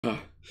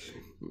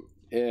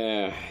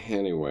Yeah,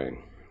 anyway,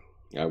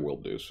 I will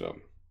do so.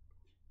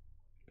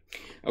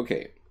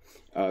 Okay,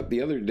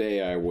 the other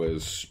day I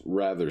was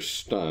rather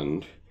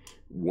stunned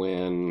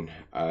when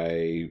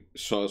I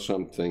saw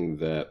something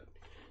that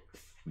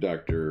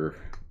Dr.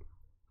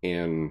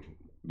 Ann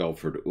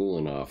Belford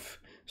Ulanov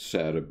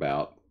said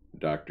about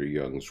Dr.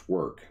 Jung's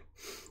work.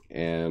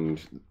 And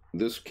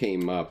this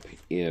came up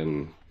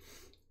in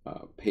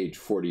page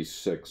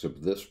 46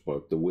 of this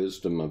book, The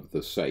Wisdom of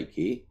the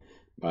Psyche,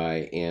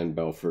 by Ann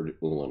Belford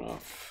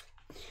Ulanov.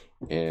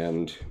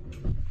 And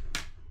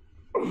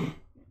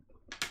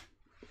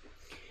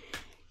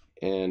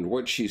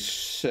what she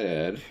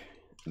said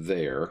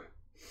there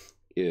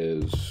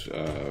is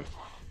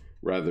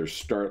rather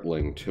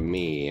startling to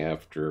me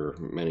after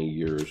many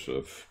years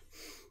of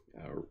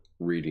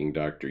reading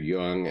Dr.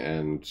 Jung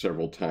and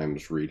several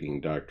times reading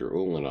Dr.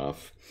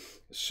 Ulanov.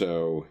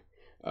 So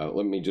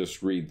let me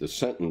just read the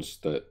sentence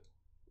that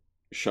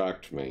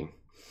shocked me.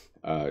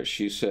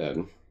 She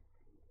said,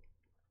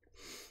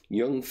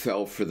 Jung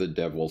fell for the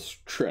devil's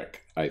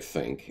trick, I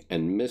think,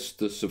 and missed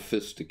the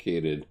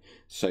sophisticated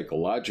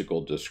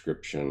psychological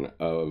description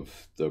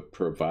of the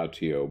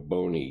privatio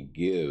boni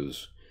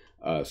gives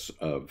us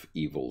of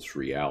evil's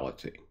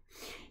reality.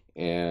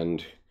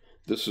 And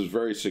this is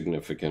very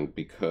significant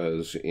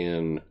because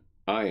in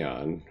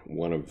Ion,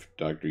 one of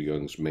Dr.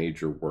 Jung's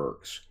major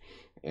works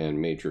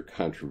and major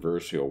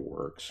controversial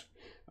works,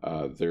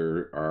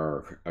 there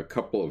are a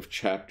couple of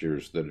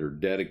chapters that are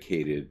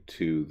dedicated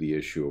to the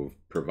issue of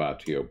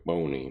privatio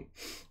boni,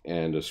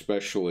 and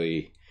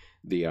especially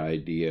the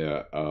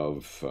idea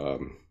of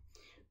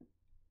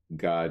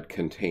God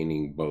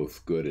containing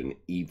both good and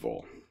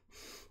evil.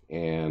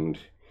 And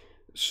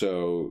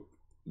so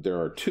there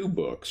are two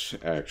books,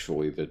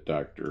 actually, that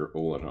Dr.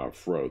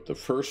 Ulanov wrote. The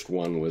first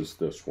one was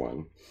this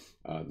one,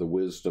 The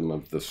Wisdom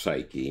of the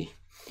Psyche.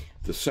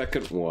 The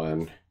second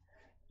one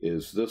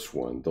is this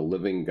one, The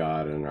Living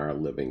God and Our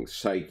Living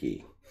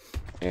Psyche.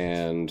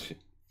 And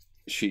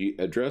she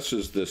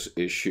addresses this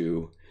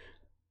issue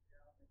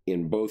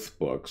in both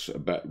books,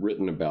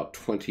 written about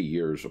 20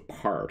 years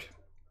apart.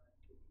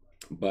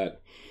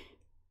 But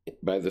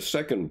by the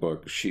second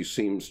book, she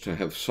seems to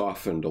have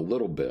softened a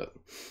little bit.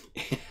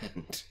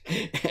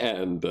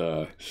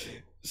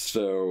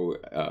 So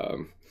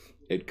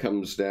it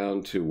comes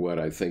down to what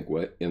I think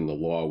in the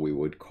law we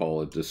would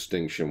call a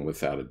distinction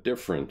without a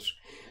difference.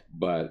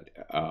 But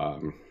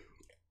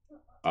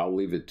I'll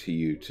leave it to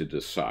you to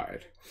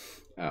decide.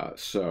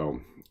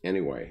 So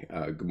anyway,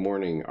 good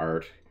morning,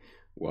 Art.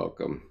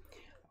 Welcome.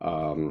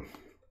 All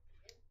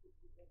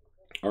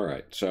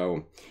right,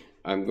 so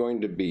I'm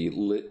going to be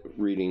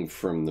reading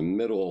from the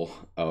middle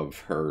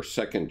of her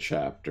second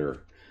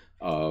chapter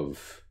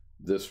of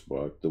this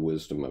book, The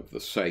Wisdom of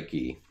the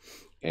Psyche,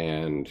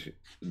 and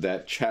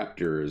that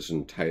chapter is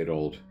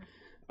entitled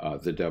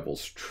The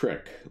Devil's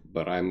Trick,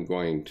 but I'm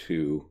going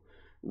to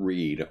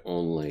read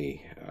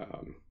only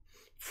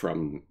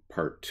from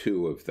part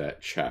 2 of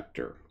that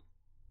chapter.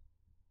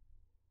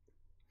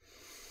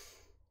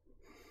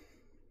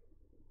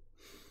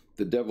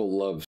 The devil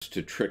loves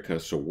to trick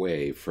us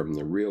away from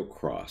the real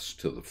cross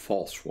to the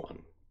false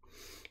one.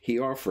 He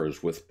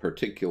offers with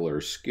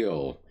particular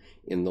skill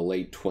in the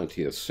late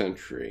 20th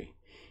century,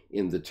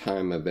 in the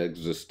time of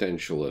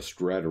existentialist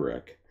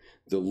rhetoric,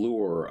 the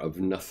lure of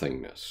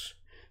nothingness,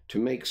 to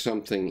make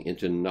something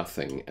into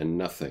nothing and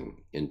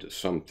nothing into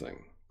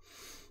something.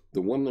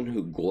 The woman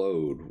who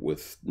glowed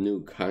with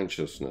new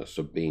consciousness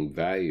of being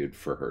valued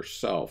for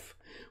herself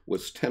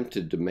was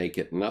tempted to make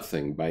it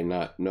nothing by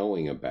not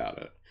knowing about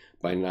it,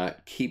 by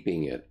not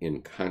keeping it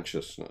in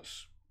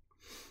consciousness.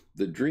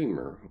 The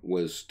dreamer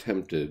was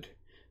tempted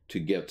to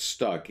get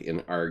stuck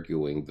in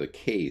arguing the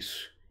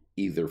case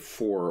either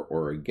for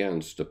or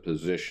against a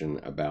position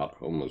about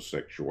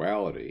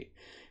homosexuality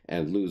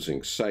and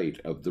losing sight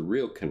of the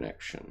real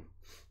connection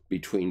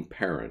between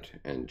parent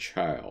and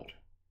child.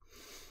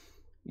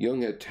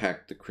 Jung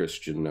attacked the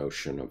Christian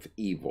notion of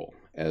evil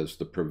as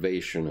the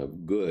privation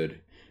of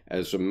good,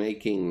 as a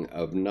making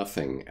of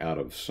nothing out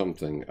of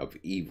something of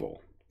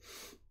evil.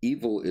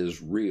 Evil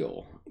is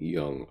real,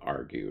 Jung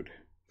argued,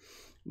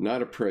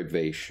 not a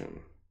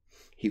privation.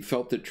 He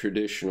felt the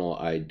traditional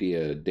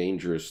idea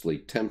dangerously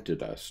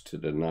tempted us to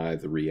deny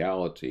the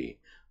reality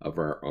of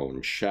our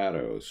own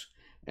shadows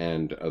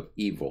and of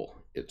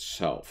evil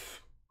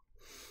itself.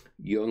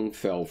 Jung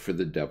fell for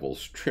the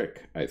devil's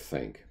trick, I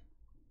think,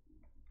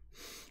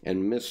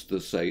 and missed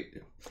the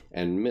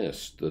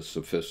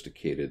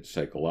sophisticated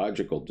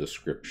psychological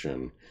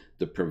description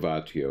the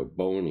privatio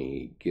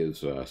boni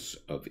gives us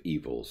of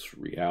evil's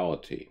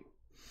reality.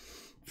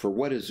 For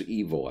what is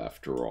evil,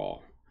 after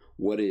all?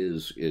 What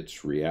is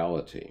its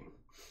reality?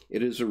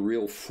 It is a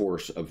real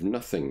force of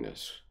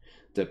nothingness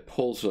that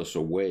pulls us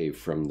away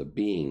from the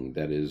being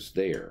that is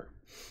there,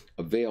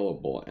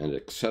 available and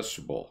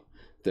accessible,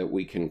 that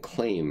we can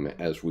claim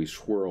as we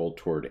swirl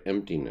toward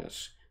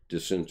emptiness,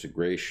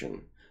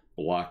 disintegration,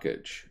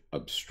 blockage,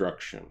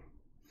 obstruction.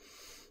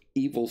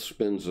 Evil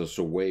spins us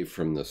away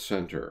from the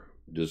center,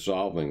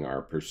 dissolving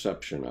our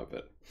perception of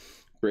it,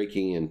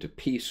 breaking into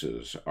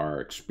pieces our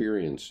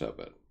experience of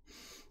it,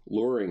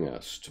 luring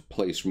us to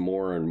place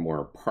more and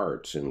more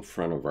parts in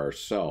front of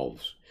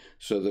ourselves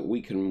so that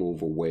we can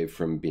move away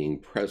from being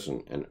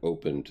present and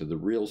open to the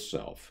real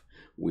self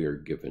we are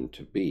given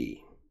to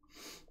be.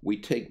 We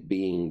take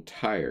being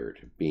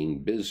tired,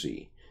 being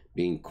busy,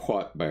 being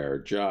caught by our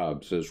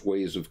jobs as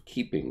ways of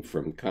keeping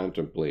from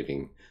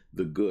contemplating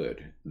the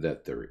good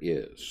that there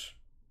is.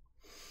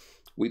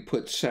 We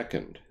put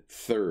second,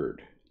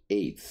 third,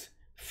 eighth,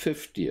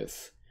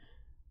 50th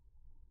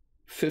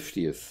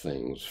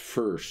things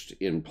first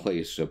in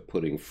place of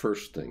putting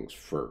first things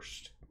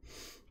first.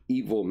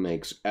 Evil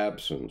makes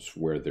absence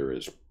where there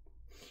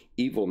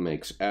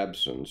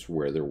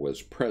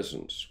was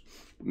presence,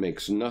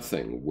 makes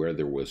nothing where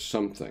there was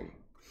something.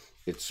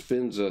 It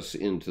spins us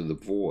into the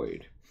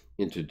void,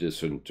 into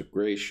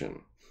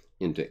disintegration,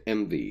 into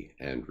envy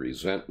and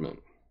resentment.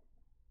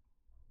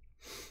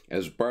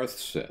 As Barth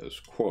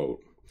says,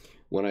 quote,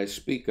 "When I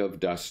speak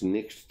of das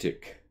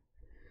Nichtig,"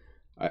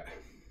 I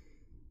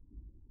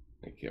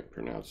can't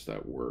pronounce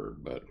that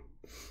word, but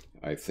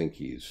I think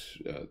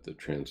the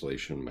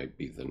translation might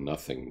be the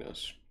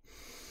nothingness.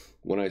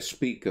 When I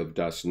speak of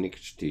das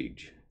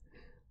Nichtig,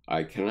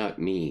 I cannot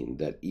mean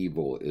that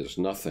evil is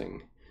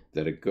nothing,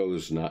 that it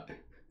does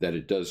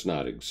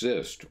not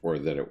exist, or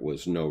that it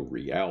was no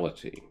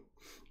reality.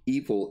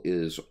 Evil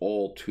is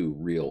all too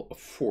real a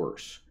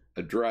force,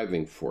 a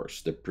driving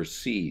force that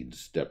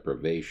precedes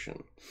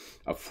deprivation,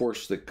 a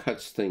force that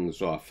cuts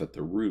things off at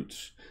the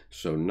roots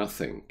so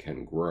nothing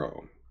can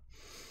grow.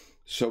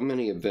 So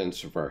many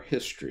events of our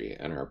history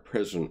and our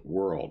present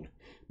world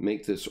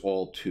make this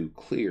all too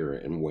clear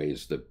in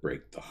ways that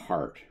break the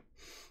heart.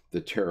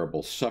 The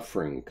terrible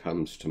suffering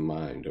comes to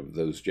mind of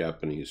those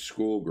Japanese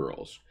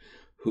schoolgirls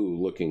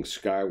who, looking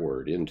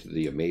skyward into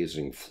the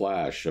amazing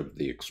flash of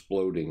the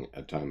exploding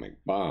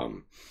atomic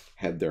bomb,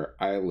 had their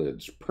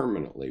eyelids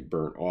permanently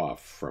burnt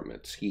off from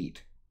its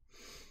heat.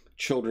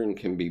 Children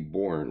can be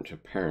born to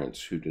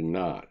parents who do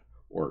not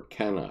or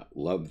cannot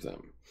love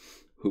them,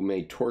 who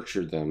may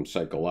torture them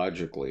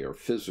psychologically or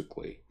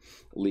physically,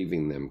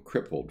 leaving them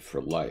crippled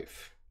for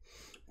life.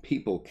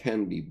 People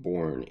can be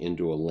born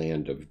into a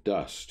land of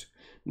dust,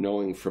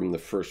 knowing from the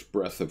first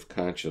breath of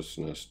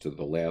consciousness to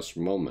the last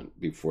moment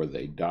before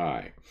they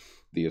die,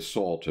 the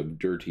assault of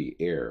dirty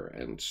air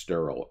and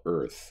sterile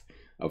earth,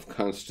 of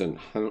constant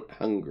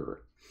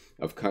hunger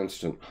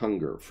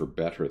for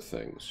better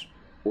things,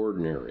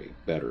 ordinary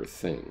better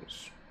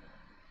things.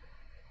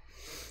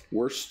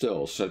 Worse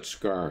still, such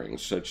scarring,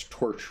 such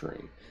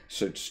torturing,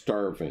 such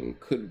starving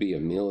could be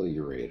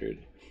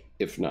ameliorated,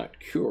 if not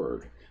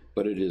cured,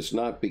 but it is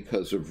not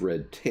because of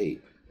red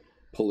tape,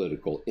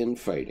 political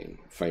infighting,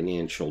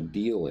 financial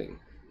dealing,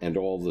 and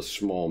all the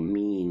small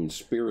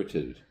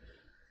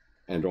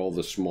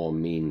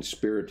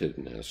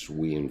mean-spiritedness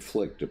we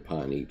inflict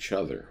upon each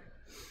other.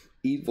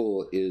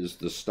 Evil is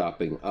the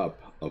stopping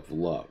up of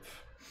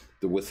love,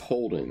 the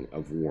withholding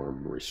of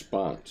warm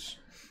response,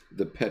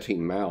 the petty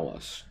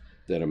malice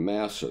that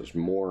amasses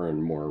more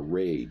and more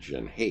rage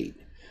and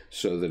hate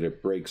so that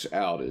it breaks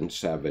out in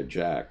savage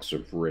acts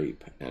of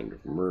rape and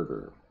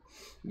murder.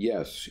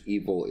 Yes,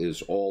 evil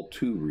is all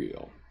too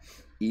real.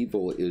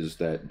 Evil is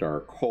that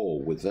dark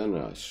hole within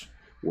us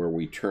where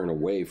we turn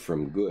away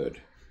from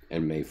good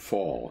and may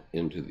fall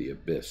into the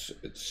abyss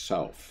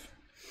itself.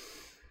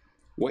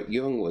 What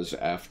Jung was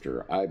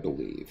after, I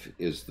believe,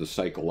 is the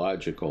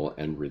psychological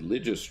and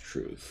religious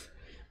truth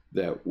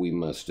that we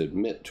must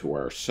admit to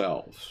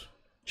ourselves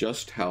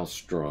just how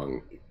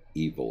strong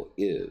evil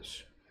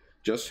is.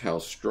 Just how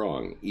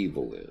strong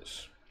evil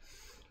is.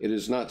 It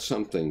is not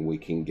something we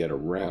can get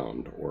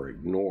around or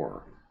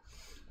ignore.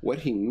 What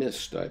he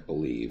missed, I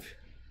believe,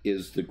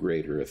 is the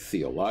greater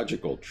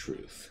theological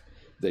truth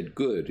that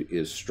good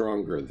is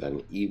stronger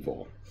than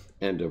evil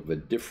and of a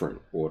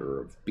different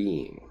order of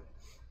being.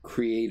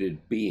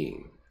 Created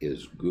being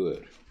is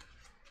good.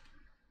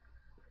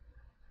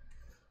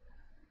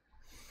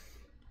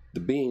 The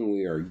being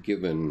we are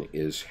given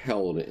is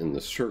held in the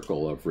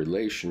circle of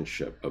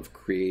relationship of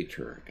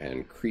creator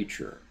and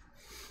creature.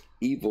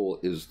 Evil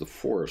is the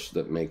force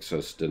that makes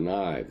us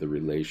deny the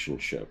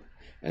relationship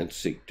and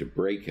seek to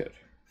break it.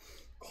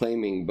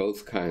 Claiming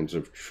both kinds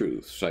of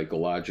truth,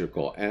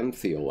 psychological and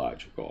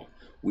theological,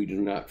 we do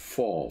not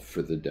fall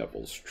for the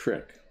devil's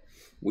trick.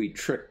 We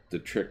trick the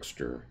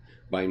trickster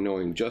by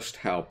knowing just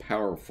how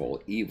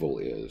powerful evil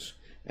is,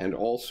 and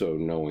also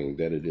knowing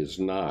that it is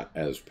not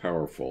as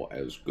powerful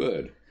as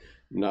good,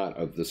 not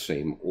of the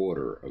same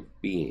order of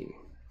being.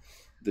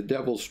 The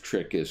devil's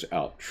trick is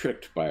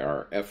out-tricked by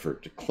our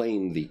effort to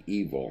claim the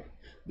evil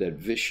that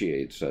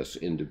vitiates us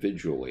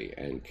individually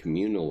and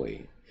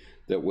communally,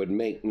 that would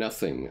make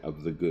nothing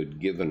of the good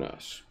given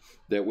us,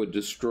 that would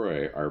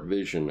destroy our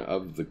vision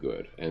of the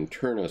good and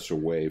turn us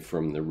away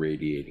from the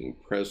radiating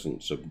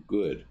presence of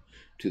good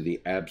to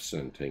the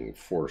absenting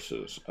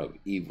forces of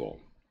evil.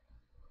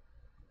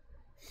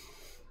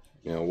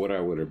 Now, what I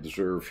would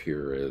observe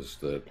here is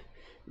that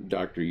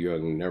Dr.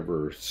 Jung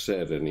never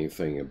said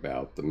anything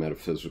about the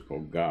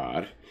metaphysical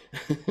God,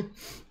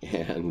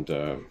 and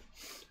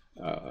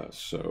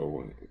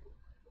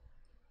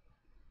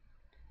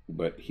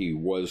But he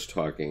was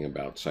talking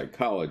about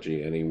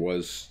psychology, and he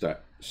was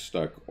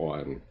stuck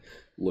on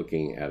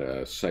looking at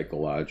a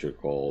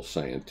psychological,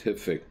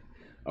 scientific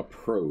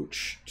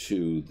approach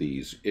to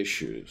these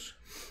issues.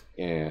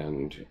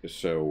 And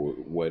so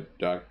what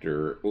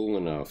Dr.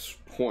 Ulanov's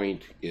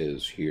point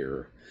is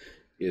here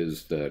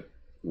is that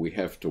we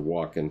have to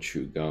walk and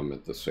chew gum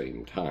at the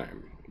same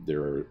time.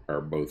 There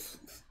are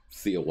both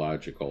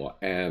theological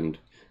and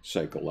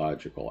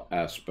psychological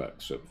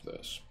aspects of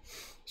this.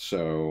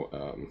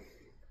 So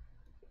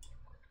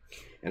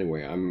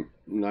anyway, I'm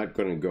not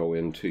going to go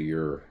into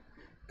your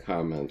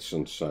comments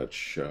and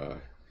such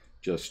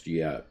just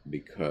yet,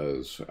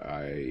 because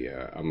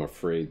I'm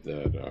afraid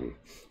that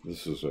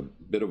this is a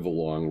bit of a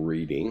long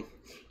reading,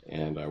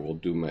 and I will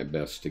do my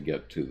best to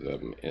get to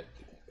them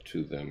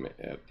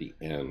at the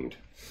end.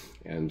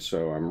 And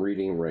so I'm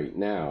reading right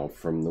now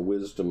from The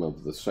Wisdom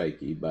of the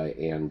Psyche by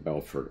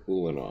Belford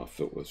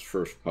Ulanov. It was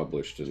first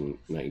published in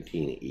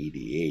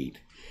 1988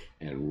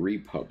 and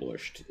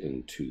republished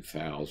in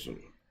 2000.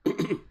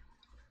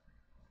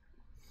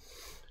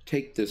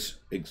 Take this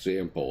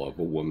example of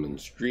a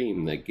woman's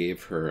dream that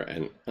gave her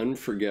an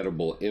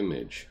unforgettable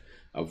image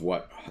of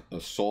what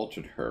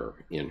assaulted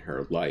her in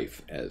her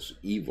life as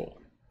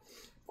evil.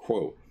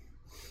 Quote,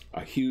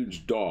 "A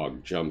huge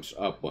dog jumps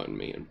up on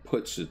me and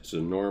puts its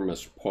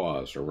enormous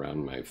paws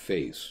around my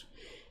face.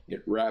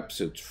 It wraps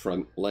its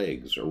front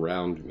legs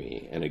around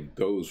me and it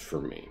goes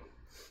for me.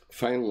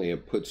 Finally,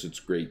 it puts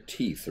its great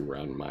teeth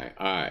around my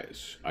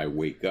eyes. I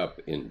wake up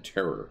in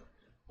terror."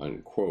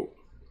 Unquote.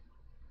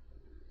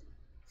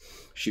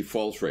 She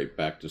falls right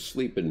back to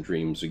sleep and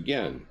dreams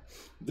again.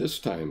 This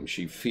time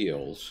she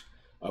feels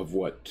of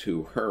what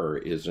to her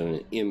is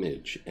an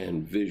image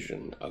and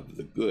vision of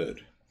the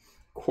good.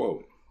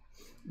 Quote,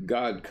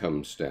 "God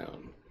comes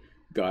down.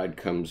 God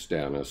comes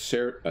down a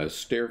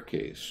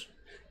staircase.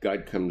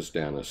 God comes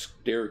down a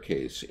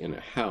staircase in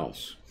a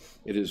house.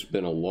 It has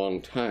been a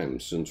long time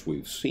since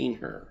we've seen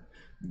her.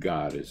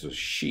 God is a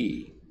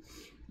she.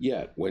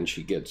 Yet when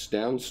she gets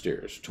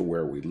downstairs to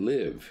where we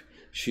live,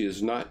 she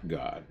is not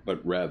God,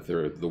 but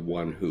rather the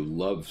one who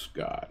loves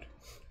God.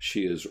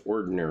 She is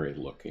ordinary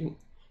looking.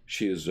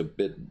 She is a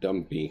bit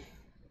dumpy.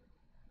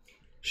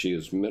 She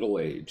is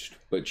middle-aged,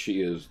 but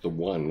she is the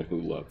one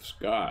who loves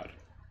God.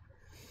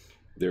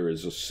 There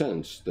is a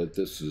sense that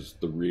this is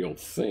the real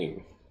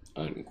thing."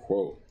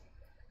 Unquote.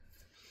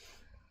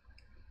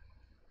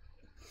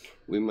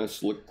 We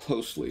must look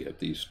closely at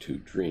these two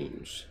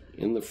dreams.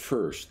 In the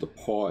first, the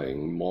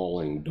pawing,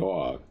 mauling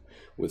dog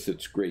with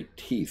its great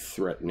teeth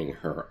threatening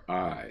her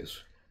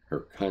eyes, her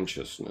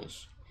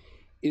consciousness,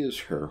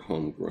 is her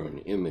homegrown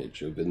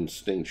image of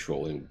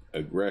instinctual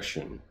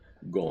aggression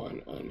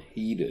gone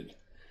unheeded,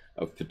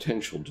 of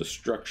potential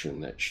destruction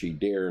that she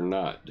dare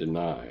not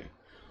deny,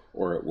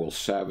 or it will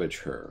savage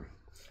her.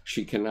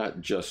 She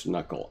cannot just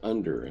knuckle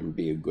under and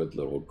be a good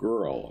little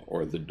girl,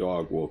 or the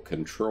dog will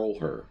control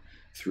her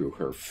through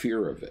her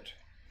fear of it.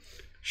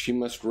 She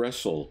must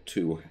wrestle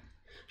to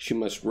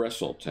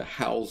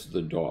house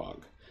the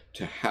dog,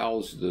 to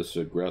house this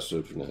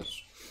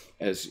aggressiveness,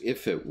 as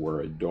if it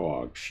were a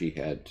dog she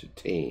had to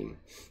tame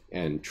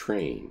and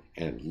train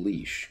and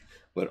leash,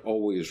 but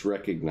always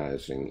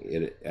recognizing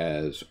it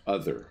as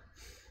other,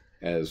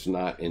 as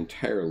not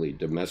entirely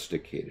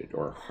domesticated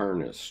or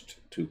harnessed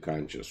to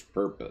conscious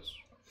purpose.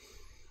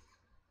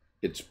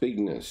 Its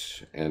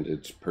bigness and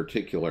its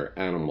particular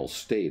animal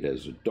state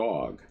as a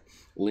dog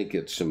link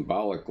it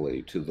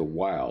symbolically to the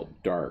wild,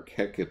 dark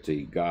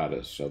Hecate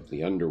goddess of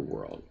the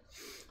underworld.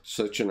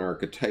 Such an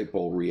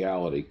archetypal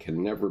reality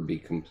can never be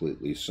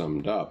completely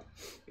summed up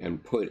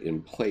and put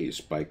in place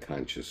by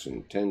conscious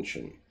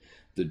intention.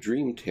 The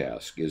dream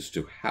task is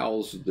to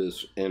house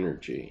this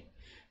energy,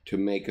 to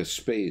make a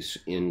space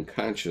in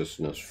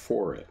consciousness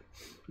for it,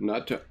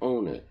 not to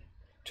own it,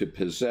 to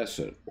possess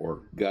it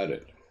or gut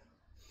it.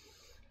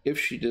 If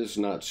she does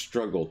not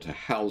struggle to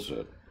house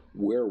it,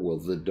 where will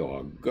the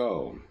dog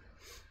go?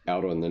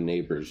 Out on the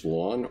neighbor's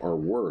lawn, or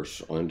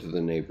worse, onto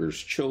the neighbor's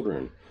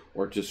children,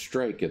 or to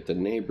strike at the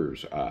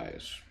neighbor's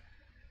eyes?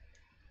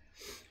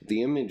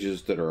 The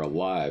images that are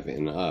alive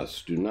in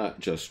us do not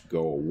just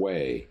go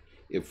away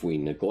if we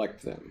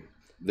neglect them.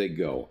 They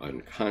go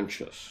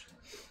unconscious.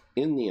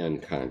 In the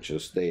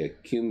unconscious, they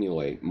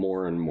accumulate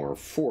more and more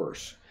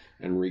force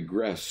and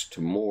regress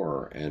to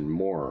more and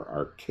more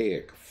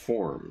archaic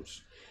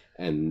forms,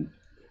 and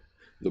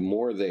the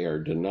more they are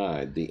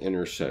denied the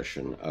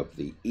intercession of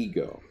the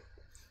ego.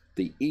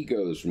 The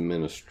ego's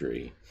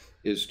ministry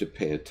is to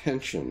pay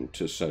attention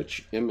to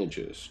such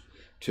images,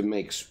 to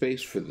make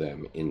space for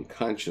them in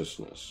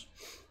consciousness.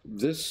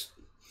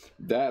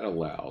 That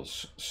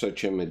allows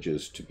such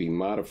images to be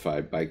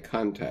modified by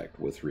contact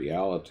with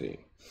reality.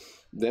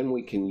 Then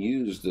we can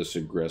use this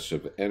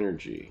aggressive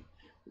energy,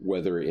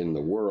 whether in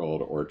the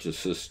world or to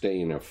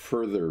sustain a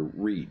further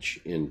reach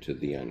into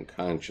the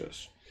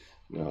unconscious.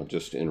 Now, I'll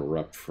just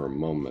interrupt for a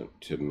moment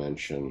to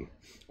mention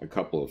a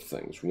couple of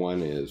things.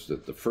 One is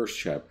that the first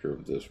chapter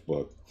of this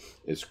book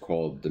is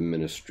called The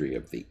Ministry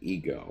of the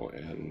Ego,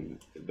 and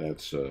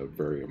that's a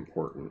very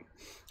important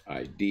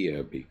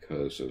idea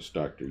because, as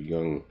Dr.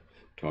 Jung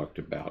talked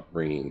about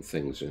bringing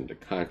things into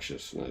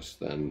consciousness,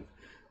 then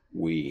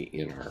we,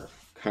 in our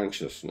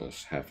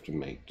consciousness, have to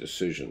make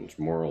decisions,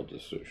 moral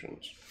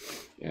decisions.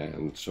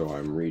 And so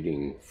I'm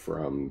reading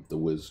from The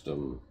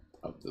Wisdom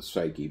of the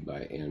Psyche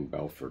by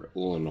Belford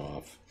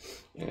Ulanov,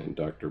 and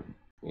Dr.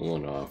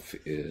 Ulanov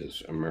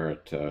is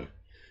Emerita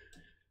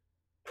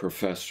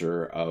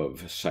Professor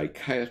of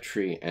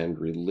Psychiatry and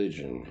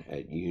Religion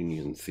at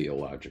Union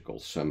Theological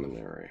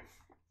Seminary.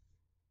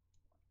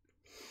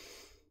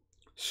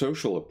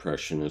 Social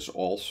oppression is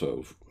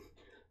also,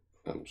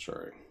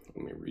 start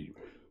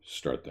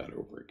that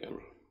over again.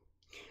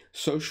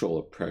 Social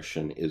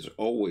oppression is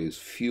always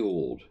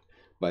fueled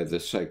by the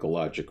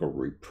psychological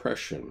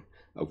repression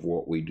of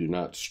what we do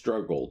not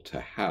struggle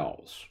to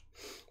house.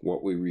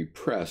 What we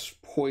repress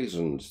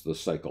poisons the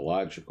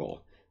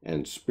psychological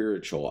and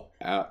spiritual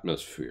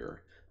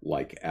atmosphere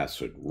like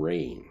acid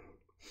rain.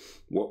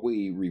 What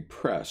we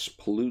repress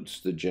pollutes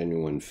the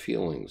genuine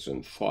feelings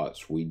and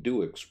thoughts we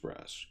do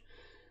express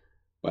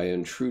by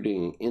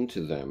intruding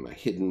into them a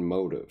hidden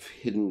motive,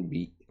 hidden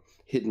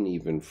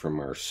even from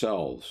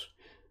ourselves,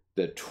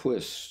 that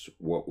twists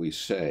what we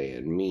say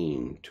and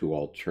mean to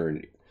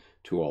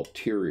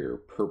ulterior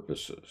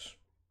purposes.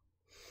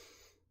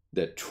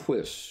 That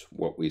twists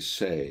what we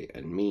say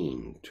and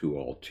mean to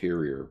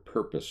ulterior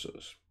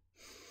purposes.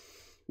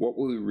 What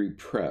we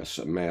repress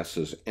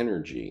amasses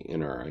energy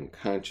in our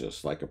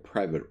unconscious like a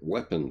private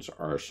weapons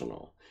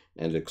arsenal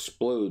and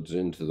explodes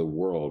into the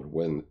world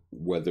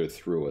whether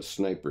through a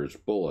sniper's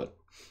bullet,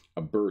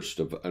 a burst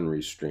of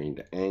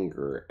unrestrained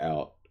anger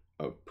out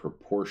of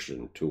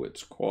proportion to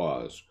its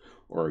cause,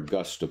 or a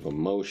gust of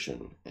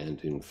emotion,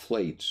 and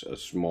inflates a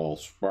small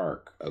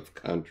spark of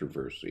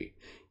controversy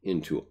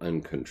into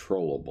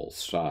uncontrollable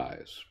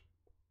size.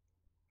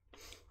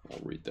 I'll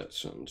read that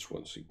sentence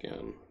once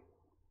again.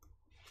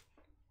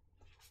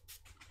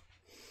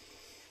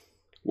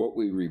 What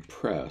we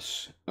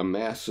repress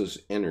amasses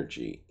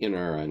energy in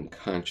our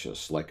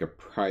unconscious like a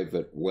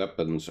private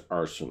weapons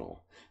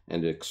arsenal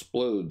and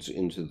explodes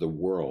into the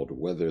world,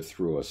 whether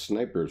through a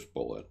sniper's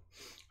bullet,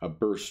 a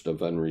burst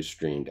of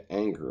unrestrained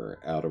anger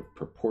out of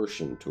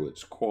proportion to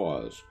its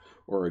cause,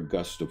 or a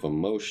gust of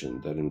emotion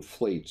that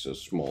inflates a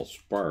small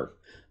spark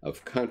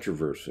of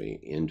controversy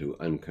into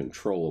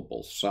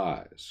uncontrollable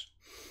size.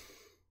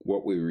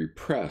 What we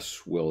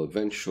repress will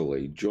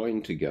eventually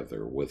join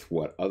together with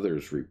what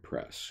others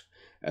repress,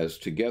 as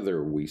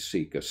together we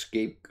seek a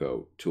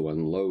scapegoat to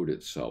unload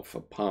itself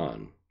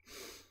upon.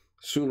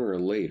 Sooner or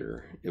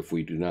later, if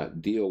we do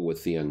not deal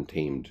with the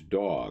untamed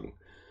dog,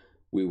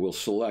 we will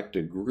select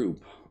a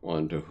group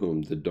onto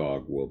whom the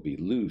dog will be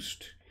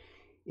loosed.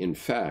 In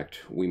fact,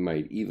 we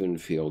might even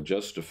feel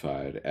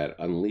justified at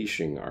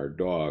unleashing our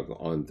dog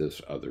on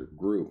this other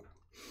group.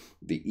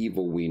 The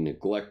evil we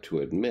neglect to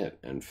admit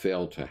and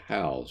fail to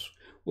house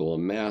will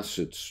amass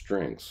its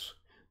strengths,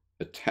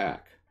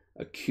 attack,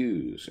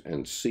 accuse,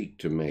 and seek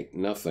to make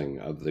nothing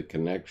of the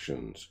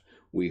connections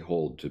we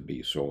hold to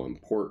be so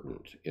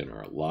important in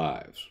our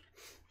lives.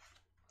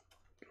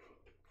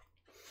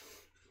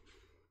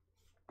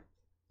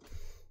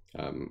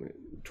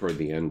 Toward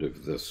the end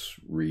of this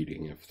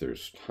reading, if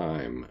there's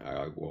time,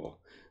 I will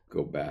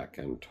go back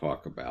and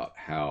talk about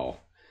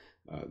how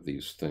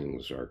these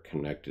things are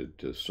connected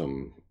to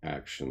some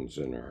actions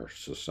in our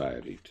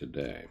society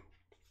today.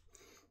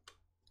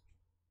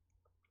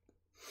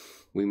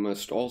 We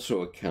must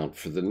also account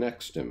for the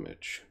next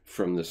image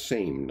from the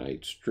same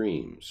night's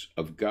dreams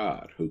of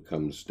God who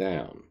comes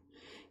down.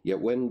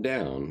 Yet when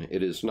down,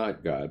 it is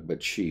not God,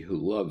 but she who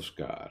loves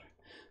God.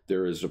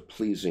 There is a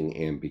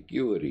pleasing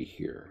ambiguity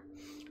here.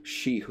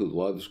 She who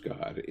loves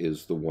God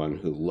is the one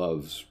who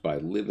loves by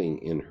living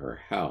in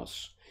her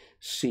house,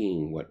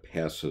 seeing what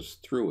passes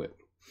through it,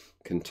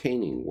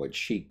 containing what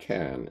she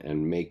can,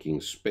 and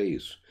making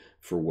space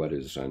for what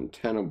is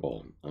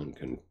untenable,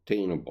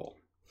 uncontainable.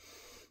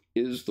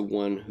 Is the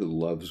one who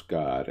loves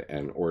God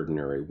an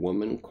ordinary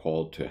woman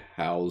called to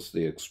house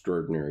the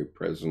extraordinary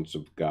presence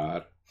of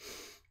God?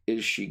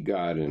 Is she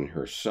God in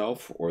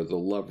herself or the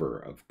lover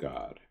of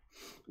God?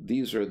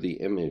 These are the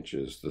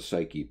images the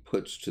psyche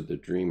puts to the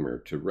dreamer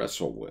to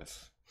wrestle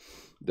with.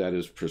 That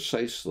is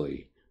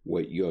precisely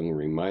what Jung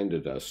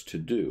reminded us to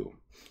do,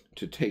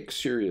 to take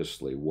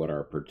seriously what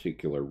our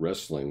particular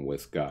wrestling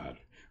with God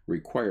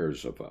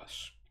requires of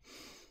us.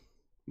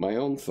 My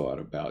own thought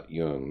about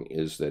Jung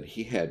is that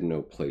he had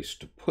no place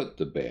to put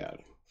the bad,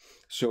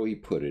 so he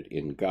put it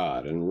in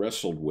God and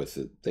wrestled with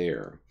it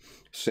there,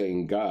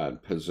 saying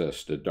God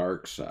possessed a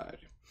dark side.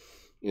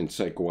 In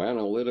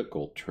psychoanalytic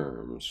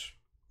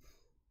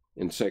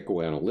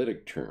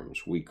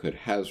terms, we could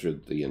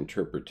hazard the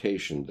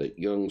interpretation that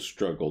Jung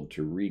struggled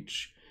to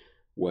reach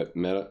what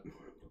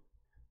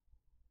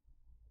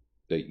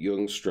that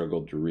Jung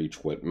struggled to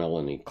reach what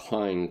Melanie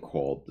Klein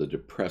called the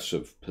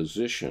depressive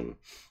position,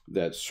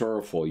 that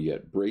sorrowful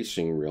yet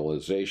bracing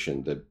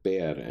realization that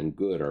bad and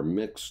good are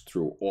mixed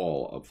through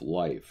all of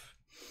life,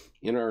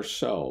 in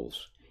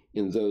ourselves,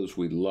 in those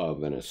we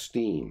love and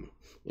esteem,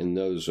 in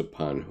those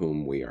upon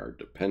whom we are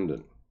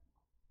dependent.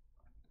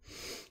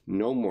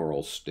 No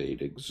moral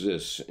state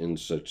exists in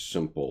such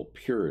simple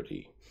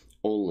purity,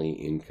 only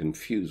in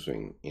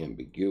confusing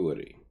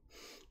ambiguity.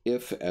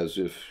 It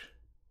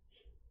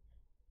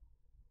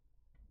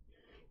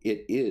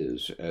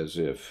is as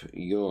if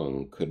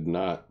Jung could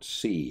not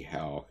see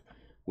how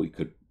we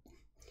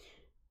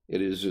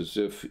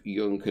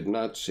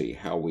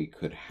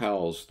could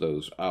house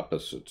those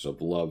opposites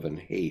of love and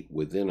hate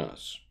within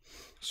us.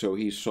 So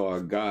he saw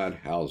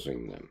God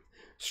housing them,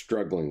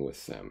 struggling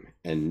with them,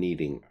 and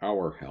needing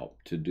our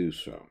help to do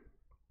so.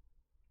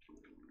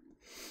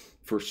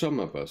 For some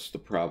of us, the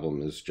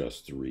problem is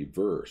just the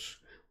reverse.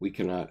 We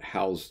cannot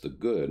house the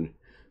good,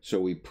 so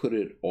we put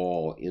it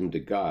all into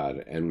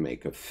God and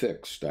make a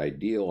fixed,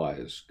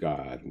 idealized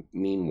God,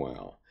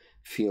 meanwhile,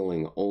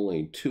 feeling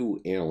only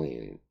too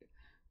alienated,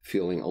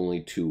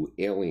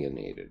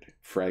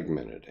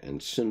 fragmented,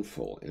 and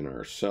sinful in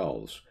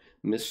ourselves,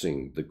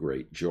 missing the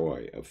great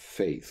joy of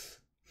faith.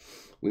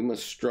 We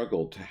must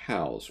struggle to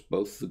house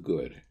both the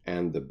good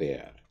and the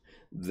bad.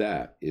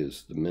 That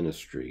is the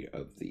ministry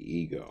of the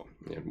ego.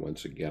 And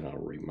once again, I'll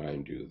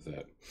remind you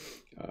that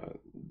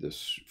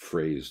this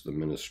phrase, the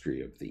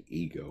ministry of the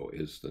ego,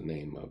 is the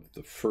name of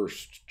the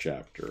first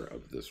chapter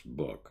of this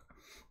book,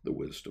 The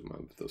Wisdom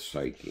of the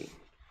Psyche.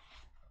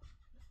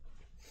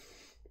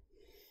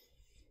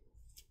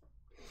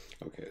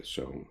 Okay,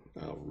 so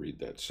I'll read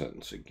that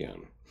sentence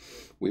again.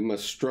 We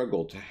must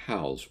struggle to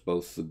house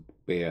both the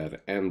bad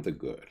and the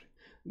good.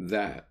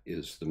 That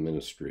is the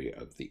ministry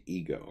of the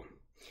ego.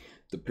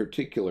 The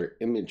particular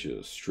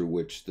images through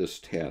which this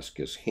task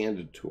is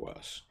handed to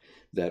us,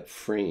 that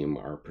frame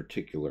our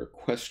particular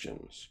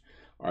questions,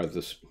 are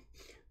the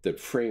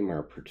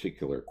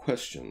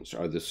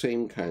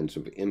same kinds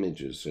of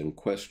images and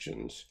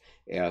questions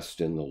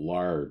asked in the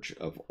large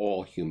of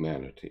all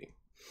humanity.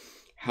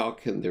 How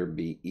can there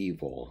be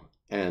evil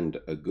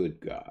and a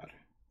good God?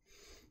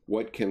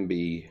 What can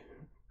we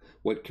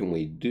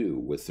do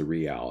with the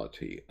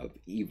reality of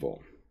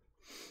evil?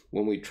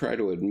 When we try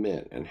to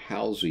admit and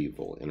house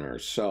evil in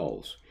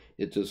ourselves,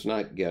 it does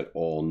not get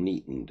all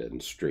neatened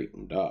and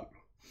straightened up,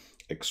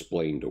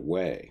 explained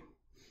away.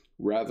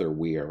 Rather,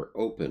 we are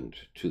opened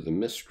to the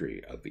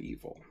mystery of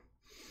evil.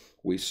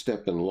 We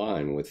step in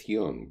line with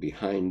Jung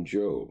behind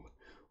Job,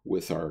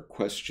 with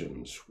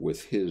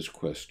his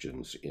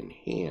questions in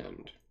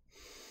hand.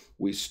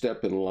 We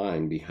step in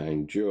line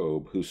behind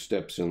Job, who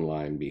steps in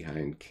line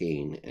behind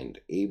Cain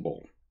and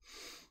Abel.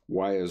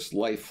 Why is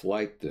life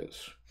like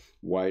this?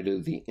 Why do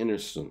the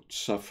innocent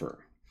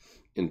suffer?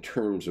 In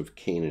terms of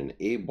Cain and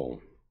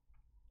Abel,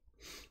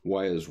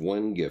 why is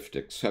one gift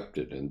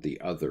accepted and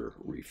the other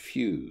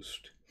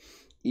refused?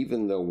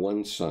 Even though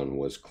one son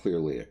was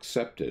clearly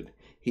accepted,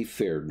 he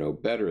fared no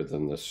better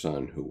than the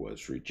son who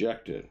was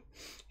rejected.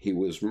 He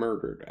was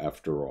murdered,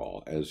 after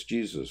all, as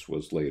Jesus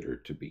was later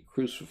to be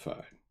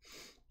crucified.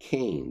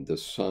 Cain, the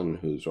son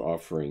whose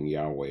offering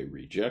Yahweh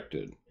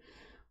rejected,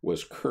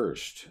 was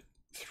cursed,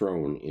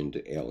 thrown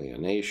into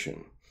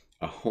alienation,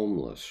 a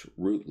homeless,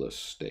 rootless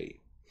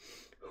state.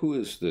 Who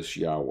is this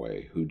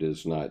Yahweh who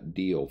does not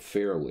deal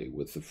fairly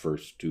with the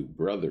first two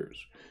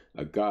brothers,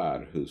 a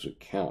God whose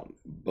account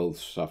both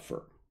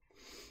suffer?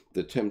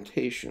 The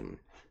temptation,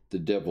 the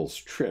devil's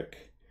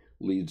trick,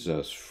 leads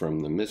us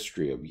from the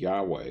mystery of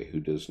Yahweh, who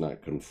does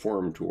not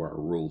conform to our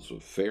rules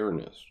of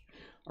fairness,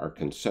 our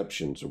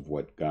conceptions of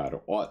what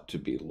God ought to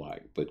be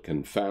like, but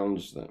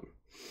confounds them.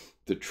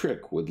 The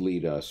trick would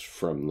lead us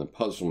from the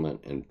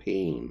puzzlement and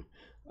pain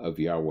of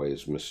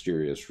Yahweh's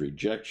mysterious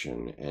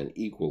rejection and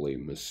equally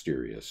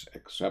mysterious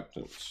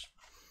acceptance.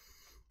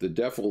 The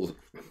devil's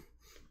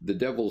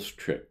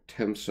trick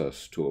tempts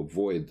us to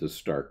avoid the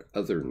stark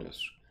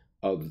otherness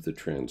of the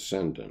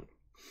transcendent,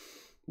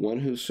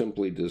 one who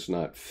simply does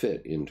not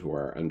fit into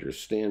our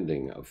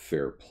understanding of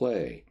fair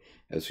play,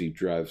 as he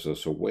drives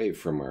us away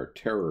from our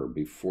terror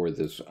before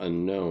this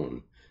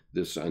unknown,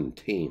 this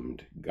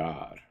untamed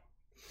God.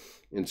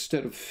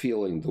 Instead of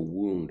feeling the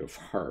wound of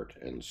heart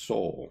and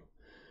soul,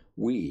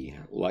 we,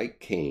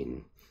 like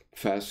Cain,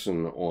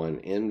 fasten on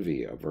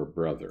envy of our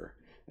brother,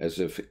 as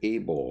if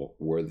Abel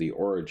were the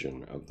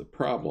origin of the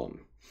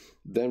problem.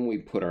 Then we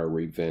put our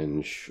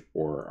revenge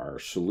or our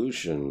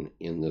solution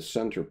in the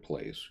center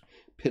place,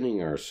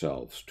 pinning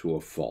ourselves to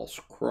a false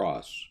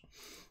cross.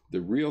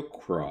 The real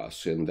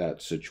cross in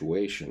that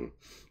situation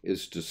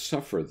is to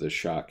suffer the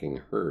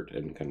shocking hurt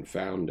and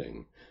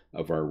confounding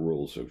of our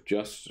rules of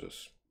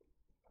justice,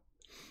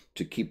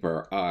 to keep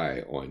our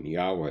eye on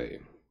Yahweh.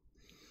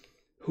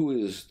 Who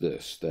is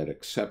this that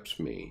accepts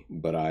me,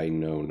 but I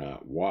know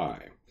not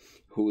why?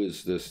 Who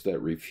is this that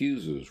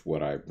refuses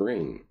what I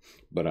bring,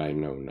 but I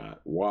know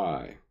not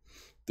why?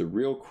 The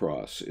real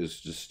cross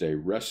is to stay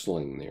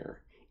wrestling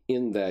there,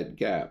 in that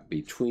gap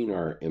between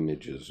our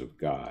images of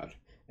God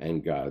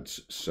and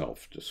God's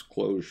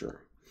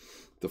self-disclosure.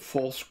 The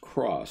false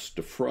cross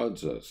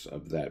defrauds us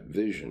of that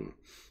vision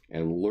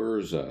and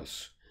lures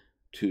us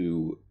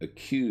to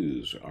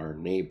accuse our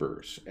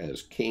neighbors,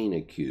 as Cain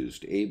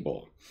accused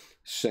Abel,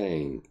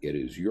 saying, "It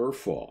is your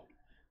fault,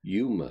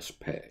 you must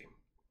pay."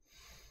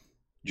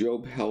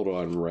 Job held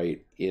on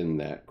right in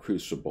that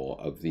crucible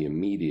of the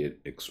immediate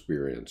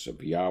experience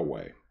of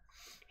Yahweh.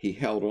 He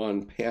held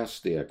on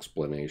past the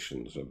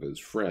explanations of his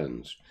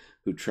friends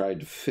who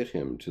tried to fit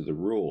him to the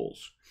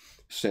rules,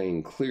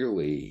 saying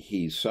clearly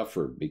he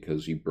suffered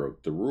because he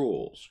broke the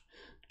rules.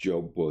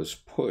 Job was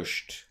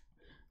pushed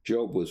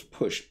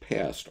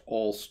past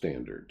all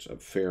standards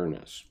of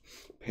fairness,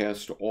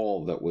 past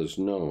all that was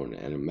known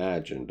and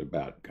imagined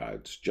about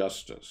God's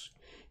justice.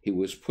 He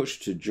was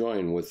pushed to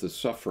join with the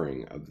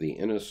suffering of the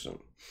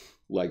innocent,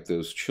 like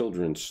those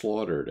children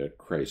slaughtered at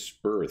Christ's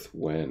birth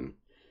when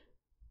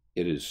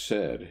it is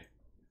said,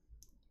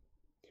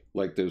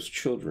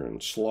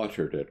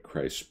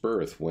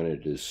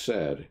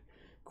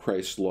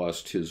 Christ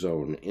lost his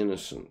own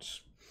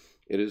innocence.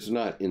 It is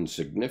not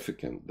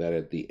insignificant that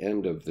at the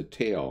end of the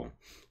tale,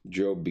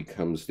 Job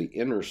becomes the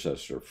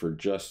intercessor for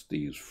just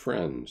these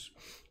friends,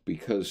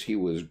 because he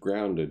was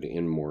grounded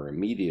in more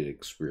immediate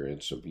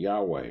experience of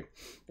Yahweh,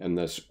 and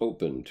thus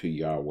open to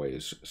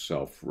Yahweh's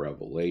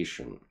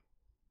self-revelation.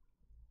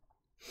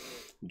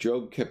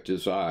 Job kept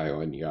his eye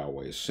on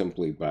Yahweh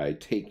simply by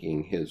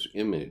taking his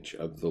image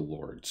of the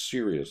Lord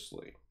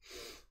seriously.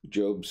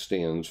 Job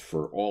stands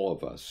for all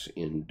of us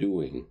in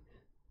doing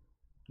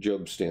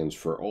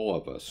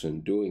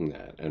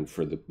that, and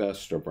for the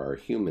best of our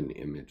human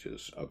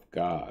images of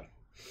God.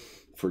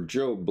 For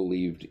Job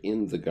believed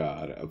in the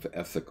God of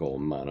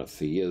ethical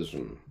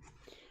monotheism.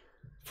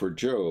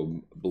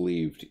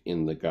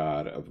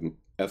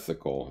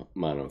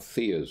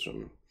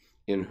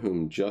 In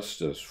whom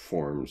justice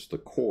forms the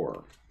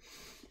core.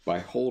 By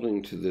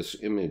holding to this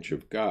image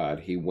of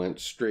God, he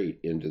went straight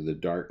into the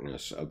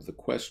darkness of the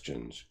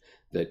questions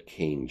that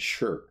Cain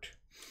shirked.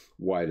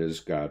 Why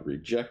does God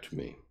reject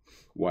me?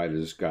 Why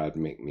does God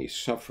make me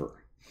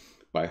suffer?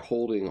 By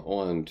holding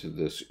on to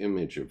this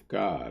image of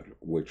God,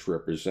 which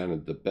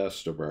represented the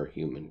best of our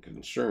human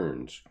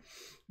concerns,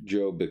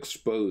 Job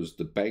exposed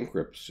the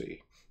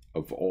bankruptcy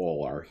of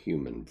all our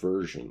human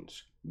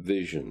visions,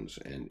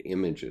 and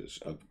images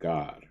of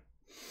God.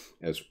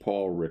 As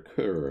Paul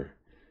Ricoeur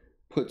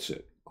puts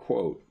it,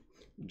 quote,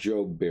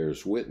 Job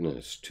bears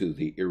witness to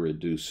the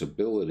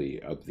irreducibility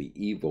of the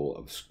evil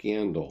of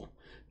scandal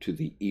to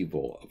the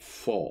evil of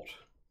fault,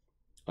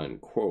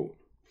 unquote.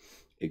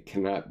 It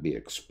cannot be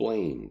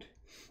explained.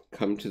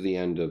 Come to the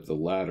end of the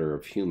ladder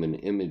of human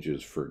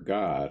images for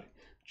God,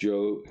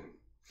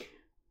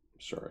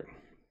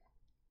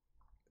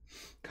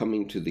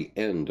 Coming to the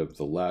end of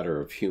the ladder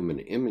of human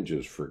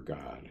images for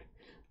God,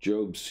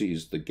 Job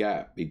sees the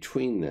gap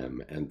between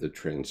them and the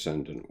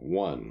transcendent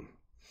one.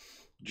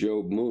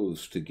 Job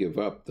moves to give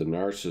up the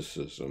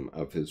narcissism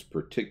of his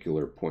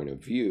particular point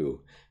of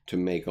view to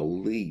make a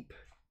leap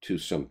to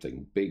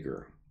something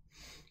bigger.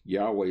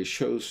 Yahweh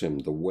shows him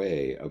the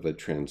way of a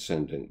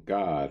transcendent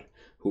God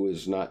who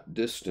is not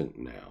distant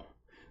now,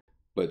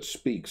 but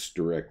speaks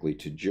directly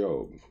to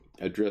Job,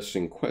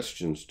 addressing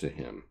questions to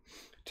him,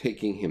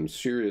 taking him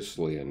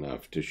seriously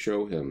enough to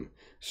show him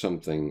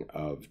something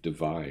of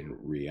divine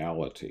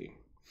reality.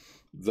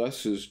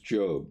 Thus is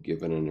Job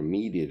given an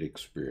immediate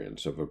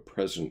experience of a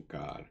present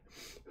God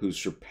who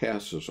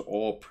surpasses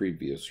all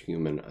previous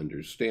human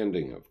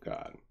understanding of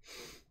God.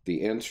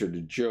 The answer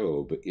to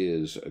Job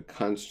is a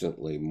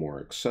constantly more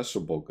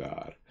accessible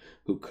God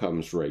who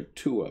comes right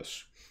to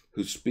us,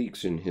 who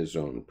speaks in his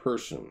own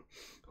person,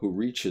 who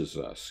reaches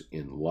us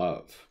in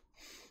love.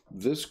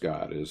 This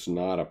God is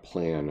not a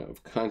plan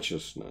of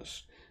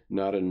consciousness,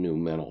 not a new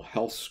mental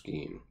health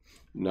scheme,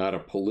 not a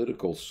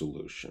political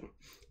solution,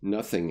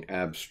 nothing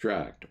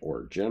abstract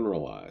or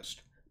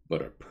generalized,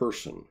 but a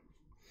person.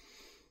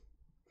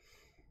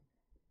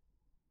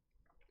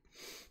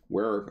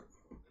 Where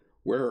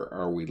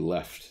are we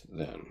left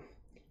then?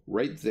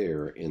 Right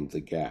there in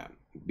the gap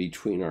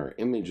between our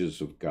images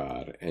of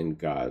God and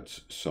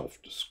God's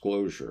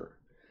self-disclosure.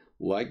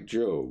 Like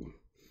Job,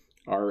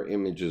 our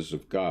images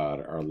of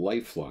God are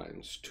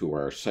lifelines to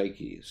our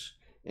psyches,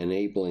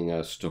 enabling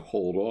us to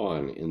hold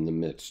on in the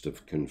midst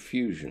of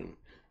confusion,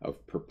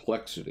 of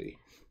perplexity,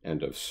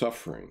 and of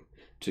suffering,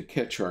 to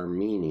catch our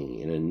meaning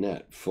in a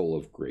net full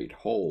of great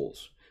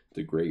holes,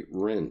 the great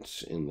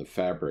rents in the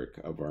fabric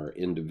of our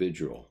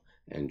individual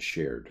and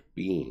shared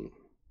being.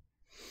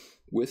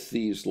 With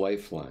these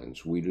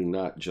lifelines, we do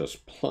not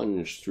just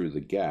plunge through the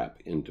gap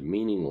into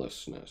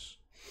meaninglessness,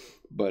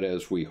 but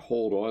as we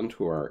hold on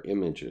to our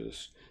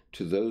images,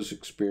 to those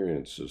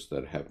experiences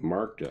that have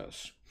marked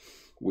us,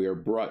 we are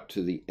brought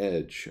to the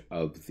edge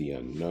of the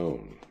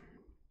unknown.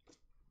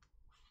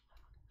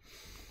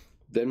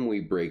 Then we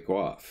break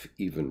off,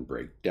 even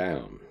break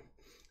down.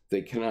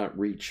 They cannot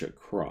reach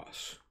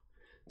across.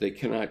 They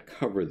cannot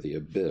cover the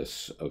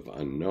abyss of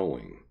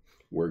unknowing,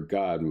 where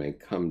God may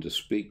come to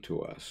speak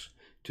to us,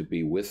 to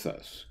be with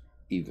us,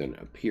 even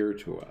appear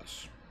to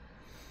us.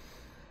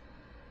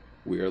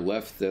 We are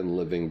left then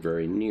living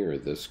very near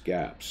this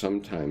gap,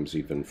 sometimes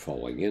even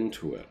falling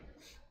into it.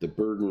 The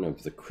burden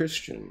of the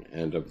Christian,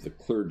 and of the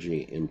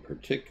clergy in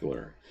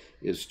particular,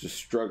 is to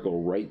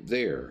struggle right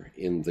there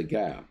in the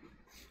gap,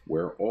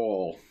 where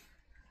all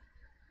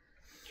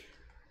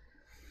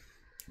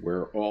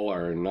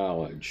our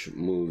knowledge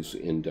moves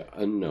into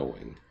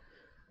unknowing.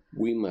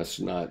 We must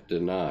not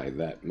deny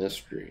that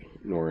mystery,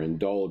 nor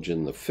indulge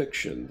in the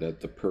fiction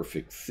that the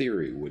perfect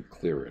theory would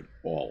clear it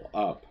all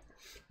up,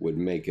 would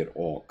make it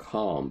all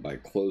calm by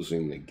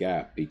closing the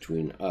gap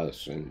between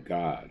us and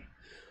God.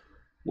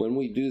 When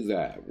we do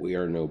that, we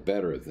are no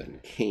better than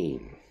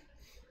Cain.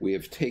 We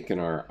have taken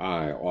our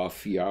eye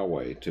off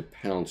Yahweh to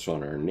pounce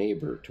on our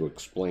neighbor to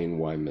explain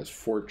why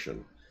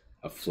misfortune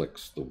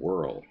afflicts the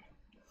world.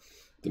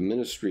 The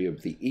ministry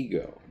of the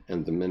ego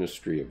and the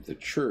ministry of the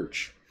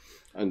church,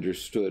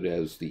 understood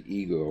as the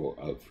ego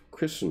of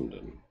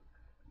Christendom.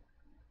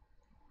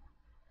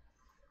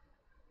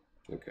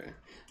 Okay,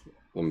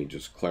 let me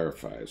just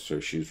clarify. So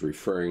she's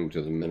referring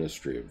to the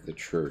ministry of the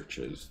church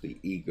as the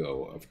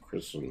ego of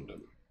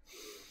Christendom.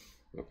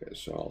 Okay,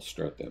 so I'll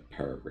start that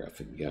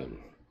paragraph again.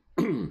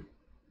 The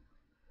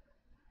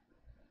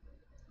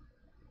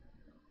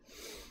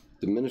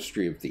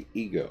ministry of the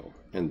ego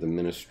and the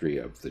ministry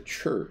of the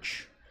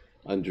church,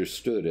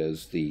 understood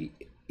as the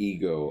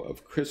ego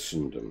of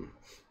Christendom,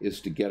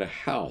 is to get a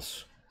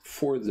house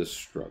for this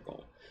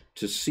struggle,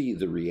 to see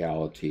the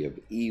reality of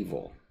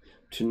evil,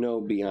 to know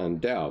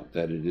beyond doubt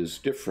that it is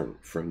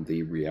different from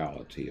the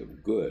reality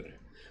of good.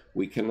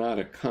 We cannot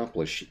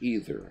accomplish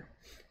either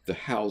the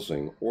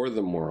housing or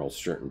the moral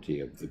certainty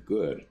of the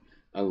good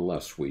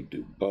unless we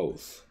do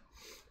both.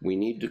 We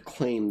need to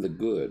claim the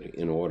good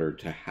in order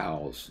to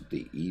house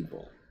the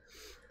evil.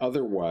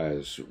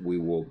 Otherwise, we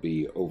will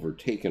be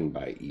overtaken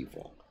by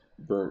evil,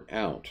 burnt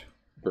out,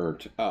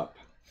 burnt up.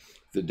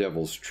 The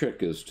devil's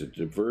trick is to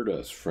divert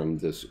us from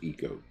this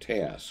ego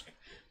task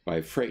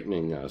by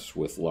frightening us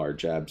with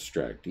large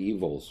abstract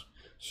evils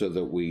so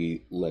that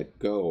we let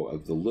go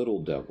of the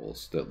little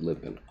devils that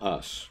live in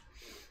us.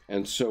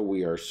 And so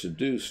we are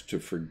seduced to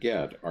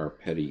forget our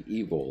petty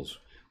evils,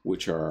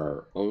 which are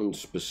our own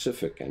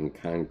specific and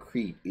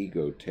concrete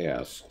ego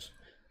tasks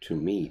to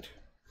meet.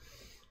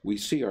 We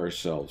see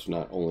ourselves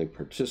not only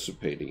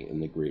participating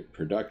in the great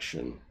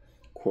production,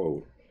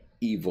 quote,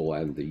 evil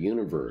and the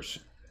universe,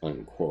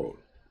 unquote,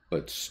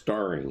 but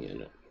starring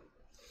in it.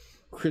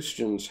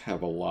 Christians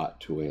have a lot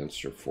to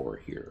answer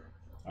for here,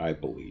 I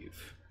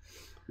believe.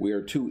 We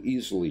are too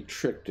easily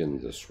tricked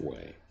in this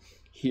way,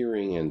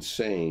 hearing and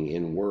saying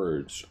in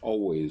words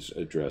always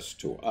addressed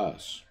to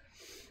us.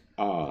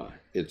 Ah,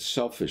 it's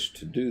selfish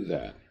to do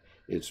that.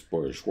 It's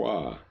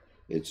bourgeois.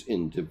 It's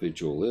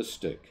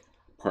individualistic.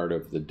 Part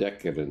of the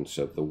decadence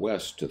of the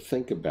West to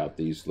think about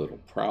these little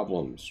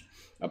problems,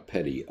 a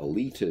petty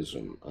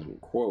elitism,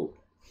 unquote.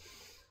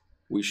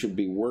 We should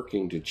be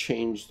working to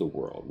change the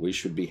world. We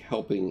should be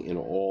helping in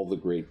all the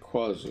great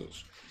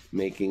causes,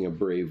 making a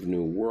brave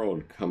new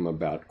world come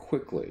about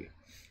quickly.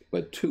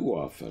 But too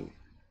often,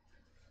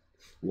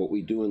 what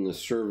we do in the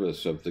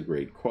service of the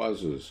great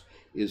causes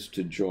is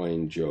to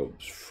join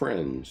Job's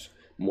friends,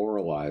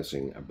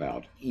 moralizing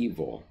about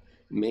evil,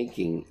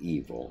 making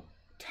easy,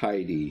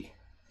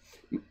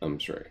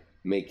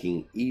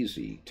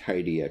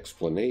 tidy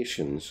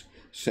explanations,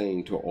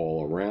 saying to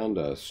all around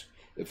us,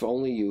 if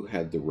only you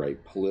had the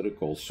right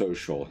political,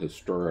 social,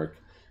 historic,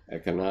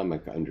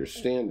 economic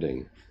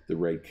understanding, the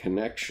right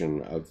connection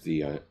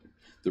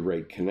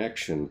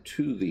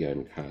to the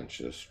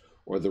unconscious,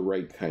 or the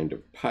right kind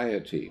of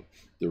piety,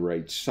 the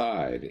right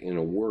side, in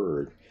a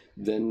word,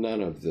 then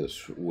none of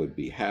this would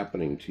be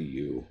happening to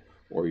you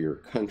or your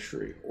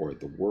country or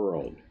the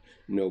world.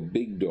 No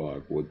big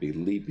dog would be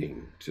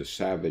leaping to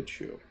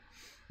savage you.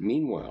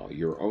 Meanwhile,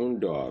 your own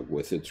dog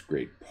with its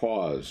great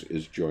paws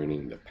is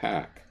joining the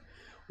pack.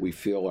 We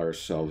feel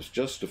ourselves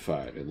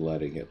justified in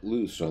letting it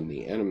loose on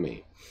the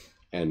enemy,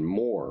 and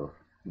more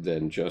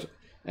than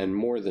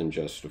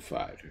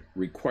justified,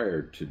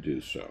 required to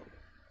do so.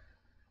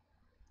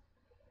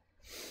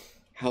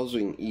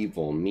 Housing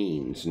evil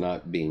means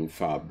not being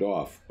fobbed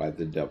off by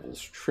the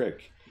devil's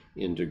trick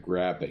into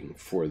grabbing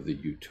for the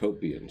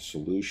utopian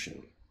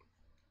solution.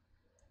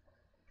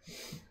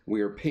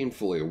 We are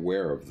painfully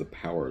aware of the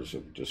powers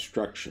of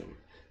destruction,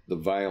 the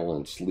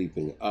violence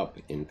leaping up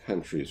in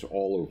countries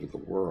all over the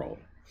world.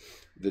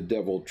 The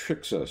devil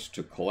tricks us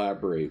to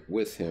collaborate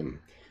with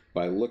him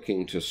by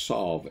looking to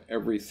solve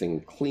everything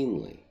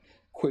cleanly,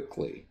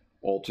 quickly,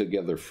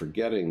 altogether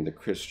forgetting the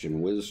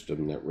Christian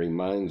wisdom that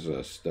reminds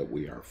us that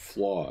we are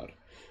flawed,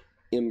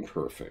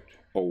 imperfect,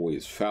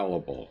 always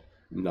fallible,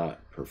 not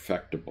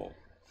perfectible.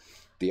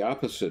 The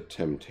opposite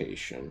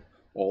temptation,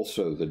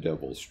 also the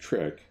devil's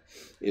trick,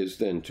 is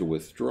then to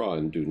withdraw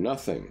and do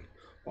nothing,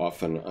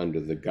 often under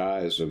the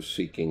guise of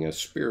seeking a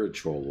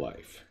spiritual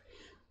life.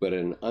 But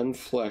an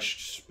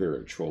unfleshed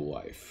spiritual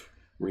life,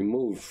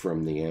 removed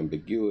from the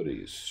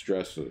ambiguities,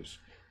 stresses,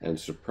 and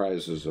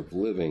surprises of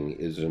living,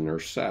 is an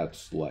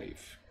ersatz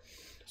life.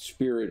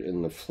 Spirit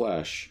in the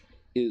flesh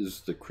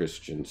is the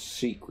Christian's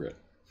secret.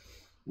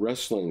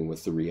 wrestling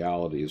with the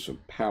realities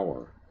of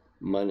power,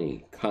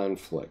 money,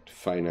 conflict,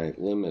 finite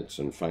limits,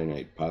 and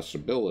finite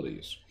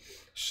possibilities.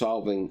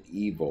 Solving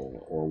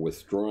evil or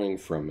withdrawing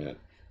from it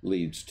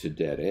leads to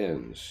dead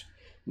ends.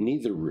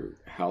 Neither route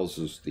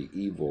houses the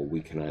evil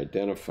we can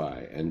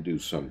identify and do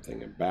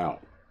something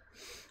about.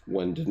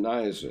 One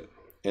denies it,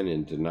 and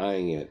in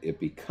denying it, it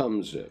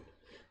becomes it.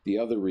 The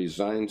other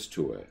resigns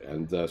to it,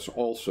 and thus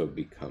also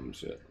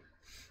becomes it.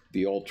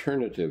 The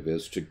alternative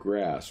is to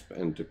grasp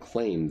and to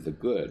claim the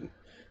good,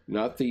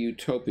 not the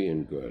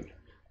utopian good,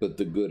 but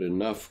the good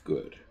enough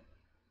good,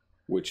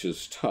 which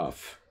is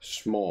tough,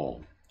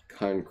 small,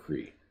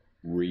 concrete,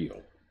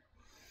 real.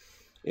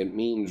 It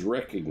means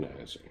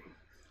recognizing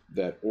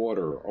that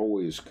order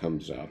always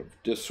comes out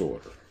of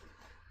disorder.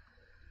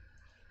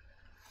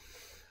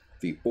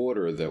 The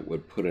order that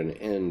would put an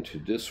end to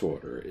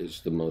disorder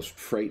is the most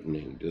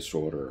frightening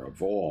disorder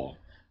of all,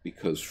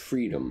 because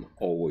freedom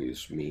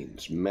always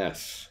means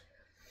mess.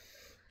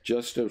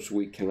 Just as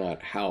we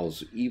cannot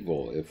house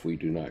evil if we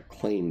do not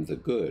claim the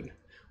good,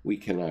 we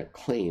cannot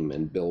claim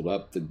and build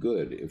up the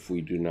good if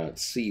we do not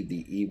see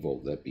the evil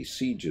that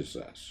besieges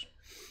us.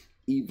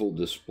 Evil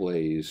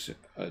displays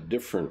a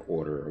different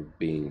order of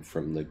being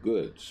from the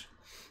goods.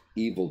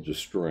 Evil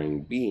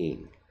destroying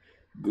being.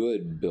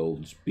 Good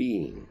builds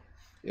being.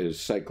 It is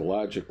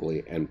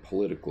psychologically and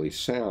politically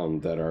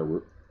sound that our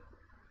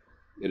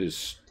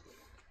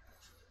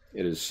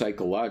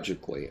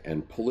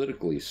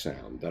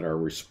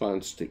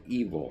response to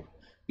evil,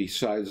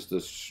 besides the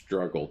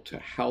struggle to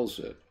house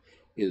it,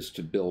 is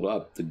to build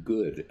up the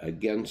good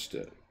against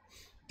it.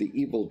 The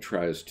evil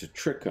tries to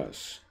trick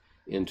us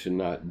into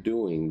not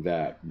doing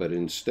that, but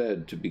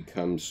instead to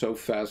become so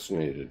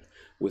fascinated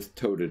with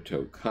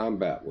toe-to-toe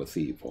combat with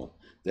evil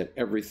that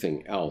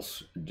everything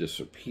else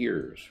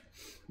disappears.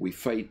 We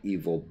fight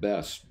evil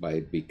best by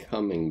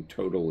becoming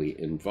totally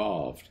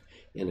involved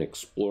in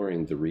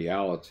exploring the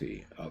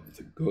reality of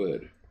the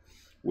good,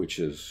 which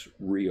is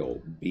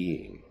real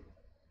being.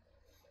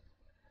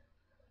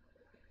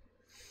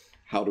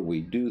 How do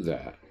we do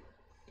that?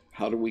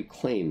 How do we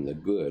claim the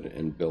good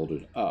and build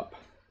it up?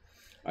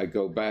 I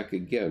go back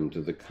again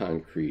to the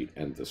concrete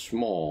and the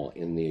small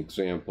in the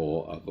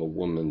example of a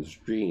woman's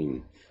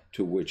dream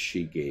to which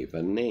she gave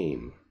a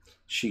name.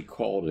 She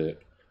called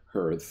it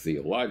her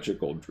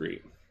theological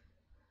dream.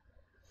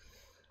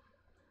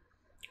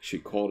 She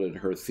called it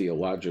her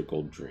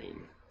theological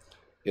dream.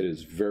 It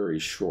is very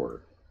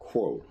short.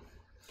 Quote,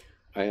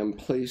 "I am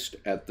placed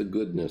at the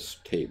goodness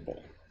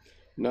table,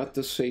 not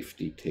the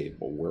safety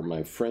table where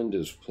my friend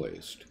is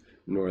placed,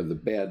 nor the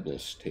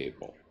badness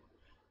table.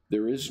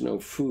 There is no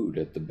food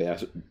at the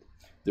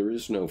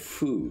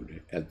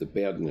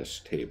badness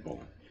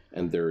table,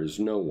 and there is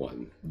no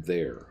one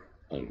there."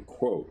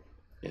 Unquote.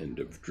 End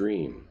of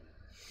dream.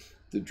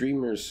 The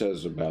dreamer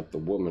says about the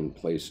woman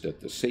placed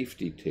at the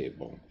safety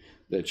table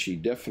that she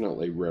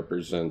definitely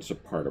represents a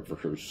part of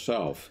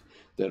herself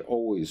that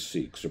always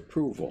seeks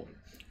approval,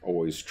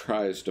 always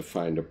tries to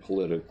find a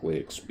politically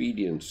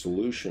expedient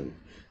solution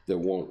that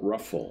won't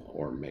ruffle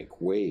or make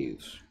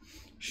waves.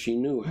 She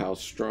knew how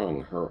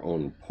strong her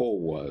own pull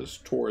was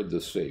toward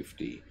the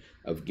safety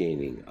of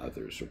gaining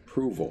others'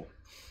 approval.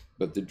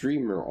 But the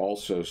dreamer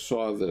also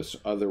saw this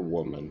other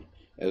woman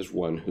as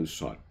one who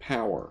sought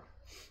power,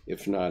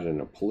 if not in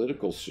a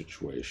political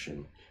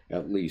situation,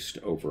 at least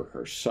over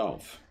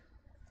herself.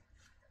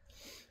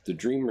 The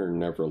dreamer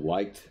never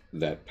liked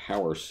that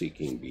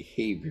power-seeking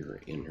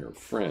behavior in her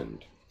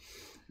friend.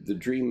 The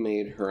dream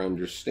made her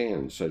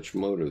understand such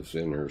motives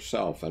in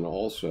herself and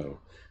also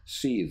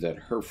see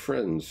that her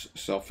friend's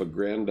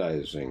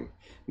self-aggrandizing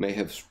may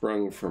have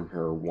sprung from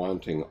her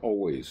wanting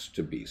always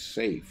to be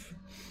safe.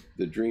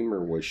 The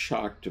dreamer was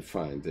shocked to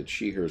find that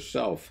she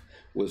herself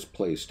was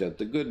placed at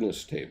the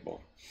goodness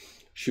table.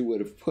 She would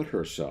have put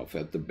herself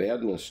at the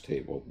badness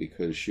table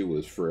because she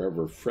was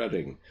forever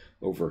fretting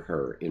over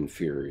her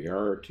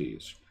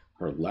inferiorities,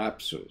 her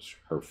lapses,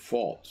 her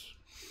faults.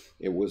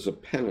 It was a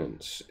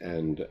penance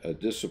and a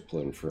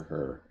discipline for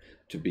her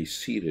to be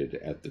seated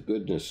at the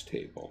goodness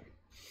table.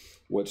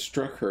 What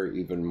struck her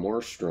even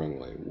more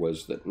strongly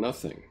was that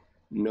nothing,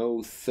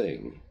 no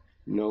thing,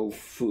 no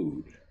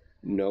food,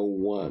 no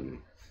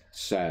one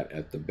sat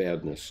at the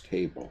badness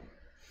table.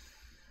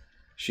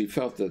 She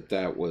felt that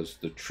that was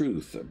the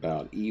truth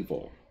about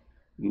evil.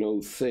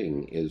 No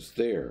thing is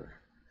there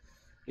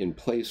in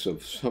place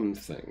of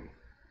something.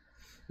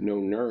 No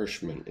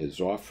nourishment is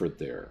offered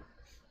there.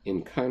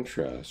 In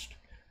contrast,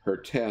 her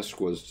task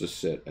was to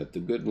sit at the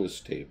goodness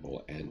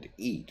table and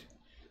eat.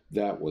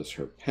 That was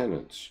her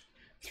penance.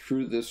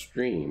 Through this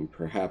dream,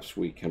 perhaps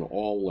we can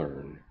all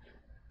learn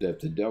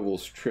that the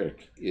devil's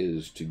trick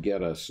is to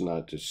get us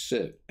not to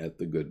sit at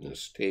the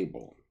goodness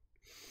table.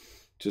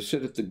 To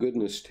sit at the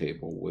goodness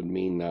table would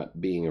mean not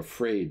being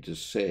afraid to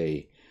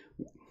say,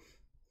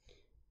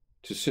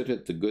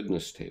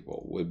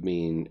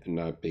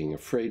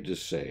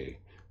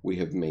 we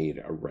have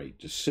made a right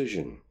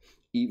decision,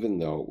 even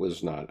though it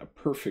was not a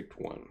perfect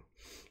one.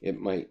 It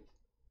might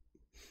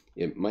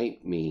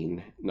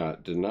mean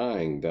not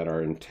denying that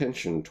our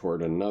intention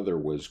toward another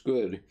was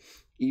good,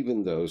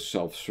 even though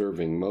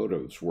self-serving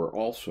motives were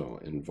also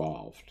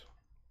involved.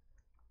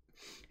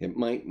 It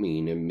might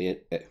mean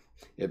admitting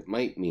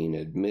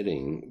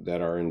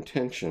that our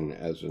intention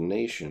as a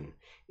nation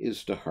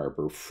is to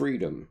harbor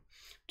freedom,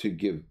 to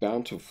give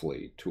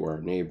bountifully to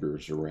our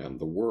neighbors around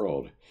the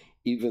world,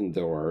 even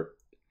though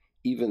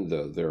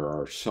there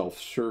are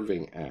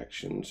self-serving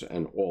actions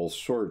and all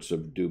sorts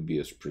of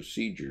dubious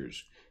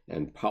procedures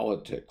and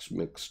politics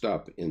mixed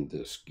up in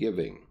this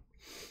giving.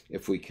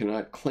 If we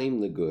cannot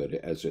claim the good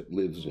as it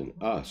lives in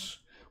us,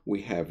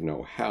 we have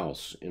no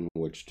house in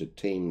which to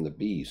tame the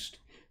beast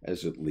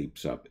as it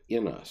leaps up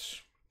in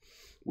us.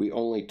 We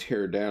only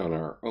tear down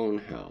our own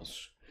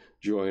house,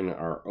 join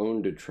our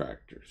own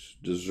detractors,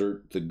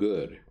 desert the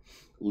good,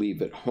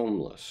 leave it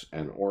homeless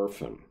and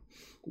orphan.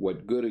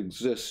 What good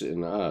exists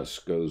in us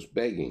goes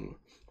begging,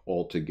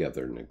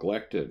 altogether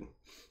neglected.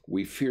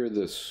 We fear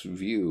this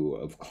view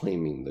of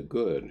claiming the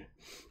good.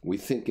 We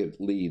think it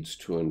leads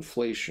to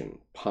inflation,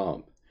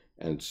 pomp,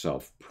 and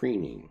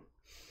self-preening.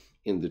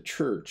 In the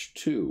church,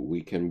 too,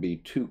 we can be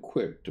too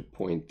quick to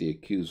point the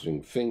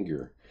accusing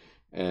finger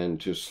and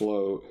too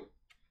slow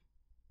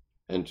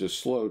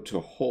to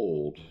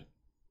hold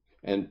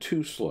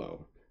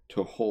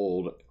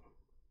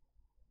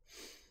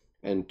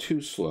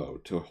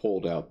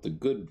out the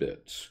good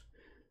bits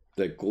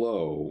that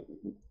glow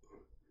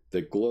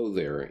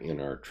there in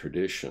our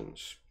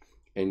traditions,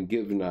 and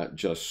give not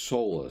just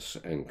solace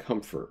and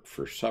comfort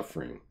for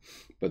suffering,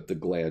 but the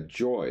glad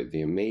joy,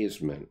 the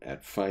amazement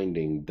at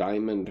finding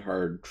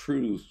diamond-hard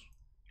truths.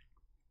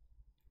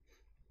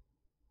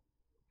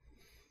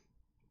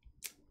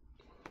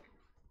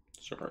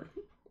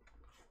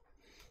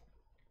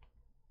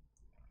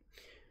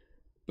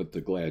 But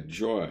the glad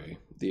joy,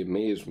 the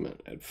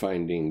amazement at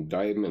finding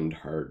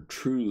diamond-hard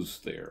truths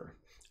there,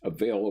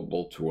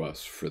 available to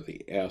us for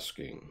the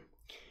asking.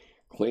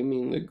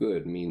 Claiming the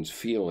good means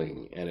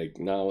feeling and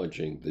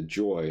acknowledging the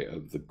joy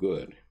of the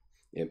good.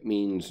 It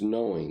means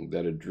knowing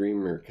that a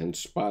dreamer can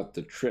spot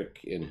the trick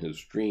in his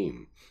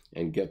dream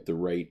and get the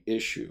right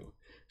issue,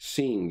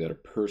 seeing that a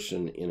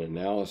person in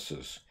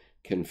analysis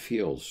can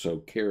feel so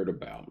cared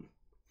about.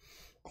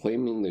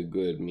 Claiming the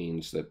good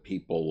means that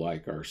people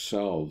like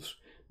ourselves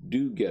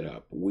do get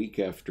up week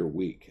after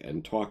week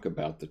and talk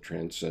about the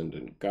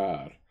transcendent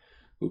God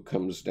who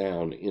comes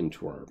down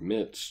into our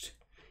midst.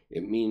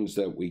 It means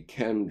that we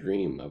can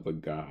dream of a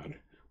God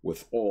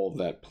with all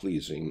that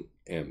pleasing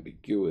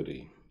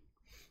ambiguity.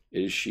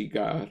 Is she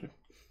God?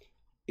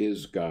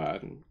 Is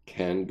God?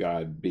 Can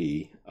God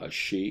be a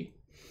she?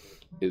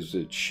 Is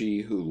it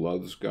she who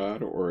loves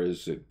God, or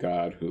is it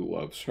God who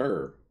loves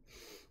her?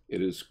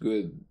 It is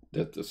good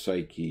that the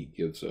psyche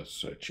gives us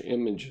such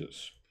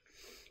images.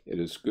 It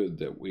is good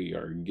that we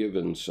are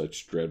given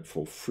such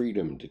dreadful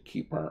freedom to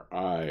keep our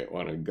eye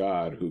on a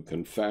God who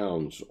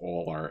confounds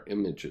all our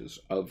images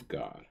of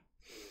God.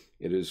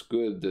 It is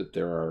good that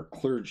there are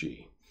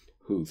clergy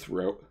who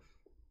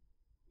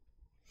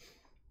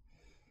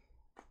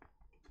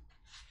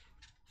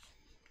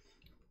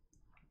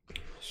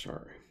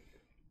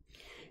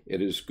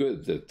It is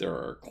good that there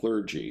are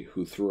clergy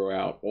who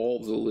throughout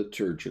all the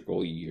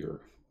liturgical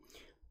year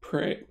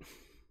pray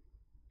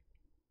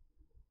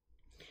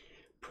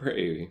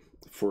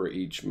for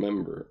each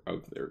member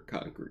of their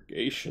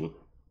congregation,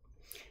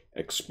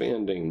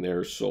 expanding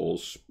their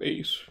soul's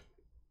space.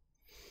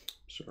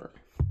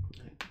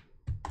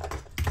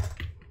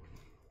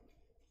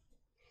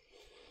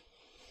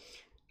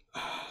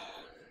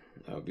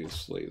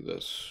 Obviously,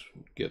 this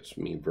gets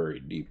me very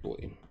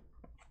deeply.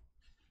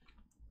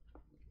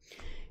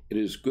 It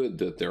is good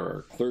that there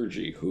are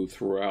clergy who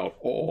throughout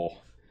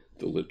all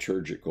the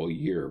liturgical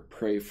year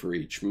pray for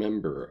each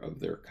member of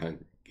their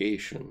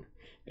congregation,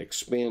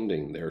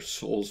 expanding their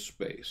soul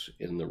space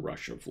in the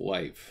rush of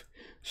life,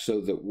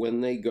 so that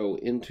when they go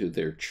into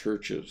their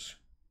churches,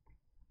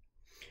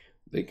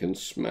 they can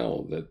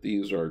smell that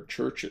these are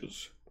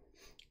churches.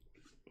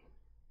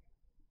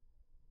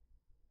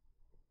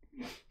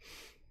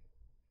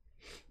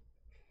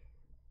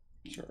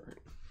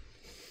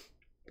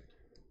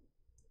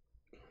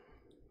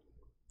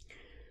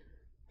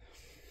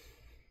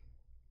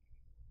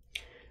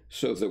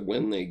 So that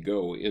when they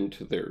go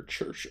into their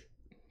church,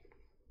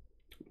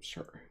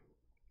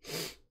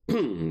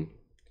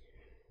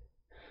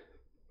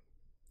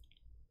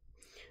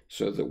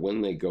 so that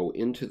when they go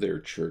into their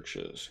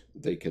churches,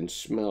 they can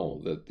smell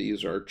that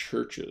these are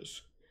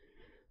churches,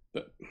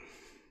 but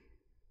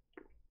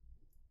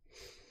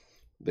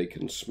they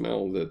can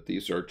smell that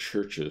these are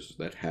churches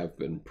that have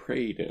been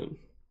prayed in.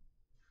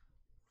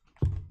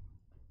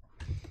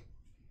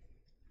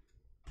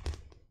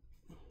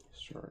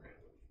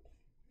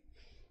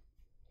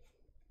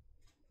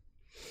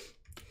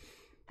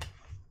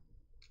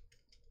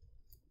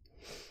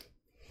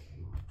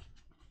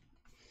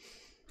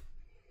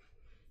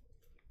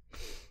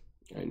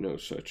 I know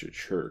such a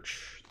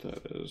church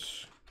that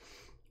is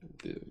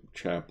the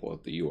chapel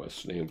at the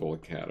U.S. Naval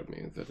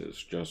Academy that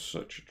is just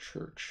such a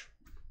church.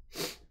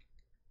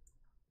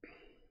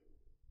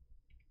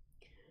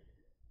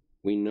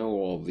 We know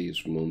all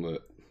these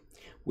movements.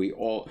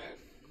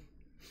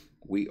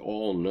 We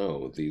all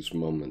know these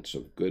moments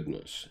of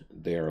goodness.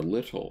 They are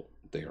little,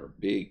 they are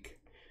big,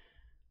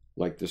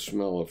 like the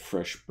smell of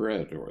fresh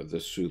bread or the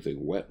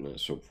soothing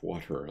wetness of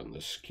water on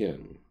the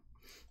skin.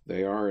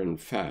 They are the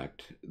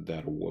fact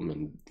that a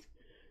woman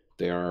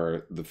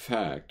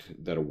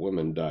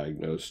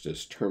diagnosed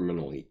as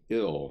terminally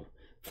ill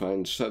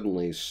finds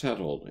suddenly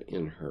settled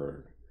in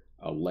her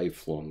a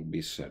lifelong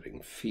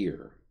besetting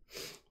fear.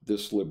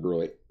 This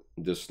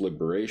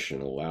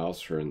liberation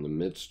allows her, in the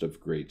midst of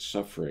great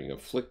suffering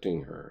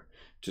afflicting her,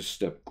 to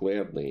step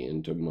gladly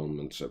into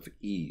moments of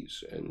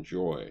ease and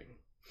joy.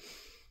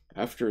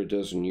 After a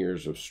dozen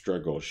years of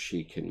struggle,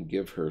 she can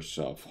give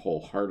herself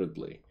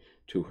wholeheartedly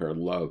to her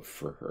love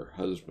for her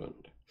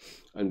husband.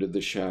 Under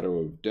the shadow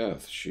of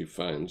death, she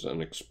finds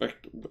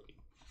unexpectedly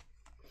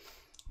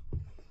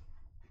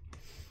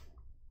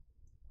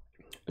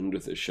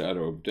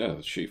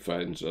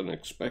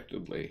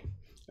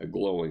a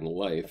glowing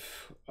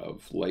life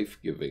of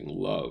life-giving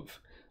love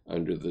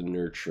under the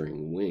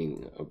nurturing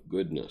wing of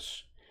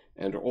goodness.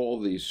 And all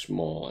these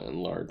small and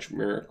large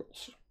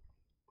miracles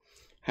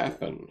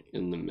happen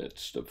in the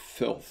midst of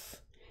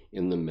filth,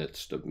 in the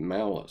midst of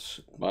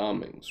malice,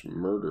 bombings,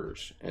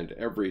 murders, and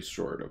every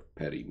sort of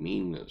petty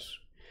meanness.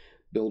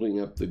 Building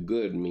up the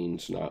good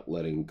means not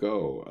letting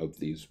go of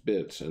these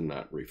bits and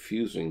not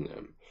refusing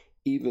them,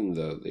 even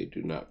though they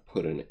do not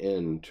put an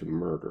end to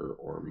murder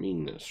or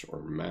meanness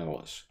or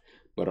malice,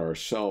 but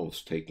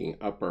ourselves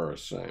taking up our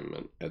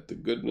assignment at the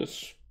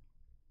goodness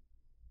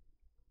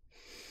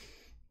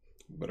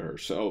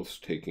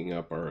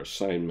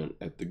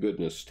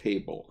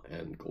table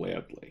and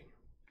gladly.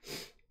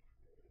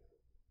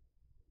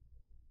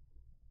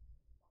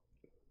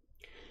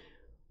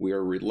 We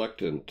are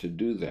reluctant to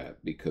do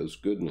that because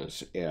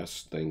goodness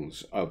asks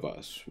things of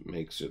us,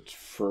 makes its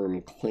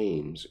firm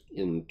claims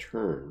in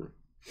turn.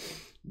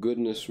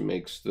 Goodness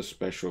makes the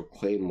special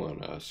claim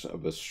on us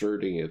of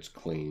asserting its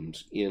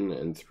claims in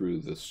and through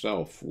the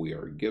self we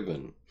are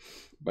given,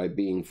 by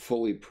being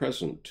fully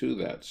present to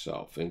that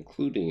self,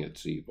 including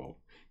its evil,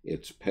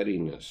 its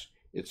pettiness,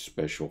 its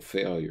special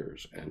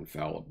failures and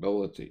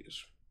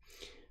fallibilities.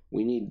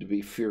 We need to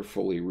be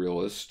fearfully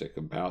realistic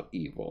about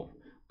evil,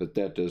 but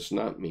that does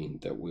not mean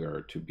that we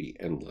are to be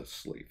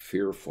endlessly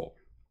fearful.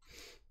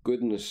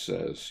 Goodness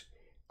says,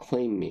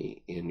 claim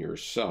me in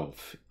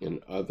yourself, in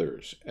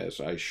others, as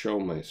I show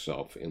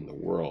myself in the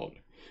world.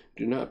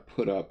 Do not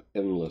put up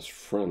endless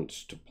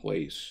fronts in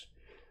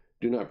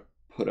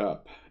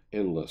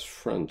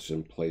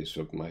place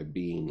of my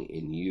being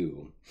in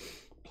you,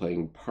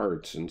 playing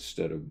parts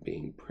instead of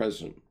being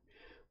present.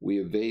 We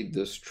evade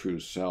this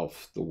true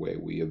self the way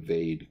we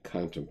evade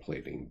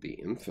contemplating the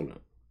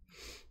infinite.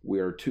 We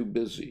are too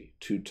busy,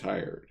 too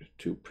tired,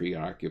 too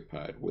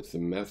preoccupied with the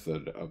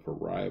method of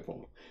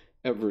arrival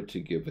ever to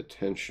give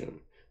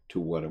attention to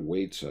what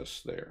awaits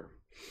us there.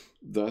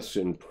 Thus,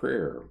 in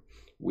prayer,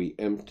 we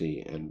empty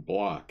and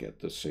block at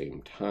the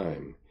same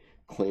time.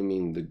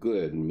 Claiming the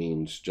good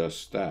means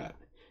just that,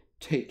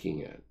 taking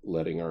it,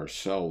 letting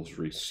ourselves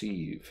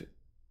receive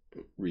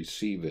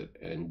it,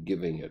 and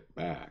giving it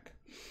back.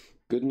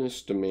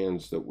 Goodness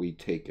demands that we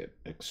take it,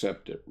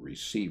 accept it,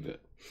 receive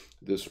it.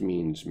 This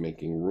means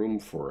making room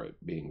for it,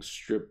 being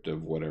stripped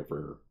of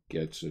whatever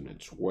gets in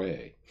its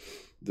way.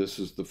 This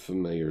is the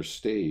familiar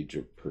stage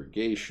of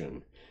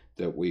purgation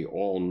that we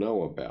all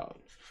know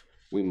about.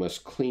 We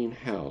must clean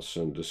house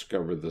and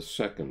discover the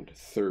second,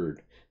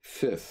 third,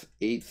 fifth,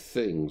 eighth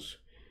things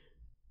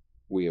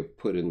we have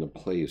put in the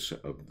place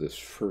of this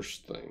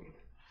first thing.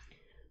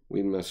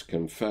 We must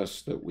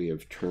confess that we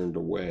have turned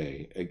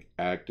away,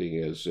 acting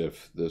as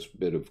if this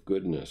bit of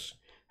goodness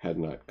had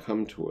not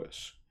come to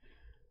us.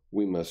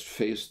 We must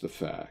face the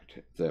fact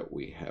that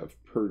we have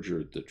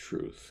perjured the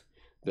truth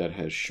that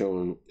has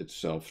shown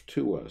itself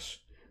to us,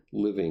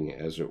 living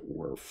as it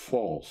were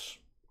false.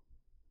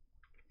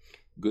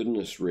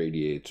 Goodness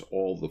radiates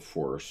all the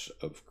force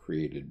of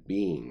created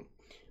being,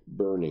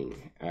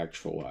 burning,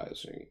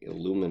 actualizing,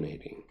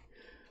 illuminating.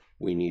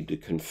 We need to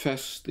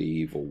confess the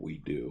evil we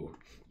do,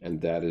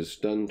 and that is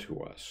done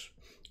to us.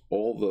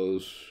 All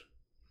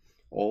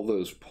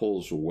those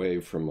pulls away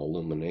from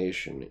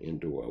illumination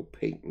into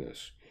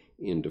opaqueness,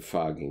 into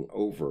fogging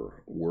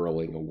over,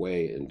 whirling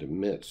away into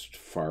midst,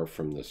 far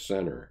from the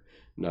center,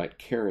 not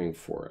caring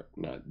for it,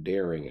 not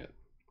daring it.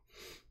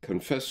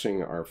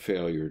 Confessing our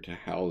failure to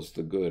house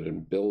the good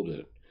and build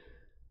it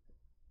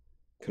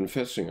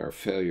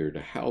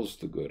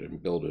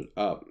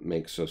up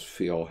makes us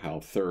feel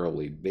how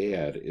thoroughly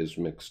bad is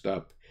mixed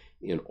up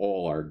in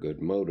all our good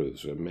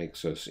motives, and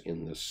makes us,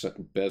 in the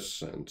best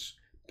sense,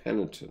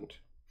 penitent.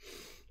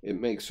 It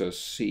makes us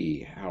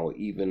see how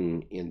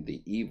even in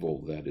the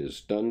evil that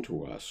is done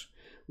to us,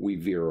 we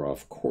veer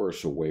off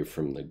course away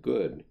from the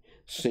good,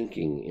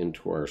 sinking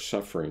into our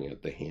suffering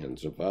at the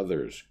hands of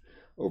others,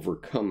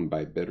 overcome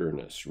by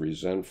bitterness,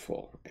 resentment,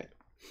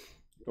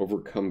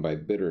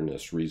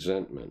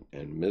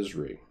 and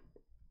misery.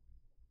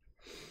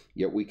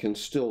 Yet we can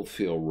still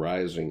feel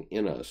rising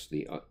in us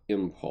the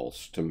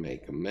impulse to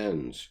make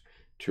amends,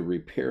 to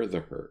repair the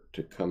hurt,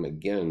 to come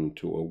again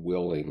to a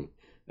willing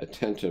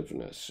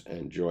attentiveness,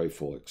 and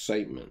joyful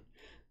excitement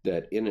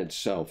that in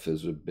itself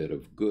is a bit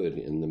of good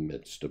in the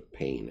midst of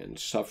pain and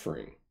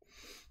suffering.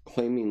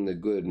 Claiming the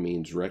good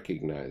means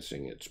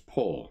recognizing its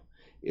pull,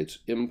 its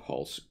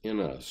impulse in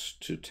us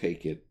to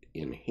take it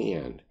in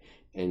hand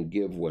and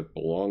give what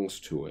belongs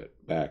to it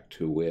back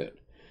to it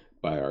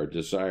by our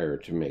desire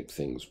to make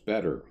things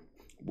better.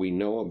 We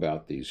know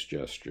about these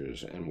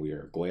gestures, and we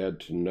are glad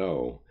to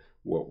know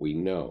what we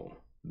know,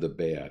 the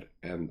bad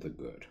and the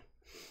good.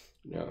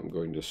 Now I'm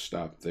going to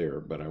stop there,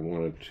 but I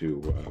wanted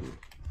to,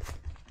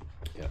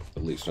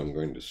 at least I'm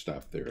going to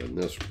stop there in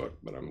this book,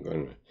 but I'm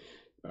going to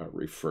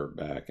refer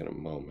back in a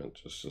moment,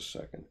 just a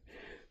second.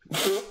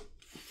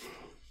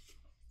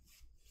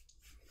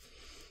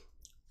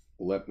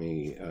 Let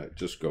me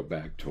just go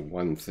back to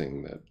one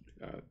thing that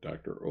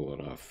Dr.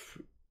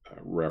 Ulanov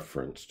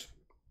referenced,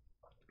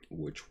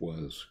 which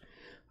was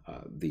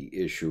the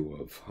issue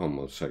of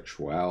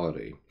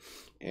homosexuality.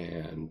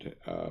 And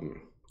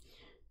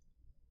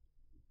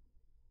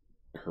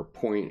her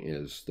point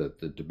is that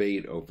the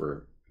debate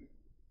over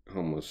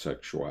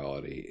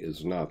homosexuality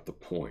is not the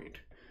point.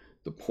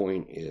 The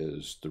point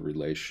is the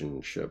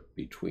relationship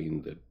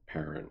between the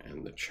parent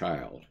and the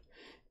child.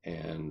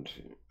 And,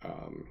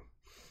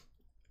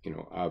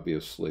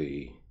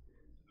 obviously,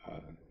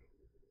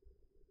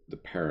 the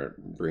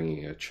parent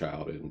bringing a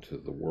child into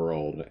the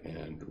world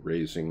and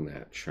raising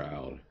that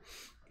child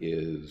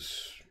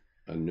is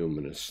a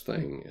numinous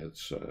thing.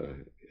 It's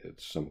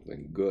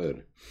something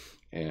good.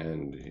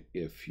 And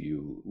if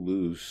you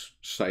lose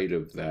sight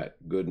of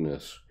that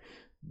goodness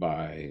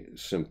by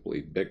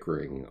simply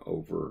bickering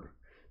over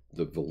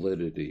the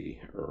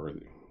validity or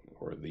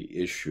the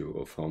issue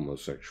of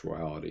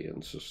homosexuality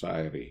in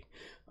society,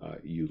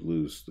 you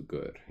lose the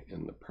good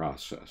in the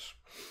process.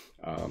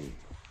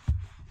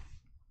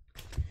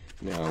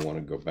 Now I want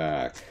to go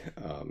back,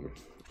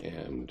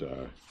 and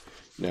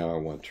now I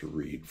want to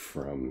read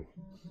from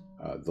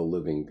The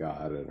Living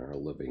God and Our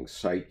Living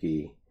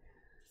Psyche,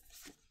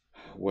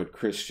 what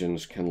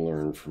Christians can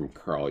learn from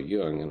Carl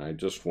Jung. And I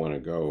just want to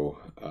go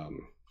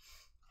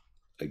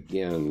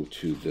again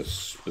to this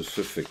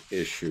specific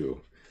issue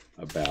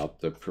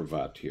about the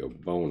privatio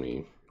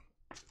boni,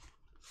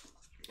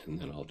 and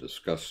then I'll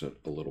discuss it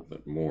a little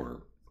bit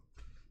more.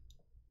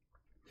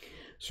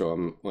 So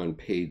I'm on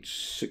page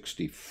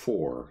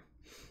 64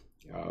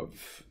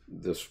 of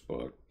this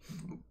book,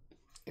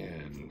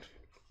 and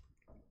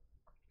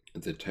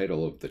the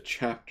title of the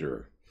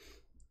chapter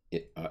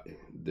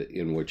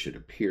in which it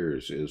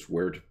appears is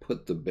Where to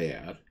Put the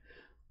Bad,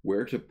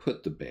 Where to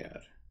Put the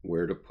Bad,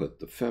 Where to Put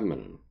the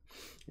Feminine.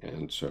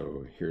 And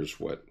so here's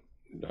what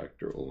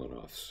Dr.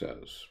 Ulanov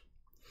says.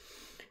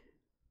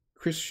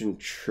 Christian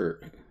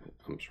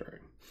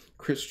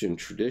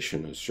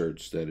tradition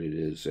asserts that it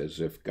is as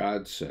if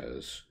God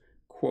says,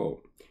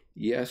 quote,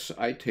 "Yes,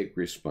 I take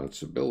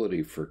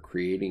responsibility for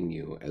creating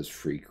you as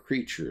free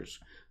creatures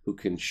who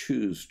can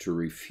choose to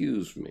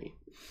refuse me.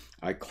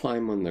 I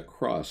climb on the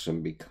cross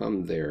and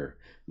become there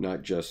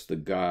not just the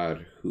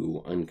God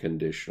who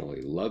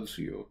unconditionally loves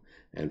you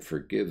and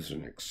forgives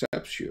and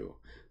accepts you,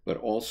 but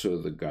also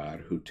the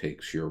God who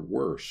takes your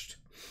worst.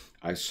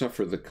 I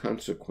suffer the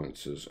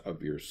consequences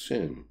of your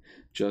sin,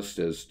 just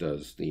as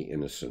does the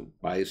innocent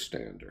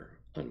bystander,"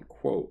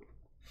 unquote.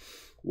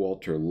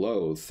 Walter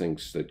Lowe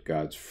thinks that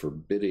God's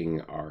forbidding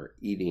our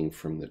eating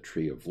from the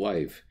tree of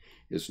life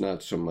is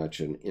not so much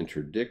an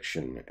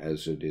interdiction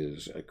as it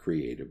is a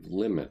creative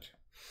limit.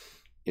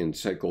 In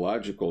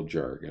psychological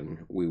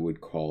jargon, we would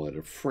call it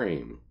a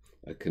frame,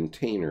 a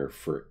container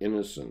for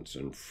innocence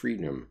and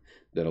freedom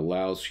that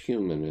allows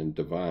human and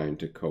divine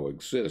to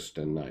coexist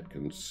and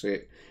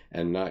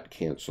not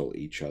cancel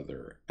each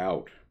other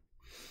out.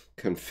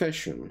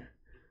 Confession,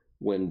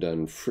 when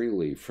done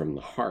freely from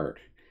the heart,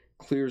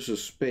 clears a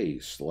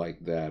space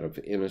like that of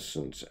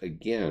innocence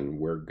again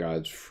where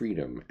God's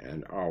freedom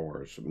and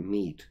ours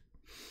meet.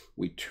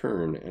 We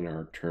turn and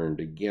are turned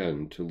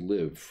again to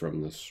live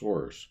from the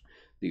source,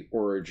 the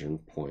origin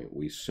point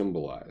we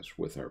symbolize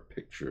with our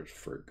pictures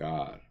for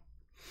God.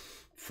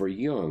 For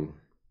Jung,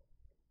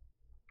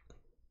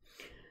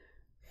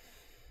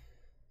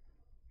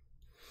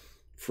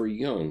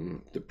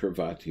 the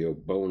privatio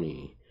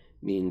boni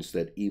means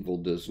that evil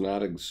does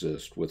not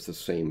exist with the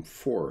same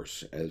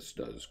force as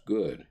does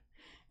good,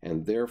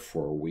 and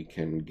therefore we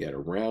can get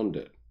around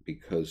it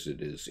because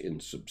it is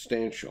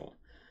insubstantial.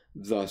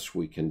 Thus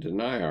we can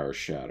deny our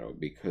shadow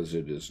because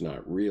it is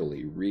not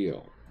really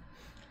real.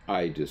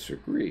 I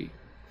disagree.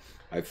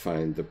 I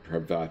find the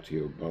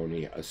privatio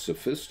boni a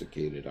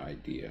sophisticated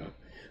idea,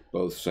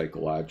 both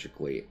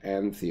psychologically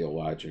and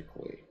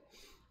theologically.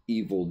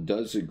 Evil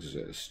does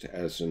exist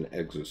as an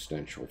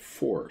existential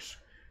force,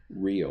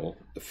 real,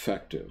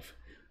 effective,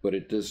 but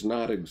it does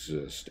not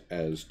exist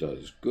as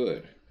does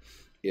good.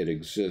 It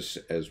exists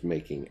as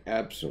making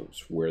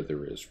absence where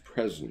there is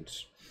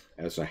presence,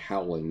 as a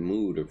howling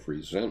mood of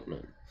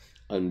resentment,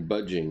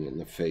 unbudging in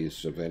the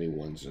face of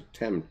anyone's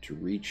attempt to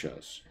reach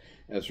us,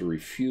 as a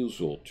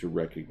refusal to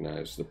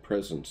recognize the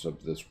presence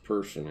of this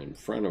person in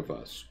front of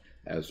us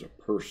as a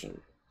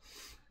person.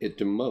 It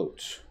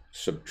demotes,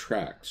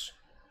 subtracts,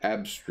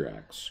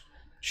 abstracts,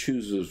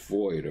 chooses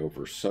void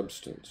over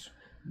substance,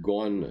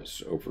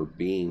 goneness over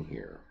being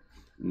here,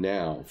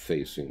 now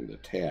facing the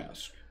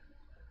task.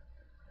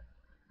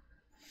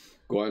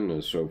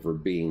 Goneness over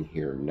being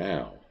here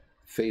now,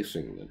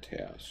 facing the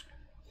task.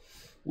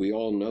 We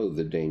all know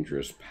the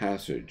dangerous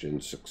passage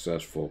in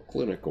successful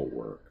clinical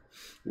work,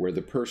 where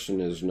the person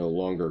is no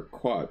longer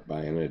caught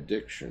by an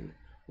addiction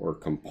or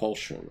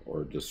compulsion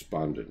or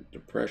despondent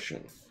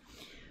depression.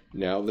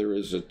 Now there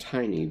is a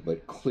tiny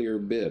but clear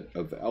bit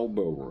of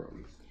elbow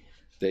room.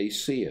 They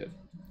see it,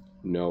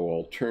 no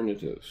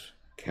alternatives,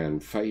 can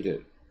fight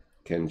it,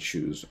 can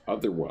choose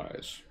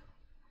otherwise.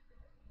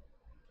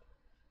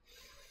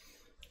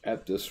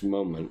 At this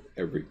moment,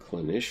 every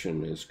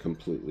clinician is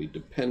completely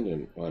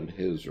dependent on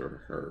his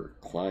or her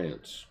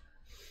clients.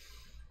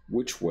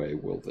 Which way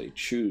will they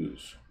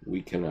choose?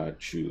 We cannot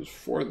choose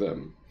for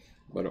them,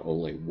 but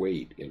only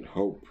wait in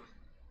hope.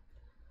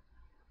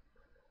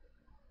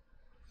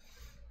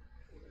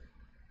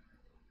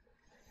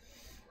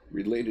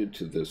 Related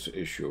to this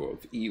issue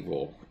of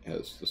evil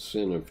as the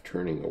sin of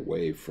turning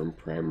away from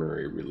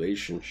primary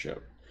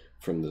relationship,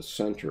 from the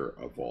center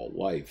of all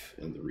life,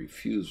 and the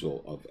refusal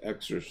to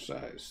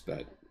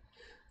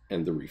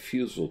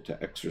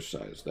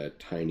exercise that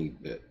tiny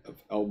bit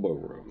of elbow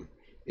room,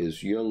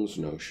 is Jung's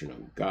notion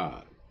of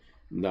God,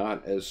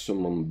 not as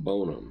summum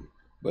bonum,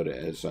 but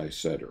as I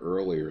said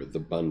earlier, the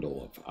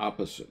bundle of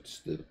opposites,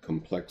 the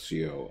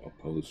complexio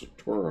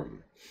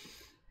oppositorum,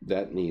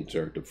 that needs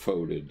our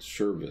devoted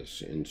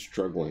service in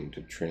struggling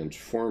to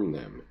transform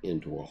them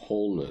into a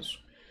wholeness,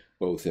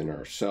 both in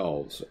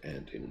ourselves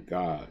and in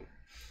God.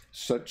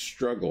 Such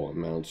struggle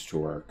amounts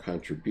to our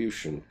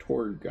contribution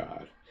toward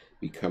God,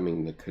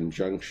 becoming the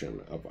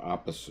conjunction of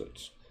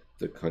opposites,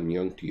 the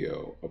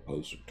conjunctio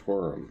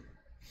oppositorum.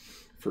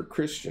 For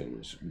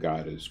Christians,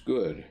 God is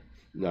good,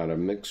 not a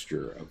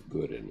mixture of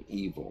good and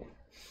evil.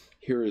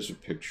 Here is a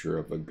picture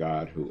of a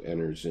God who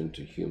enters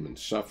into human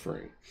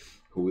suffering,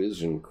 who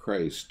is in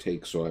Christ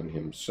takes on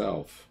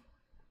himself,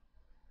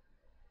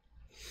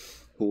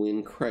 who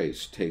in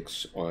Christ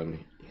takes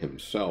on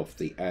himself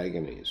the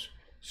agonies,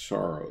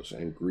 sorrows,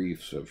 and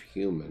griefs of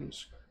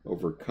humans,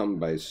 overcome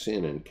by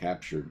sin and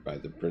captured by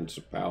the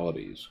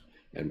principalities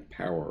and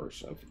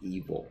powers of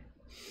evil.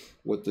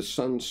 What the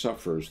Son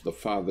suffers, the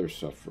Father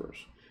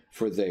suffers,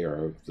 for they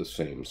are of the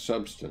same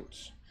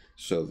substance.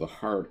 So the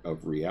heart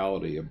of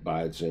reality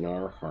abides in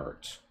our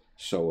hearts,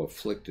 so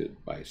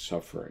afflicted by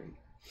suffering.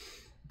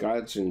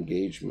 God's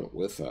engagement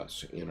with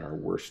us in our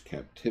worst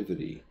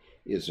captivity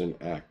is an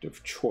act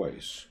of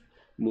choice,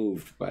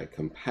 moved by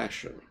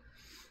compassion.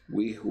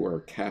 We who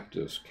are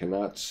captives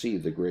cannot see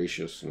the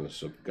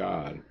graciousness of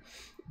God,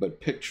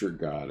 but picture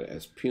God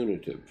as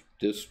punitive,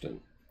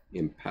 distant,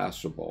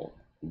 impassible,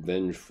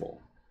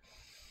 vengeful.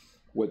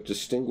 What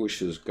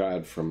distinguishes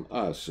God from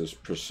us is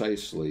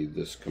precisely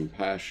this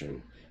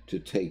compassion to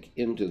take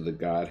into the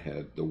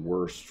Godhead the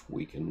worst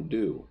we can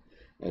do,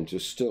 and to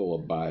still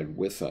abide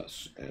with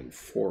us and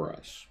for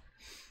us.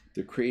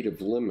 The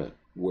creative limit,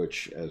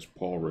 which, as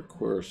Paul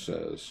Ricoeur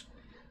says,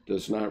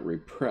 does not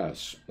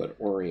repress but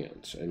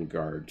orients and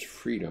guards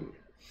freedom,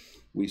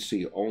 we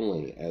see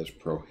only as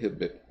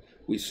prohibition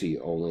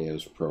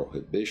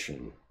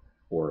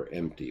or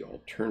empty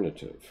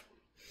alternative.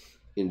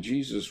 In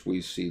Jesus,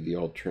 we see the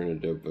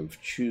alternative of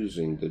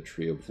choosing the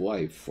tree of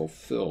life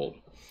fulfilled.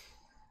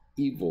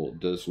 Evil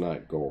does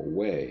not go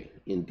away.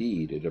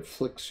 Indeed, it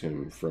afflicts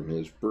him from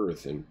his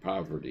birth in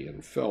poverty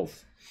and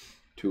filth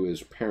to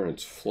his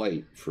parents'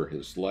 flight for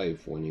his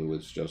life when he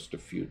was just a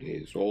few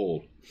days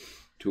old,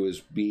 to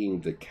his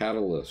being the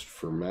catalyst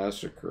for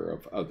massacre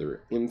of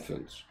other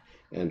infants,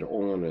 and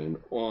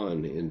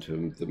on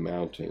into the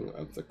mounting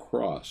of the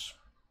cross,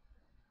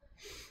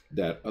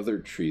 that other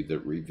tree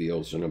that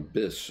reveals an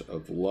abyss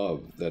of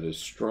love that is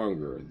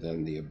stronger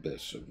than the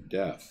abyss of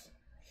death.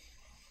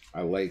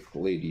 I like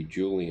Lady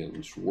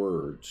Julian's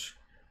words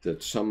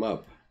that sum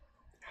up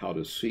how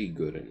to see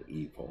good and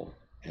evil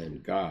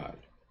and God.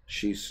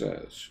 She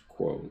says,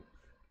 quote,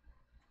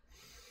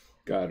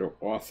 God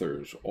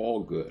authors all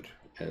good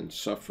and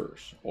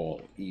suffers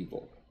all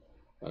evil,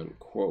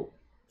 unquote.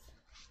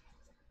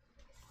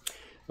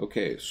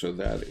 Okay, so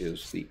that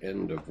is the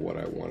end of what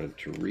I wanted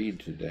to read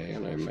today,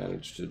 and I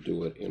managed to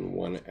do it in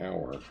 1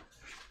 hour.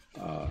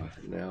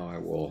 Now I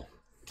will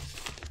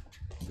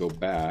go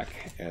back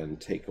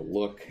and take a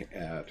look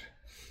at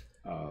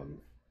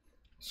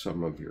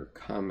some of your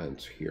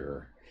comments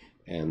here,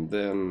 and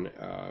then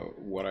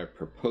what I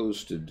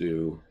propose to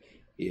do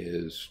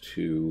is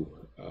to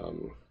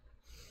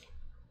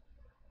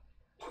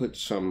put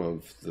some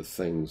of the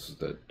things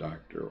that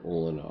Dr.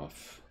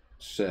 Ulanov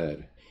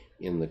said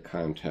in the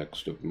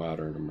context of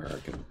modern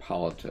American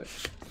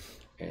politics.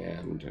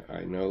 And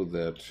I know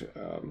that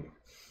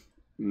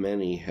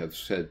many have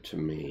said to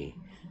me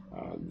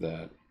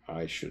that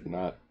I should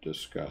not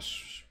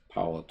discuss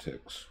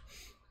politics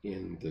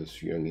in this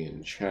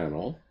Jungian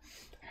channel.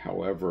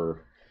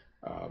 However,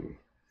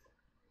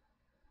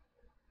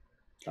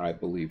 I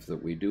believe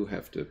that we do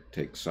have to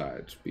take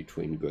sides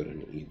between good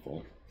and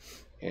evil.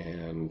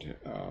 And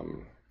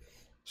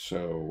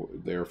so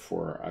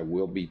therefore I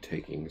will be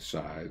taking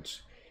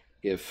sides.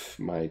 If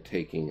my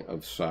taking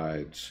of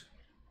sides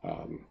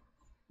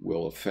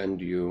will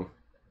offend you,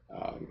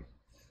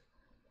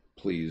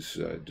 please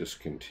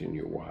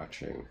discontinue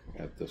watching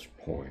at this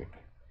point,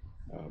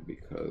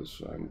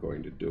 because I'm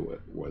going to do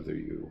it whether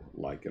you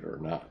like it or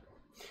not.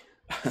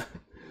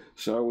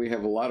 So we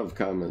have a lot of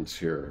comments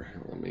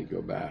here. Let me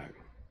go back.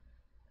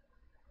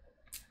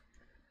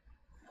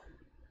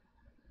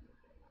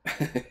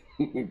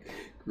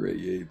 Gray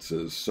Yates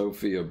says,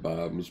 Sophia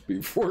bombs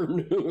before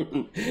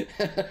noon.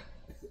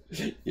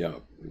 Yeah,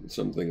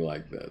 something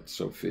like that.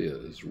 Sophia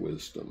is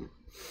wisdom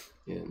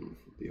in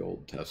the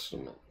Old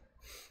Testament.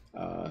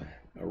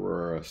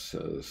 Aurora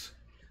says,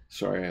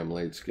 sorry I'm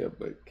late, Skip,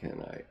 but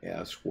can I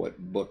ask what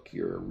book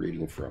you're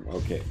reading from?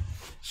 Okay,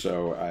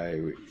 so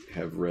I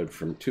have read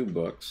from two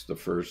books. The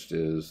first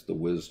is The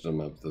Wisdom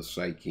of the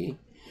Psyche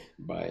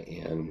by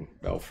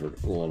Belford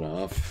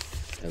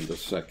Ulanov, and the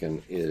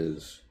second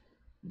is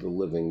The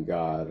Living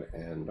God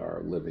and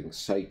Our Living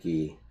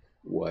Psyche,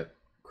 What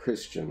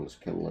Christians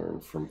Can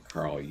Learn from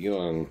Carl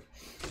Jung,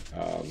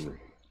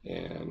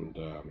 and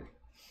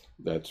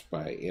that's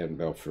by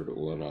Belford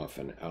Ulanov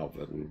and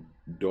Alvin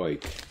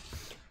Doig.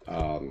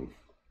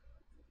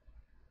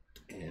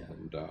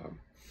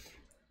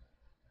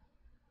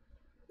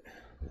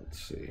 Let's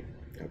see.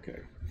 Okay.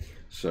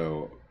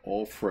 So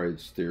all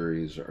Freud's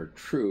theories are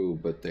true,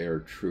 but they are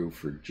true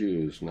for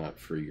Jews, not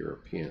for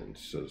Europeans,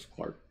 says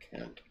Clark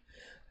Kent.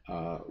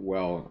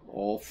 Well,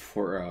 all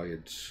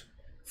Freud's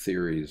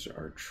theories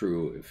are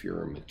true if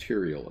you're a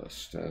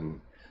materialist.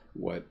 And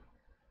what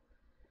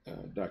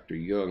Dr.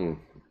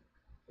 Jung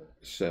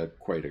said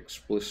quite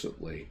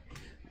explicitly,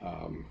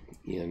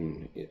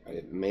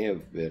 it may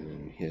have been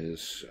in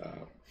his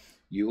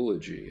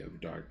eulogy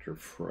of Dr.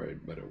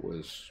 Freud, but it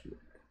was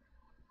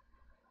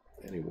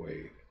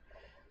anyway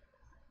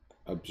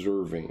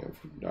observing of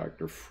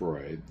Dr.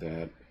 Freud,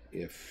 that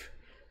if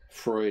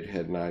Freud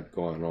had not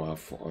gone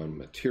off on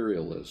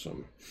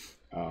materialism,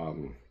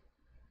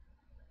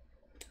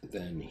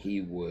 then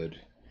he would,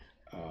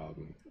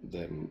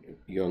 then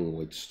Jung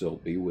would still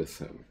be with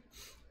him.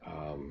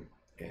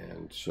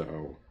 And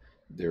so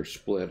their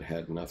split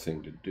had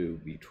nothing to do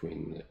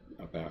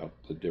about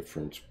the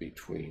difference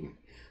between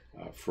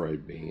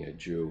Freud being a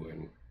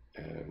Jew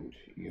and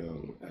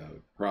Jung a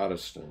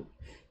Protestant.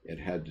 It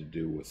had to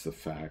do with the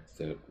fact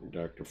that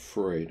Dr.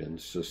 Freud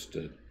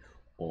insisted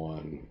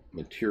on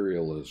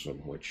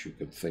materialism, which you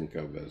could think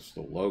of as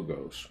the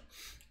logos.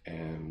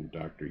 And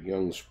Dr.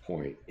 Jung's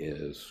point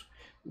is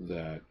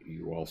that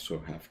you also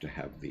have to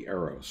have the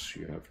eros.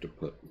 You have to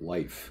put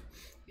life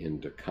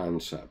into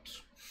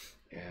concepts.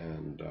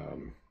 And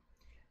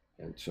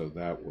so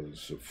that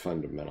was a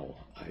fundamental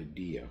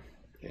idea.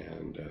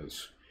 And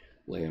as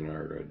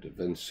Leonardo da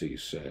Vinci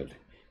said,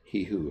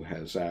 he who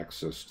has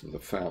access to the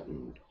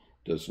fountain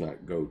does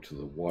not go to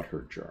the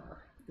water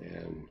jar.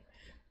 And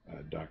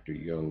Dr.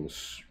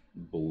 Jung's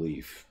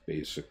belief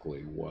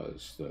basically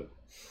was that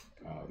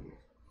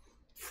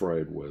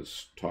Freud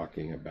was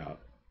talking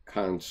about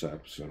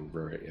concepts in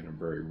a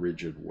very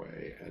rigid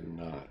way, and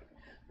not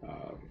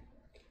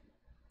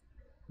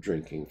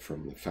drinking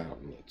from the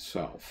fountain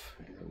itself.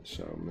 And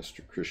so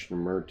Mr.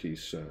 Krishnamurti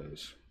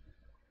says,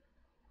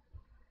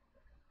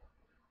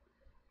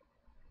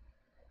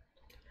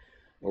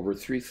 over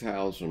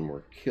 3,000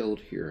 were killed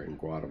here in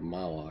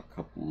Guatemala a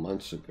couple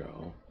months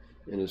ago,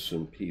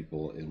 innocent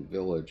people in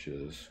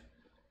villages.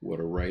 Would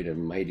a right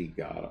and mighty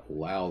God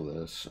allow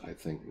this? I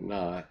think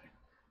not.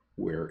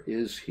 Where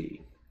is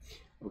he?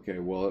 Okay,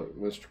 well,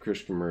 Mr.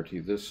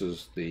 Krishnamurti, this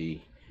is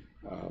the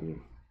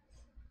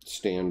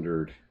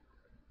standard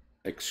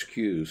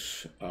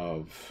excuse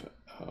of,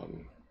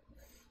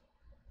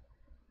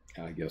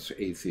 I guess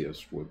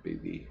atheist would be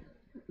the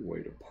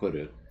way to put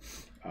it.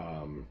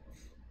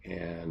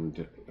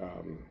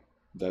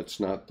 That's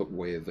not the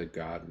way that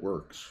God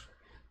works.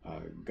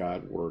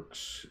 God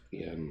works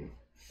in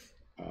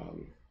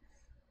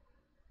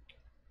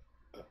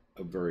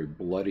a very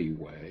bloody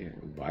way,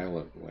 a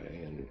violent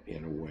way, and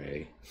in a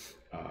way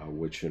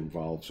which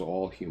involves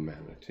all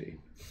humanity.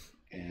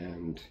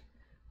 And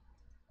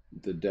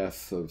the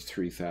death of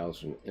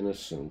 3,000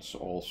 innocents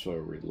also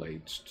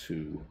relates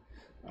to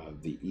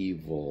the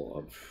evil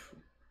of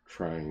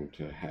trying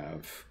to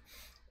have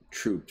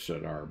troops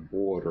at our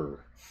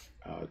border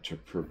to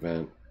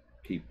prevent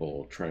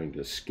people trying to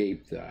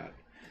escape that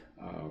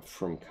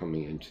from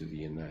coming into the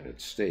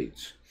United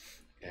States.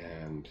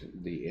 And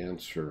the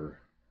answer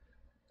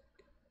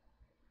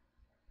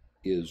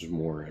is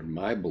more, in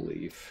my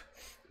belief,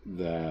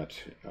 that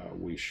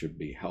we should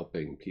be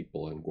helping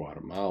people in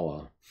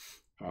Guatemala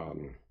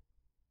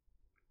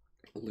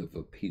live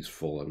a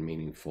peaceful and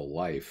meaningful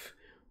life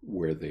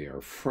where they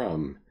are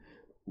from,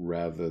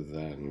 rather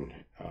than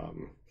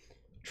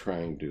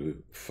trying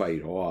to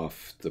fight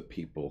off the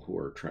people who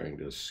are trying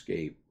to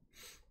escape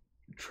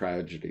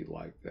tragedy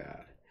like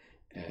that.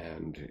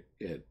 And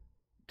it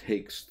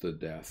takes the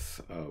death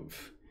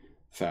of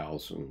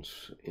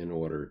thousands in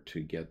order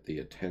to get the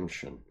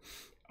attention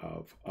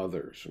of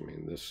others. I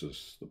mean, this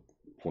is the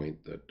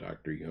point that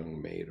Dr.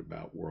 Jung made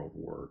about World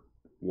War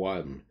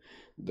I,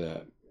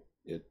 that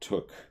it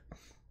took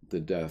the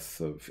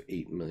death of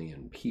 8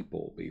 million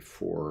people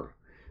before,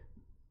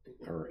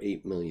 or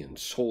 8 million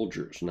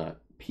soldiers,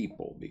 not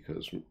people,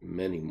 because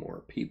many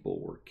more people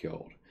were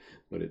killed.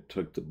 But it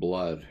took the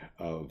blood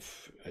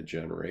of a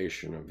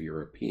generation of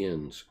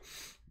Europeans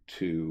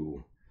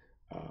to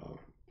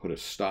put a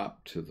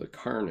stop to the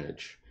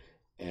carnage.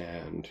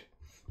 And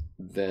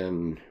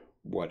then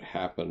what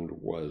happened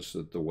was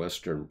that the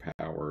Western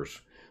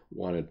powers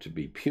wanted to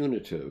be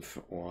punitive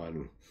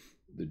on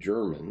the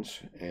Germans,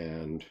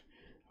 and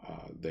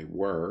they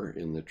were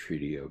in the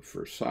Treaty of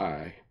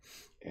Versailles,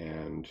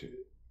 and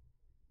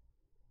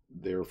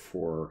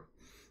therefore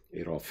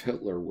Adolf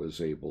Hitler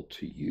was able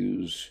to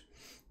use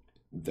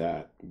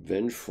that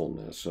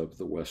vengefulness of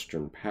the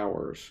Western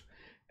powers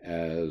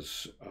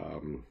as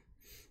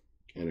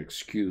an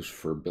excuse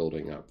for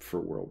building up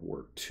for World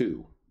War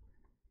II.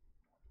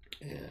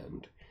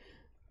 And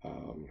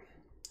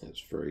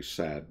it's very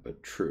sad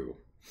but true.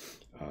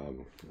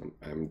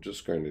 I'm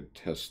just going to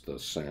test the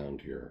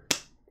sound here.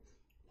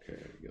 Okay,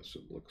 I guess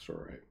it looks all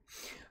right.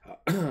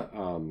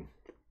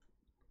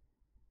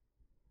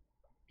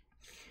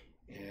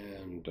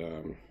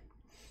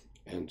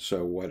 And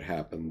so what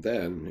happened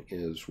then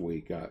is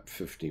we got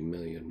 50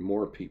 million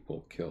more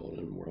people killed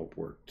in World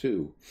War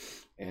II.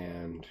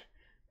 And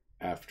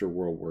after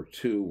World War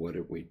II, what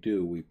did we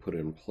do? We put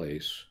in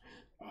place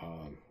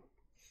a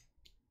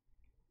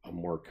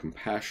more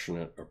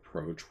compassionate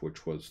approach,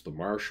 which was the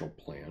Marshall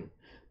Plan,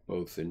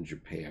 both in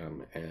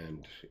Japan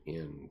and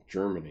in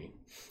Germany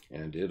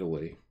and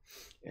Italy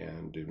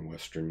and in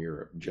Western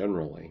Europe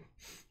generally.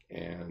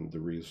 And the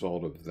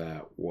result of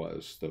that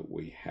was that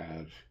we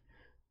had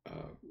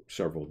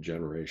several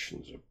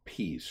generations of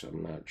peace.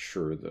 I'm not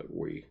sure that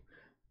we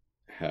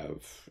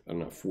have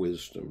enough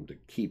wisdom to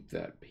keep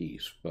that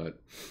peace, but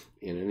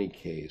in any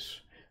case,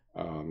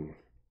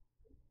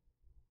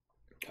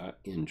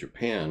 in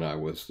Japan, I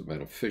was the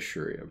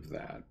beneficiary of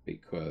that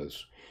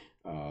because,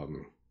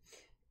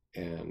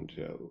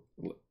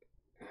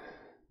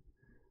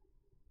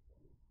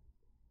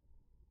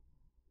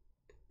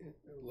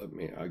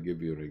 I'll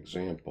give you an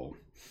example.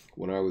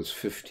 When I was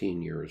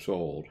 15 years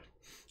old,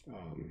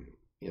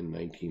 in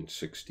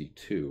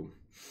 1962,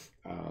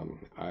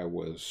 I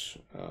was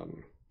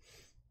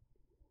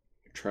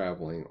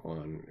trying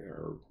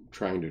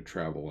to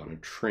travel on a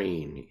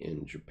train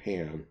in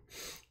Japan,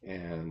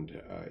 and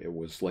it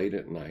was late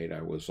at night.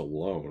 I was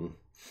alone,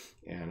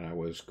 and I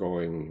was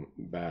going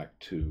back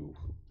to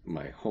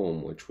my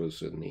home, which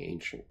was in the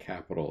ancient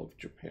capital of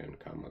Japan,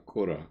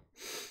 Kamakura,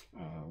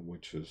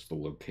 which is the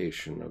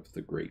location of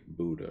the great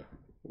Buddha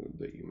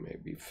that you may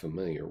be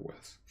familiar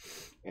with.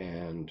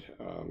 And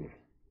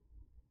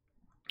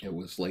it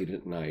was late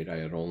at night. I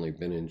had only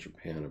been in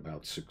Japan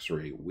about 6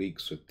 or 8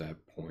 weeks at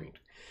that point.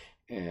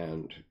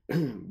 And,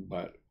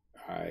 but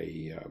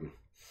I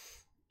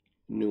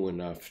knew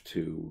enough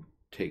to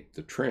take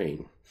the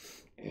train.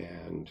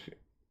 And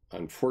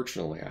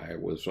unfortunately, I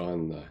was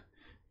on the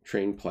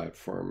train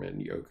platform in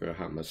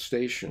Yokohama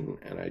Station,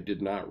 and I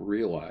did not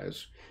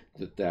realize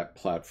that that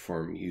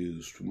platform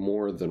used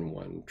more than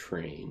one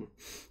train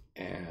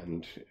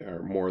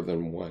or more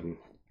than one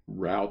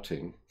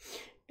routing,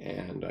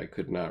 and I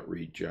could not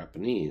read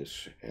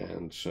Japanese.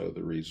 And so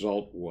the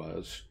result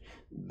was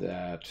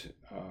that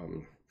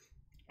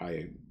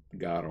I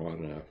got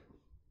on an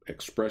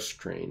express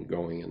train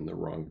going in the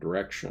wrong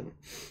direction,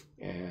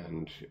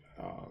 and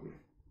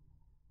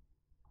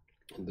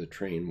the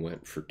train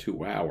went for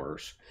 2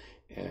 hours,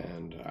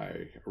 and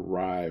I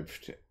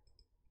arrived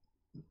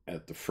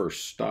at the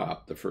first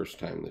stop, the first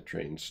time the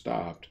train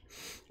stopped,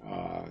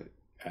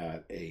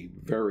 at a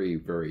very,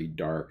 very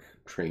dark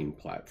train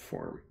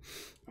platform,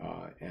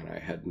 and I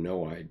had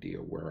no idea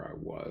where I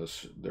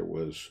was. There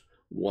was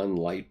one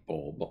light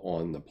bulb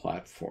on the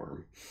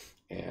platform,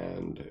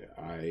 and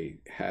I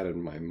had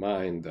in my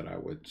mind that I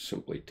would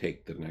simply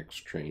take the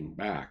next train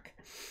back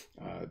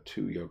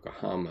to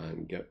Yokohama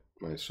and get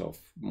myself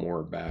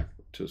more back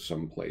to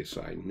some place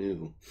I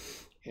knew.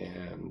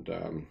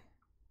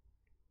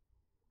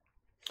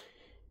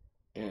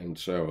 And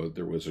so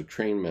there was a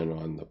trainman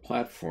on the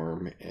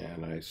platform,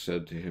 and I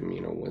said to him,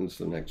 when's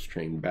the next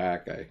train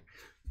back? I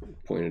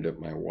pointed at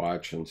my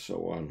watch and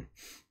so on.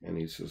 And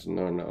he says,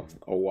 no,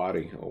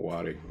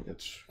 owari,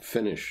 it's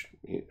finished.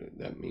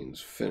 That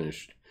means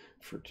finished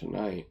for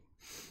tonight.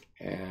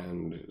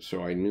 And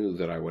so I knew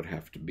that I would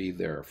have to be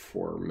there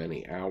for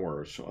many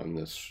hours on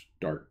this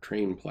dark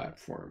train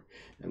platform.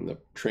 And the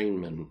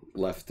trainman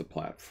left the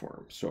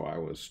platform. So I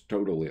was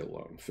totally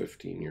alone,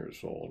 15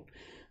 years old.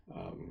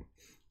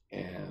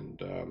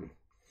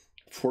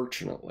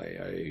 Fortunately,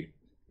 a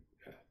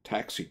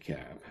taxi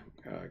cab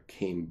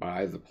came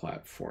by the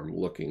platform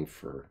looking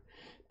for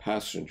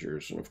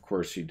passengers. And of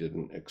course, he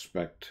didn't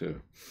expect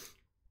to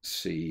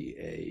see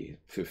a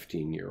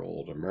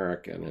 15-year-old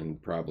American,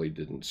 and probably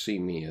didn't see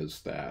me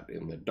as that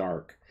in the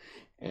dark.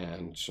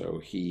 And so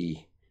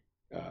he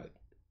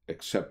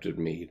accepted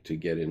me to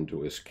get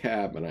into his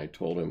cab, and I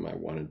told him I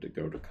wanted to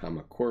go to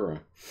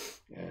Kamakura,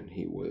 and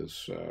he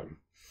was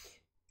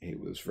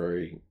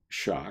very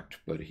shocked,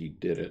 but he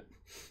did it.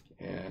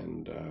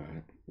 And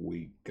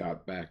we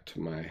got back to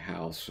my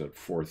house at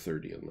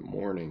 4:30 in the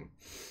morning,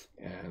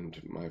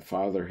 and my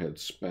father had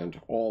spent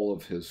all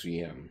of his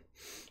yen,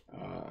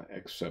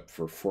 except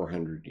for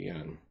 400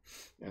 yen,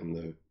 and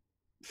the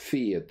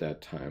fee at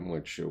that time,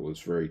 which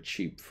was very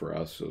cheap for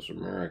us as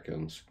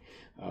Americans,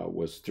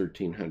 was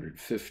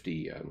 1,350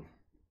 yen.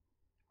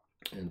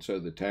 And so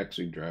the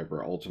taxi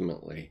driver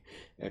ultimately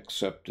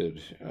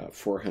accepted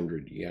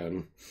 400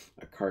 yen,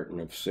 a carton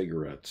of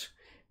cigarettes,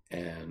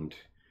 and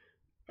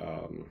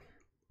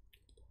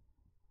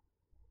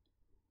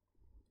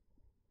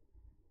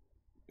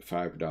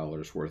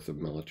 $5 worth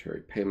of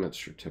military payment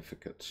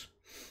certificates.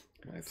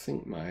 I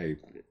think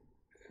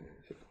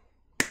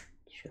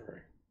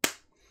sorry.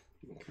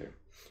 Okay.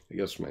 I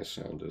guess my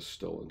sound is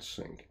still in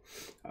sync.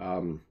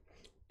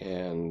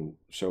 And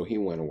so he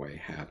went away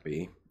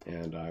happy,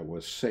 and I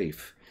was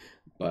safe.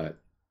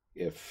 But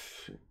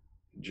if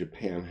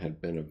Japan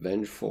had been a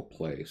vengeful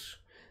place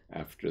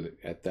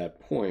at that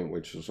point,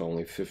 which was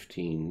only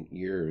 15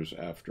 years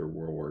after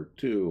World War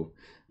II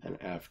and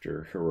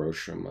after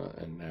Hiroshima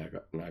and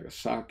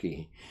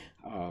Nagasaki,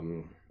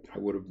 I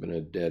would have been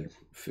a dead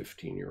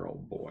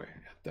 15-year-old boy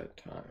at that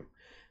time.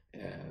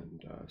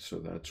 And so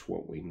that's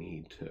what we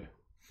need to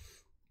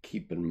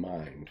keep in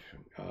mind.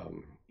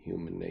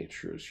 Human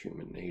nature is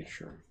human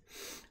nature.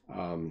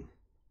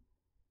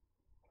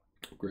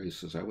 Grace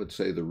says, I would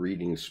say the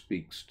reading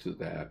speaks to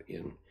that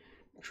in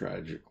a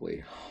tragically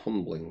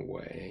humbling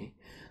way.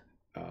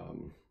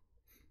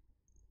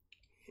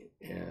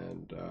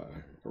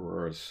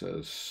 Aurora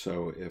says,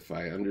 so if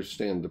I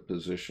understand the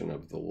position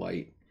of the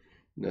light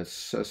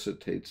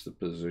necessitates the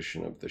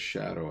position of the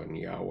shadow, and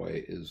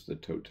Yahweh is the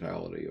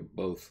totality of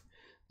both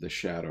the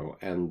shadow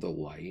and the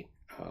light.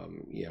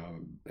 Yeah,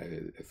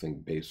 I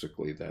think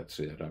basically that's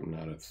it. I'm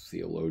not a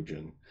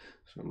theologian,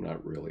 so I'm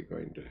not really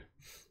going to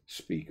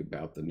speak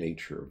about the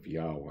nature of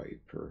Yahweh,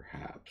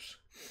 perhaps.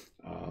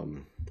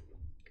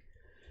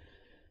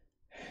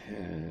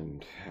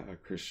 And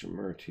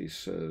Krishnamurti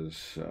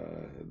says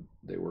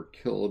they were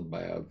killed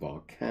by a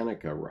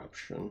volcanic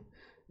eruption,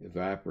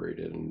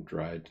 evaporated and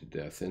dried to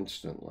death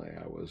instantly.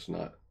 I was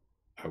not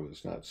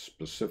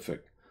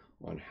specific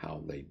on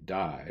how they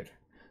died.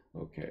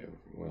 Okay,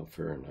 well,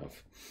 fair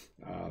enough.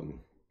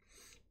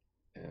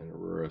 And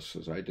Aurora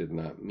says, I did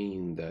not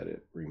mean that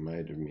it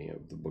reminded me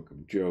of the book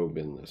of Job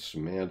in the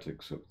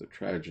semantics of the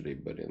tragedy,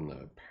 but in the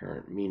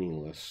apparent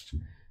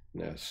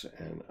meaninglessness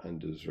and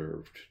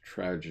undeserved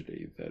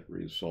tragedy that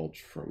results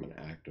from an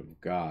act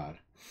of God.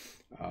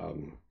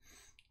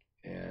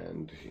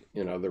 And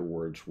in other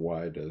words,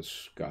 why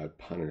does God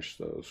punish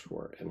those who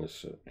are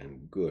innocent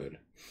and good?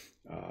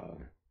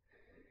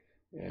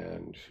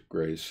 And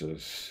Grace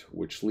says,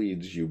 which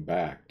leads you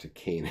back to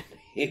Cain and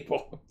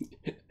Abel.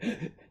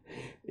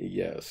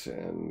 Yes,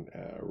 and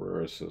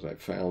Aurora says, I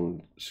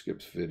found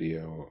Skip's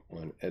video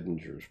on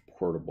Edinger's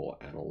portable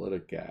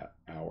analytic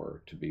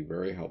hour to be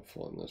very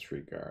helpful in this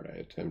regard. I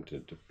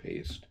attempted to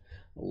paste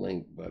a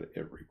link, but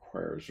it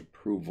requires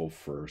approval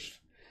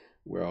first.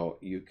 Well,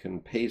 you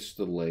can paste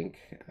the link,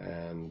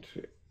 and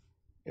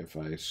if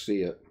I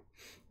see it,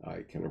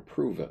 I can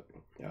approve it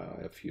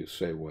if you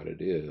say what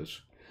it is.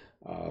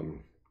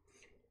 And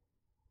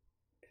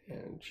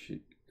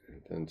she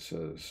then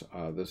says,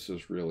 this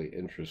is really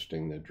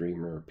interesting. The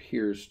dreamer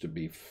appears to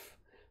be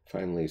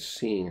finally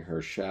seeing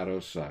her shadow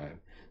side.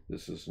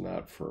 This is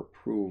not for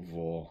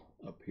approval,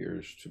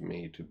 appears to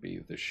me to be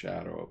the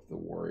shadow of the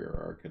warrior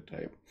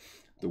archetype,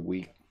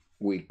 the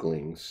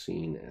weakling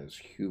seen as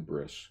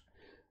hubris.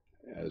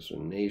 As a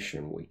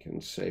nation, we can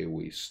say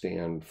we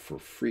stand for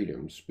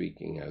freedom,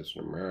 speaking as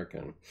an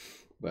American,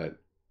 but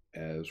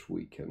as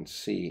we can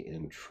see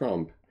in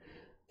Trump,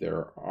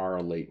 there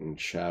are latent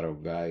shadow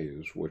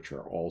values which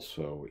are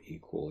also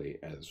equally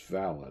as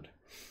valid.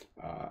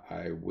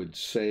 I would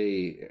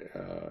say,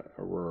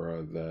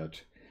 Aurora,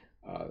 that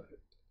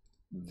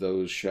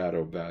those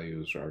shadow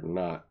values are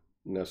not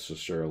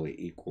necessarily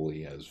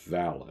equally as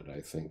valid. I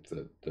think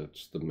that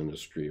that's the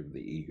ministry of the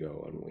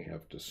ego, and we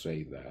have to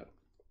say that.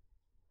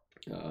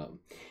 And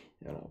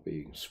I'll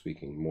be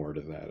speaking more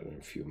to that in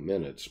a few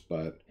minutes,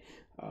 but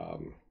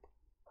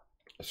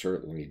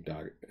certainly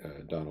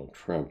Donald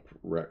Trump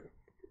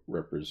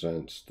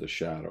represents the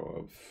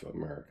shadow of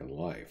American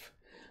life,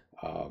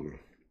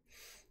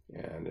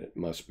 and it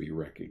must be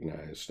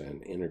recognized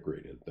and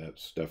integrated.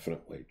 That's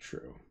definitely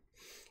true.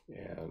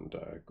 And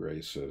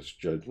Grace says,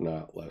 judge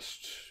not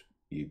lest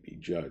ye be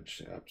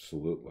judged.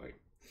 Absolutely.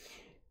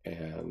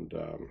 And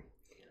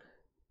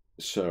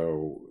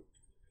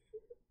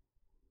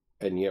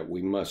and yet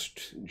we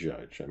must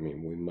judge. I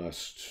mean, we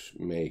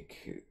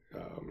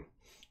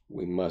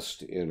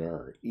must in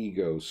our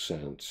ego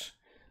sense,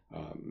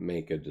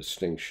 make a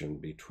distinction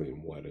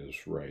between what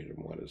is right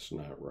and what is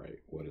not right,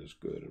 what is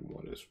good and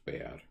what is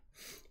bad.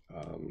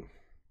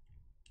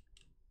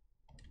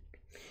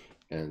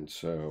 And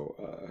so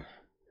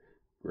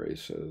Gray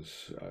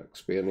says,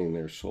 expanding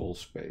their soul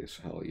space.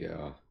 Hell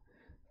yeah.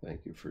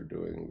 Thank you for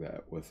doing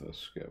that with us,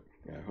 Skip.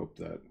 I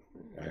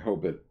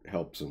hope it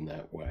helps in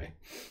that way.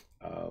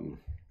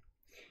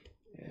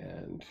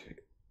 And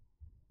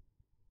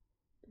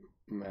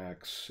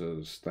Max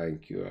says,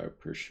 thank you. I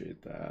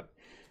appreciate that.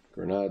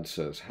 Grenade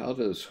says, how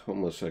does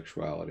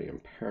homosexuality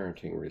and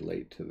parenting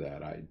relate to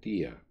that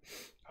idea?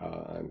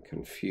 I'm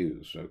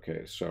confused.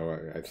 Okay, so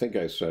I think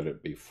I said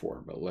it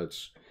before, but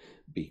let's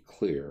be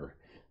clear.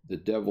 The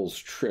devil's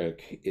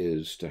trick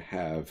is to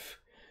have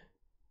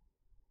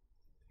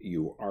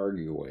you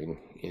arguing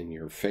in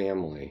your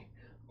family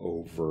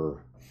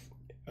over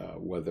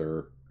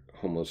whether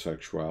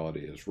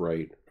homosexuality is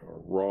right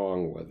or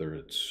wrong, whether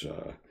it's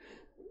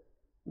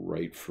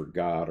right for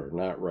God or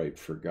not right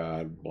for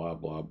God, blah,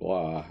 blah,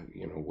 blah.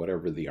 You know,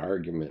 whatever the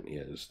argument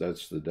is,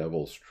 that's the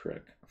devil's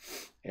trick.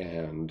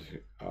 And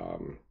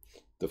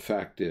the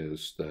fact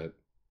is that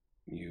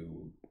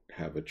you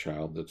have a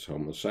child that's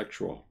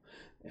homosexual,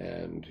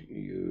 and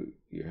you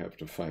have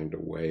to find a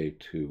way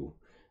to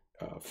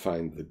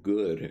find the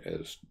good,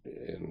 as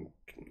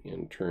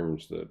in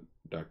terms that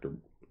Dr.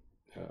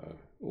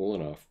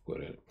 Ulanov put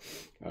it.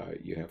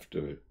 You have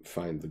to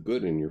find the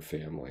good in your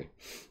family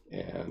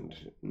and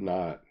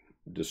not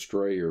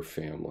destroy your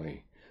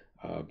family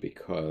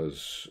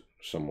because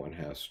someone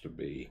happens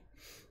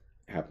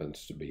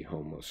to be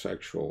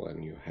homosexual,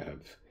 and you have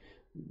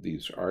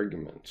these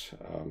arguments.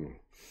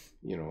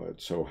 You know,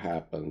 it so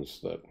happens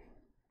that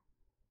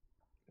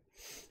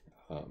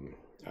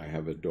I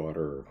have a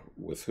daughter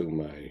with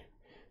whom I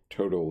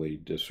totally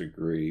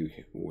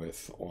disagree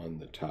with on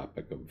the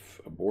topic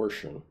of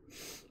abortion.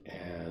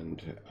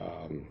 And,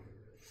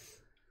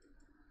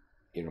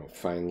 you know,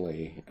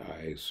 finally,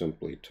 I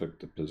simply took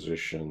the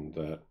position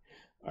that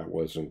I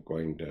wasn't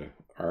going to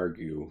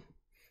argue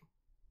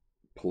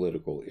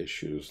political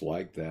issues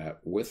like that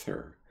with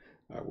her.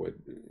 I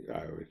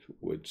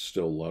would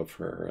still love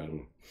her,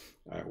 and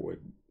I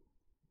would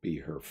be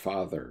her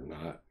father,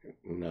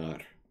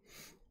 not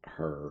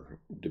her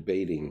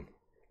debating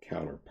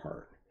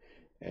counterpart.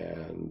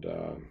 And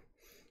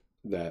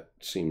that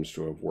seems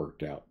to have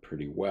worked out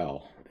pretty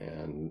well.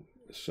 And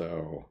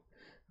so,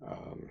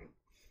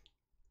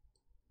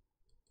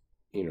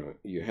 you know,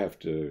 you have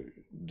to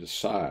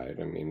decide.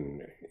 I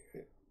mean,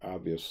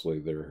 obviously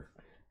there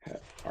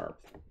are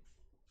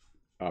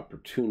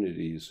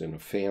opportunities in a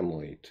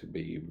family to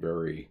be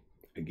very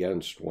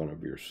against one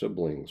of your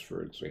siblings,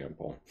 for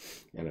example,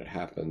 and it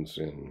happens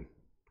in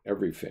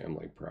every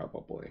family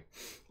probably.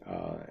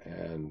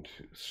 And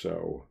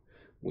so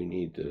we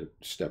need to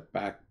step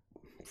back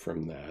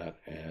from that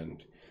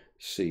and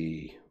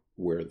see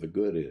where the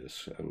good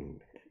is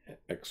and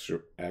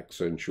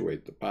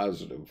accentuate the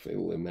positive,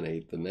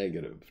 eliminate the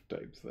negative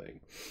type thing.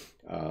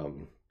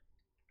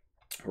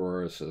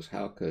 Aurora says,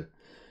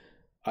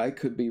 I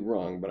could be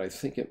wrong, but I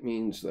think it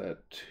means that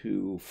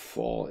to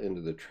fall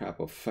into the trap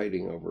of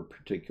fighting over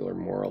particular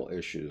moral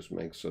issues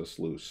makes us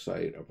lose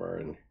sight of our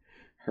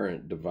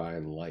inherent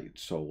divine light,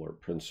 soul, or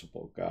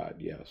principle, God.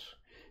 Yes.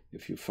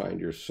 If you find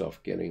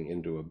yourself getting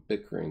into a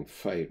bickering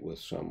fight with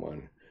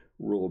someone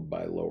ruled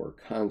by lower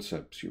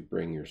concepts, you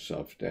bring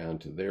yourself down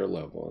to their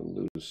level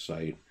and lose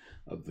sight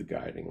of the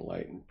guiding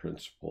light and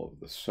principle of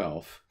the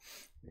self.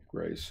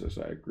 Gray says,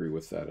 I agree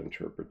with that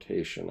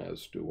interpretation,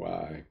 as do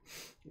I.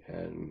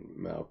 And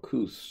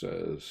Malkuth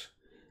says,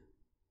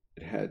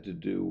 it had to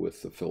do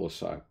with the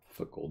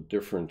philosophical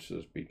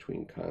differences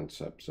between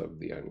concepts of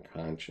the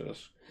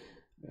unconscious.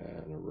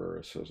 And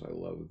Aurora says, I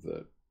love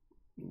that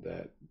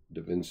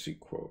Da Vinci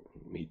quote.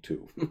 Me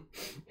too.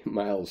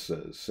 Miles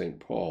says,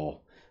 St.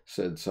 Paul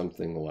said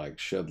something like,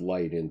 shed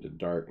light into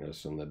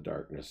darkness, and the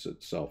darkness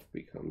itself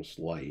becomes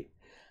light.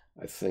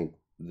 I think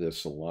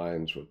this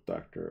aligns with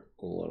Dr.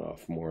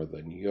 Ulanov more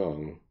than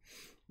Jung.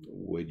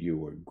 Would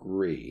you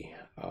agree?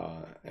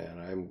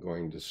 And I'm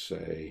going to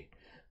say,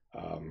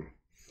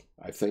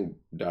 I think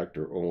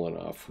Dr.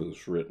 Ulanov,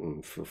 who's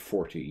written for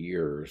 40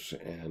 years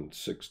and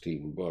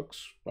 16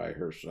 books by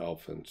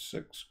herself and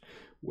 6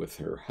 with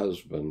her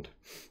husband,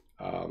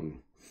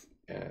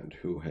 and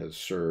who has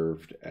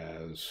served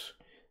as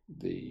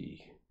the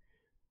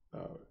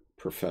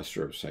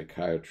professor of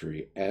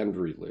psychiatry and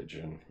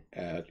religion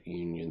at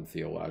Union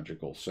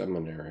Theological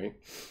Seminary,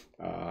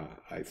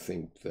 I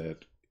think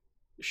that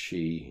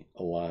she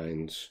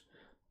aligns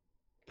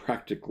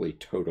practically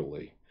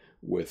totally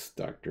with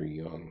Dr.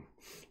 Jung.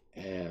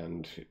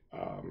 And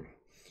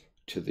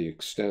to the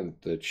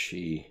extent that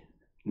she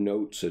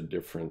notes a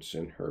difference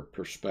in her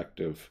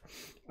perspective,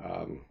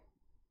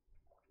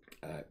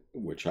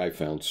 which I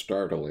found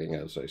startling,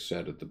 as I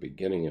said at the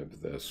beginning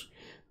of this,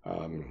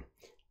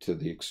 to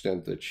the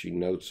extent that she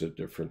notes a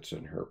difference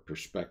in her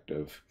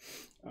perspective,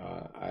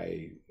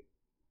 I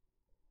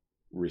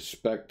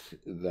respect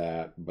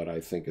that, but I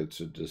think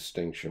it's a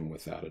distinction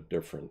without a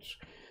difference,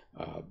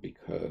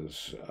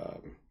 because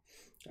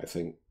I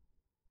think,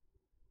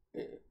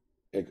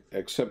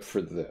 except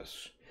for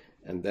this,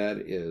 and that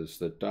is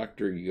that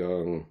Dr.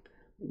 Jung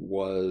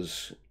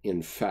was,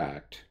 in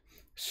fact,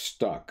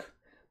 stuck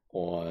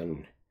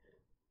on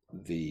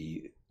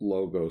the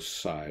logos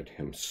side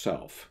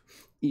himself,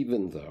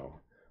 even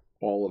though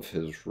all of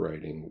his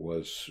writing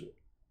was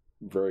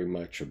very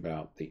much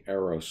about the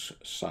eros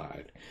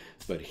side.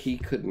 But he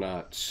could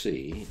not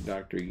see,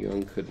 Dr.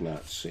 Jung could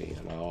not see,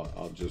 and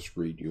I'll just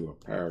read you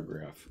a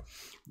paragraph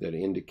that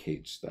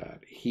indicates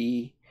that.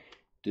 He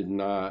did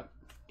not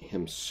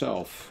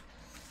himself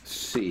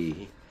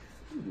see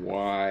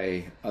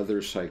why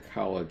other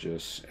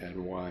psychologists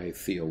and why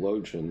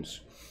theologians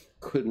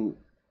couldn't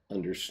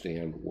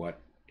understand what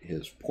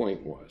his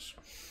point was.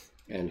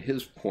 And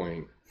his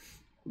point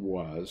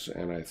was,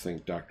 and I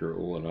think Dr.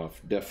 Ulanov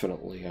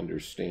definitely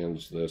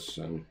understands this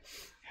and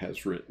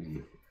has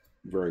written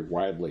very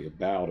widely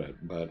about it,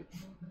 but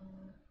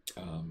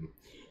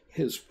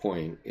his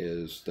point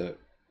is that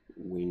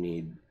we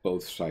need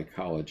both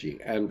psychology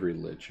and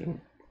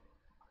religion.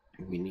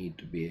 We need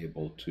to be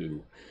able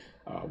to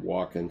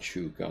walk and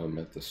chew gum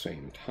at the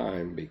same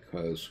time,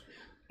 because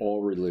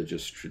all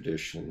religious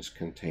traditions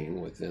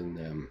contain within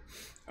them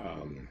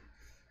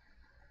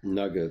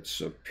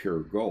nuggets of pure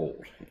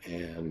gold,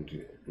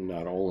 and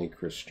not only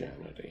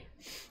Christianity.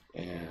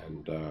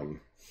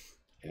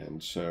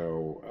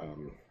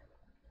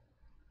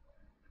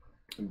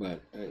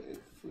 But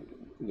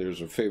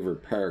there's a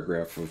favorite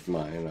paragraph of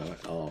mine.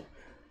 I'll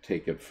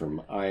take it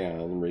from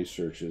Ion,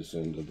 Researches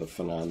into the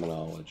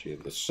Phenomenology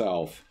of the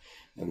Self,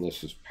 and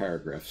this is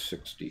paragraph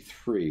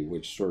 63,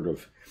 which sort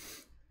of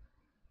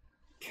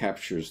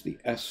captures the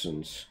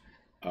essence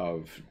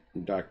of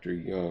Dr.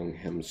 Jung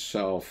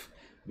himself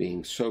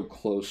being so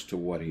close to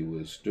what he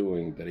was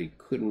doing that he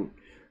couldn't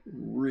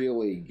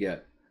really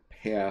get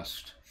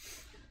past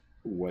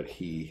what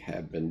he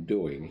had been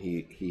doing.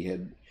 He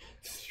had,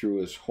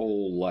 through his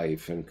whole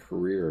life and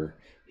career,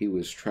 he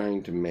was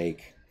trying to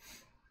make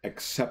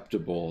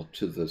acceptable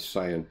to the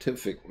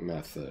scientific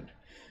method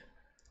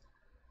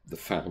the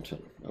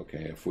fountain.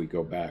 Okay, if we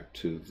go back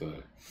to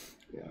the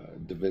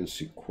Da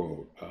Vinci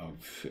quote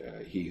of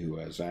he who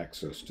has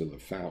access to the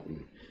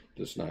fountain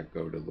does not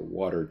go to the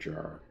water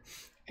jar.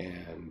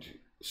 And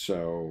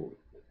so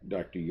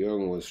Dr.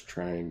 Jung was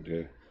trying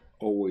to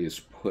always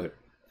put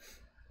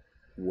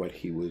what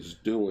he was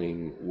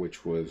doing,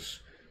 which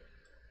was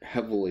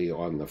heavily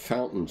on the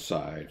fountain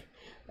side,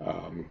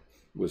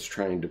 was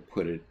trying to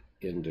put it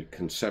into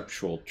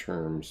conceptual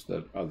terms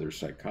that other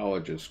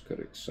psychologists could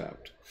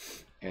accept,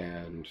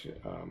 and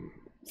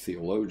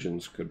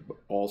theologians could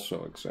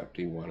also accept.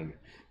 He wanted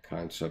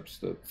concepts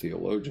that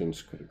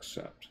theologians could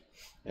accept.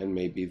 And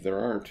maybe there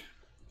aren't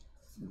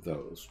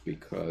those,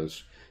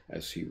 because,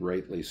 as he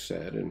rightly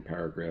said in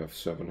paragraph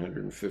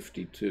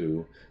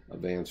 752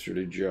 of Answer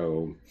to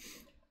Job,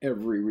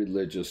 every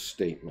religious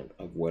statement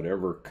of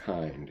whatever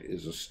kind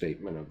is a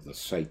statement of the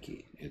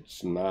psyche.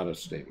 It's not a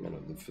statement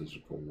of the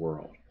physical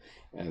world.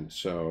 And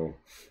so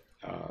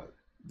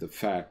the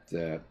fact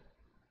that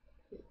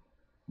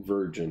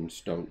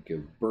virgins don't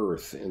give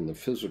birth in the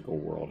physical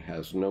world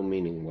has no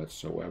meaning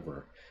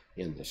whatsoever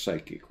in the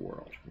psychic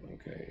world.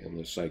 Okay, in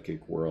the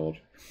psychic world,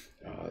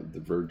 the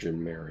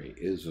Virgin Mary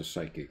is a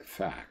psychic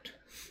fact,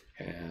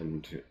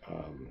 and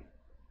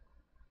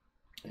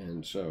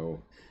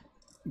so,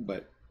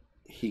 but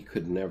he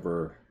could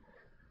never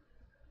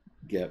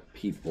get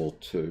people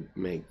to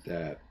make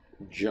that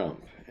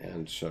jump.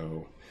 And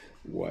so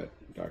what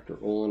Dr.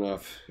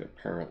 Ulanov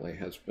apparently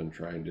has been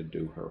trying to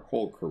do her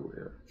whole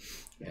career,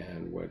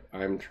 and what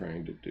I'm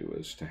trying to do,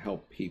 is to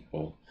help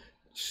people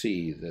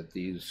see that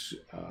these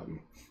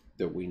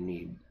that we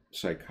need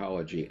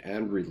psychology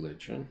and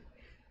religion,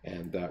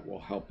 and that will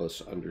help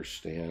us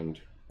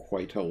understand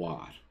quite a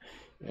lot.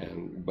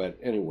 But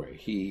anyway,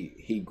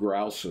 he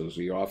grouses,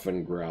 he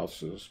often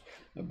grouses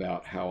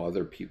about how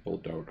other people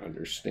don't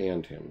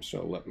understand him.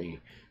 So let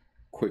me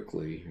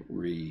quickly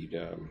read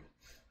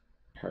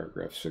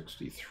paragraph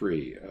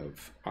 63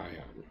 of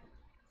Ion.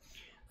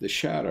 The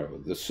shadow,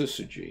 the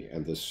syzygy,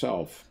 and the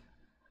self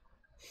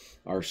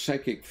are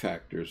psychic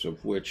factors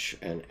of which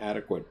an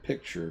adequate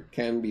picture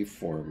can be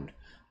formed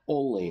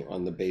only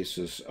on the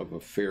basis of a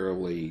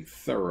fairly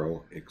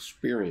thorough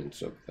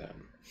experience of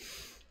them.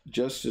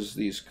 Just as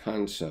these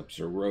concepts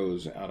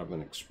arose out of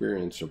an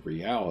experience of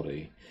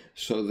reality,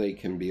 so they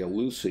can be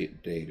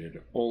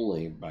elucidated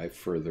only by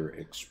further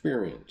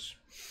experience.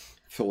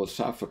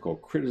 Philosophical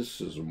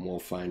criticism will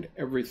find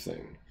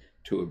everything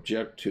to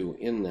object to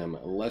in them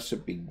unless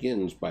it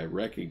begins by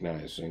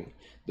recognizing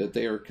that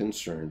they are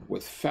concerned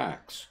with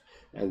facts,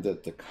 and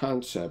that the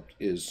concept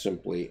is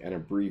simply an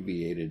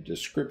abbreviated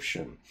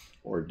description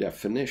or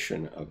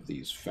definition of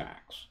these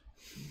facts.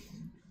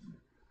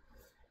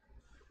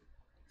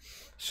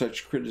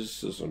 Such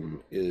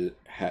criticism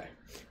has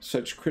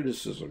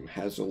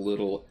as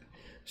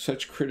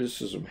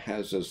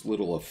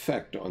little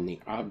effect on the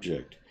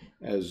object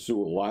as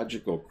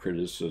zoological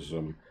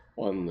criticism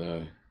on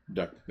the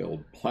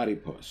duck-billed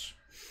platypus.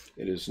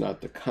 It is not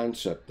the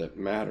concept that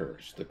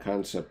matters. The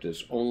concept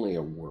is only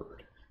a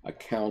word, a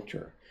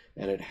counter,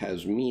 and it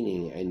has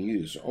meaning and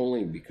use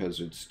only because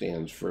it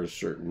stands for a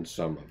certain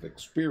sum of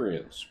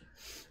experience.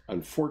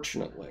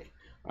 Unfortunately,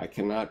 I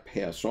cannot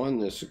pass on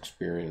this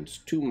experience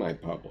to my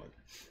public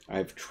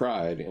I've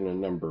tried in a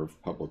number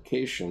of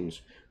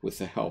publications with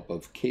the help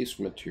of case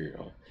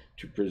material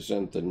to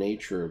present the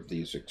nature of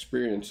these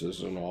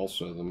experiences and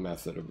also the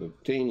method of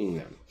obtaining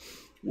them.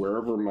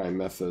 Wherever my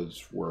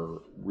methods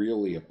were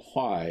really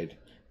applied,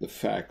 the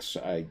facts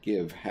I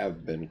give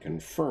have been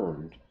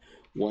confirmed.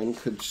 One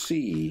could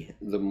see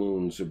the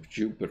moons of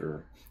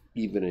Jupiter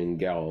even in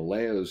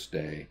Galileo's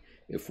day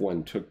if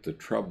one took the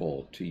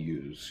trouble to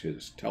use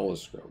his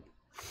telescope.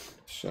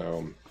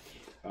 So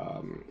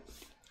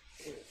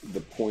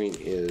the point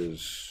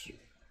is,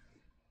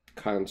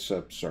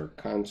 concepts are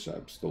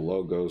concepts. The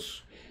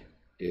logos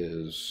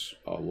is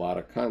a lot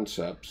of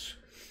concepts,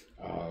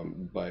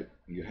 but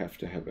you have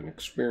to have an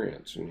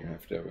experience, and you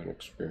have to have an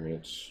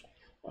experience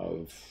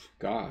of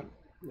God,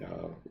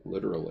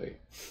 literally.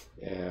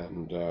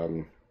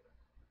 And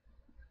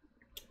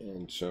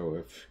so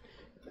if,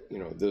 you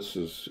know, this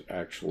is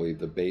actually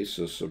the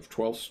basis of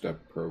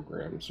 12-step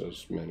programs,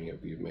 as many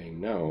of you may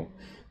know,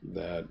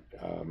 that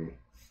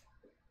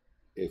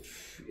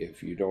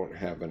if you don't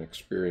have an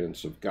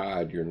experience of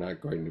God, you're not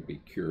going to be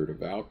cured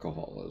of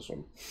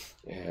alcoholism.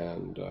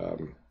 And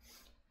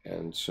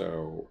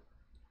so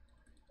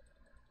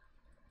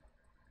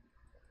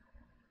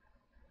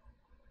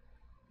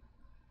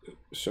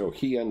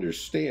he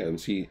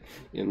understands,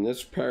 in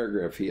this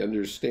paragraph, he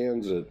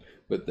understands it,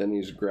 but then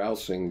he's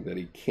grousing that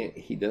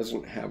he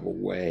doesn't have a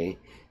way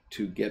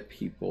to get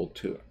people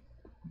to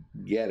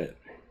get it.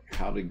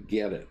 How to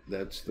get it,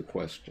 that's the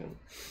question.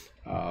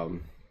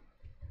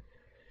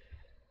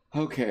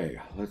 Okay,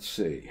 let's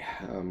see.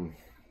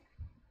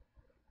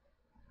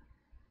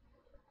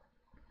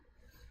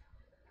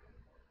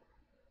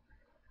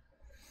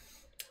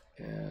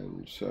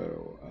 And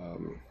so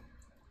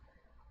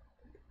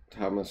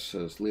Thomas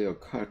says, Leo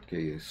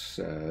Kotke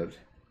said,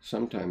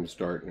 sometimes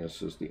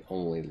darkness is the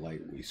only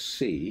light we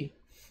see.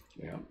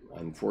 Yeah,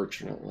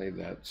 unfortunately,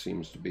 that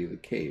seems to be the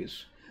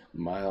case.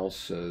 Miles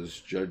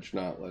says, judge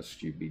not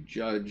lest you be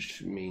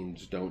judged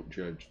means don't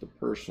judge the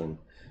person,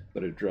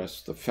 but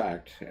address the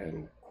fact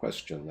and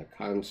question the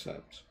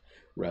concepts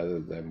rather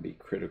than be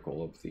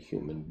critical of the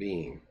human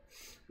being.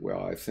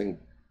 Well, I think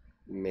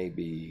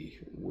maybe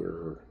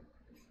we're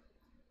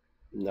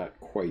not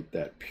quite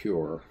that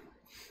pure,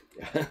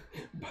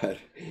 but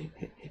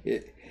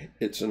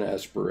it's an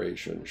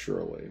aspiration,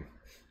 surely.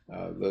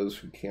 Those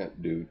who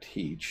can't do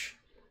teach,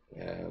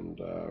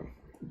 and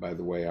by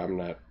the way, I'm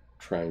not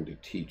trying to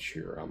teach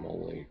here. I'm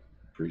only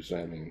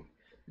presenting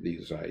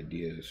these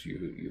ideas.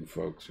 You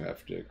folks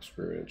have to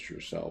experience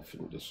yourself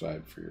and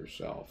decide for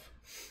yourself.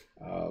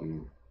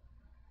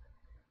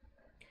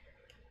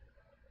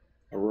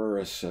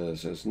 Aurora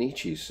says, as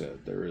Nietzsche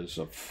said, there is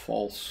a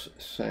false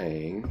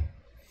saying,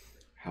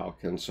 how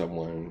can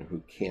someone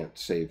who can't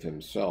save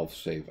himself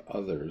save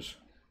others?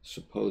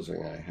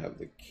 Supposing I have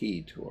the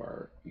key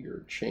to your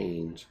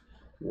chains,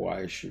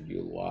 why should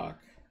you lock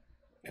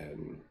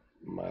and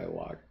my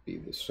lock be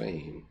the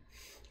same?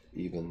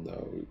 Even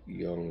though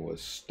Jung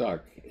was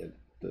stuck, it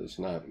does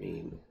not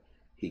mean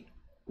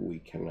we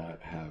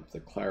cannot have the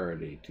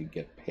clarity to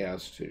get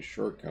past his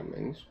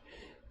shortcomings.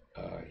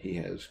 He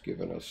has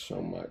given us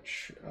so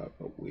much,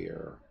 but we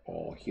are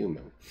all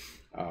human.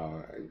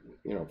 You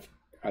know,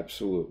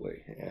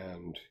 absolutely.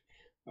 And,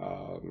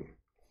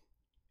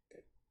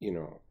 you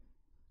know,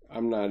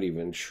 I'm not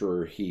even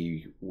sure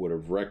he would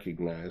have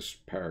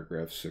recognized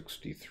paragraph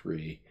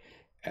 63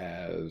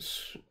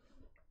 as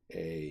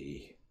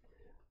an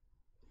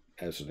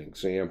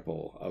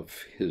example of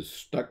his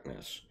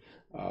stuckness.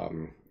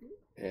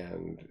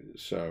 And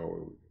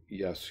so,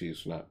 yes,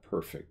 he's not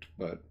perfect,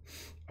 but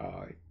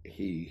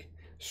he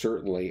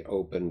certainly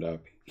opened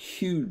up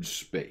huge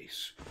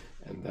space.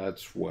 And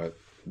that's what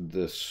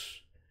this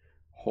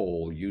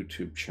whole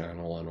YouTube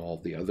channel and all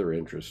the other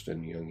interest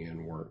in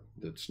Jungian work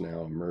that's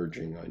now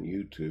emerging on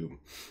YouTube,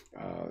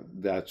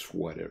 that's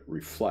what it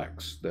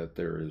reflects, that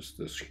there is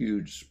this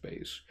huge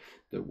space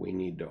that we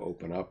need to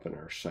open up in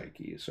our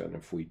psyches. And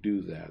if we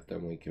do that,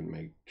 then we can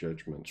make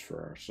judgments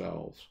for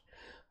ourselves.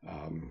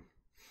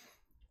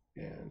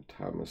 And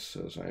Thomas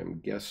says, I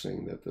am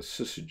guessing that the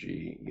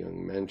syzygy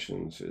Jung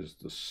mentions is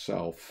the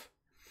self,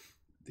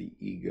 the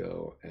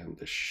ego, and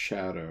the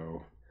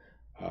shadow.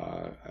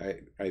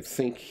 I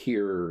think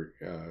here,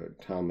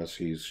 Thomas,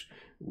 he's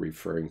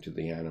referring to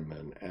the anima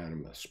and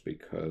animus,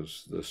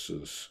 because this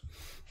is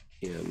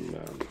in,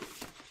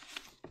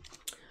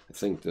 I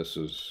think this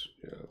is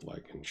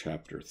like in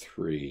chapter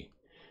 3,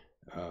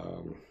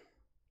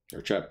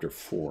 or chapter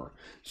 4.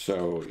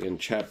 So in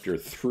chapter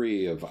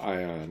 3 of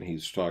Ion,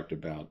 he's talked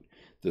about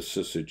the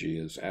syzygy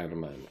as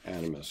anima and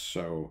animus.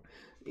 So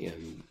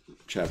in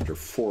chapter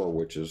 4,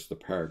 which is the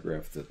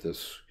paragraph that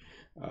this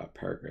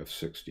paragraph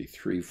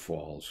 63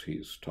 falls,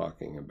 he's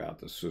talking about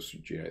the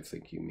syzygy. I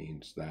think he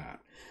means that.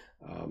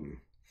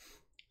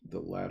 The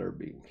latter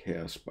being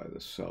cast by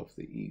the self,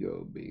 the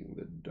ego being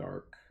the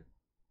dark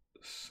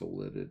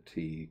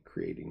solidity,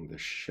 creating the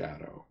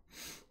shadow.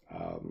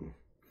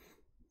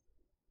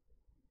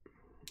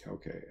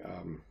 Okay.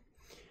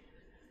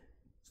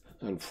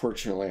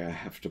 Unfortunately, I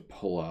have to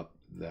pull up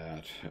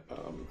that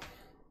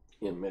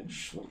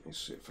image. Let me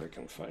see if I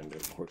can find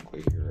it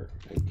quickly here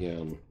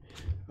again.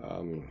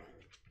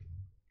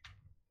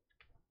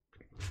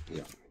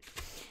 Yeah.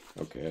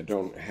 Okay, I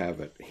don't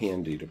have it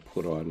handy to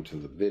put onto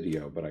the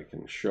video, but I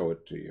can show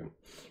it to you.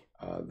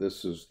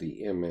 This is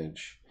the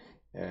image,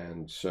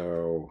 and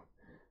so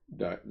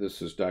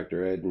this is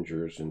Dr.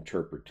 Edinger's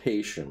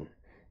interpretation,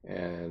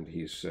 and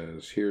he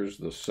says, here's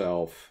the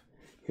self,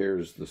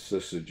 here's the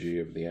syzygy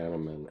of the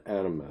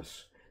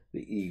animus,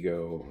 the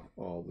ego,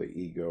 all the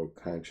ego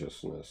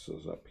consciousness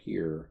is up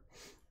here,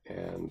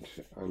 and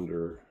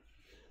under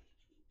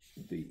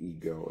the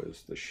ego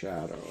is the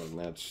shadow, and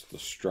that's the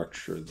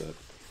structure that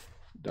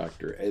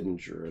Dr.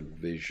 Edinger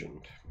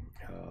envisioned.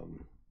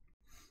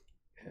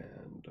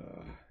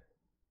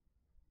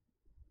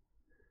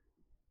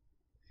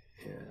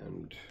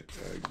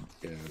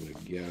 And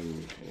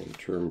again, in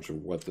terms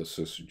of what the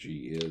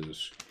syzygy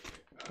is,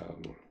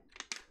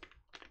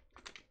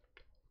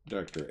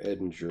 Dr.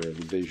 Edinger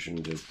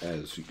envisioned it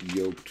as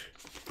yoked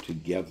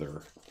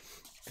together,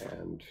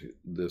 and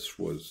this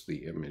was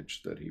the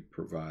image that he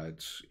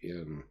provides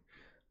in,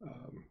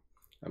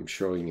 I'm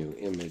showing you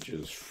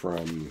images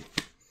from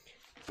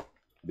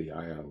the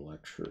Ion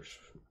Lectures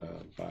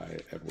by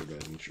Edward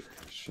Edinger.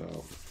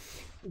 So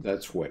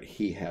that's what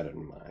he had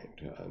in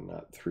mind,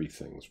 not three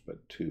things,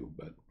 but two.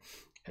 But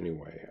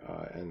anyway,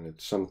 and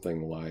it's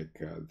something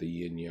like the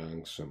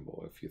yin-yang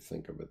symbol, if you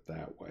think of it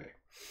that way.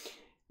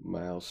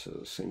 Miles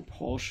says, St.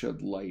 Paul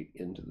shed light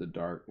into the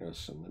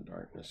darkness, and the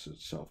darkness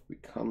itself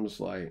becomes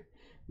light,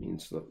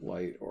 means that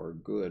light or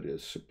good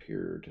is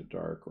superior to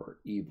dark or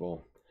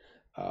evil.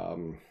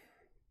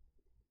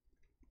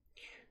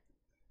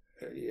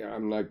 Yeah,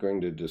 I'm not going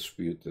to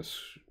dispute this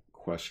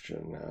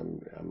question.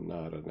 I'm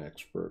not an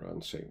expert on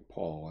St.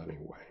 Paul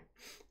anyway.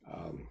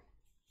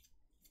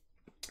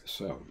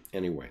 So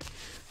anyway,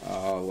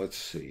 let's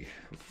see.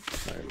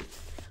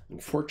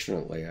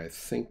 Unfortunately, I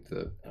think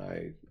that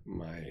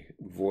my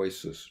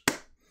voice is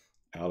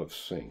out of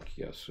sync.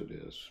 Yes, it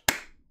is.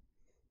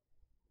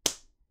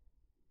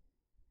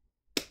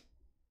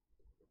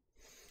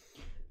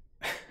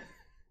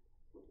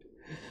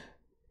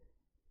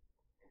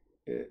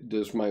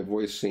 Does my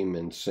voice seem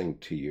in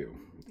sync to you?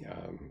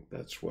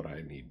 That's what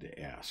I need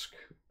to ask,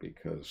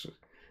 because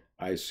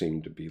I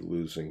seem to be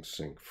losing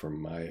sync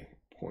from my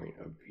point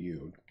of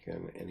view.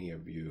 Can any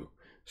of you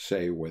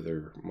say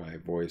whether my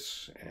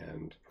voice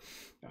and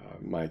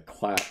my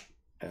clap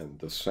and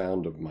the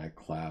sound of my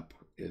clap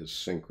is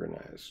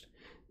synchronized?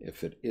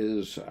 If it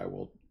is, I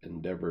will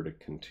endeavor to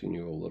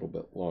continue a little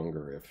bit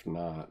longer. If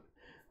not,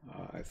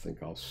 I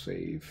think I'll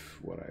save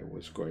what I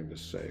was going to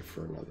say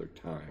for another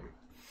time.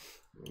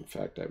 In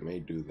fact, I may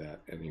do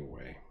that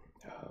anyway.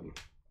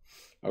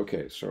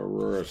 Okay, so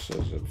Aurora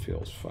says it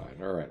feels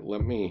fine. All right,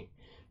 let me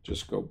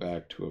just go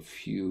back to a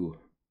few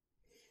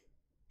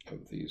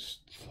of these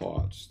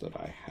thoughts that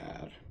I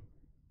had.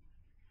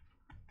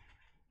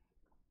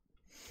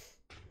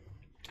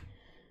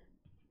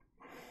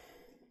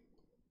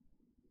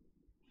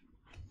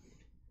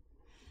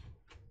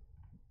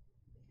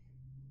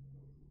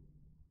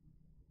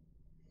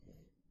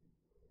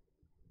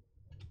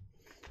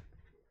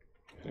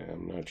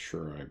 I'm not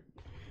sure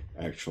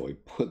I actually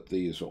put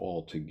these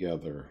all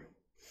together,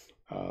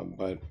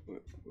 but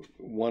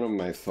one of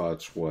my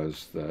thoughts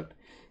was that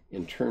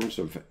in terms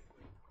of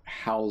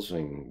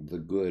housing the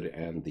good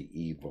and the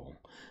evil,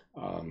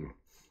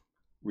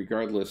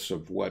 regardless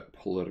of what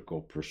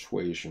political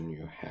persuasion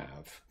you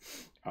have,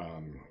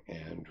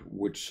 and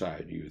which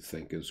side you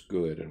think is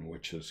good and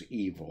which is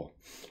evil,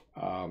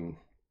 the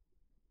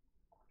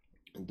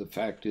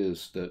fact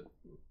is that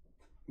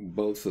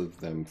both of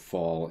them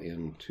fall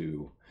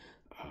into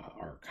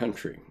our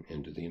country,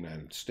 into the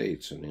United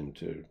States, and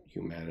into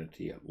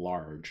humanity at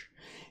large.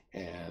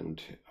 And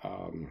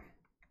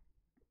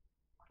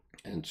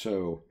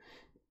so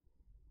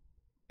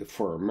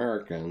for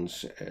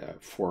Americans,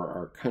 for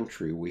our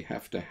country, we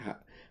have to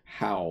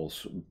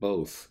house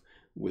both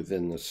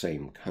within the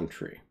same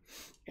country.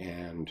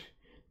 And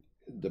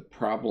the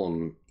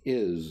problem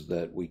is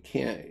that we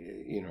can't,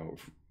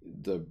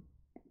 the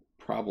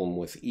problem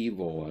with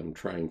evil and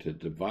trying to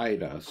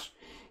divide us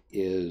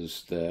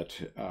is that,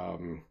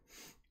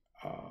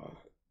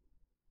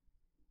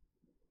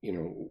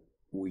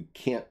 we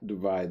can't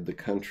divide the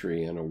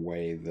country in a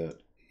way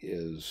that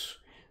is,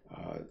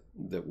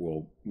 that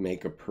will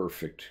make a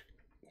perfect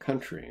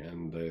country.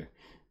 And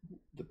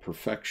the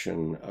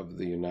perfection of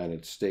the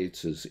United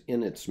States is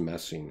in its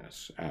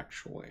messiness,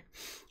 actually.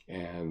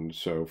 And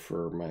so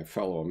for my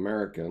fellow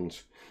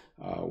Americans,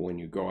 when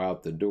you go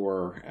out the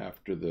door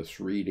after this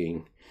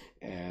reading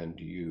and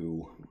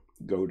you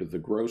go to the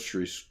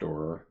grocery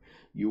store,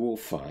 you will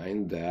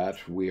find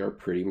that we are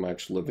pretty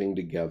much living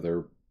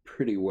together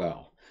pretty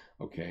well.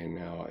 Okay,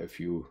 now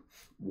if you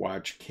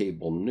watch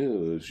cable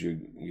news,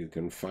 you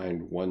can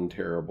find one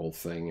terrible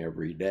thing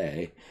every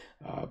day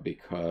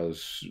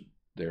because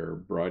they're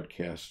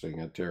broadcasting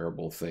a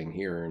terrible thing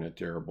here and a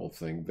terrible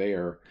thing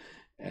there,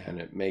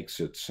 and it makes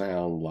it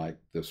sound like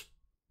this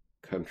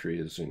country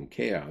is in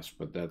chaos,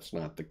 but that's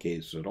not the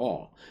case at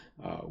all.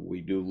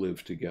 We do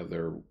live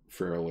together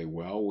fairly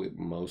well.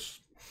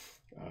 Most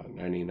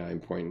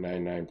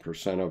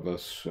 99.99% of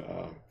us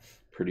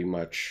pretty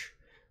much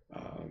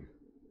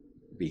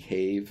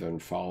behave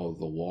and follow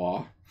the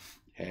law,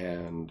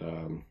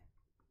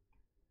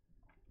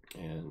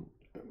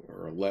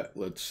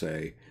 let's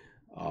say,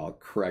 I'll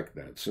correct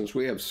that. Since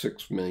we have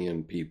 6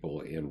 million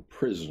people in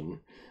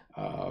prison,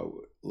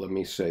 let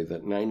me say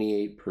that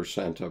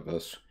 98% of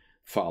us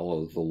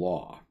follow the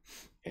law,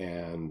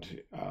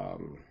 and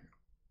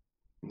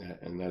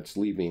that's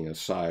leaving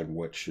aside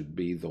what should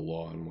be the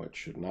law and what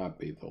should not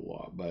be the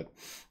law. But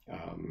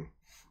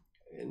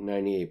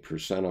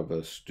 98% of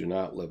us do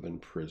not live in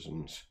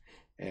prisons,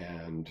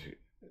 and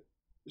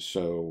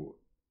so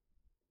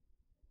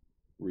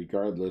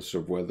regardless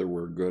of whether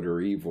we're good or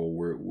evil,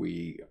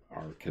 we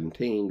are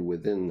contained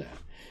within that.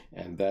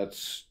 And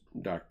that's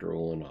Dr.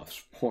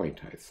 Ulanov's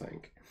point, I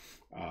think.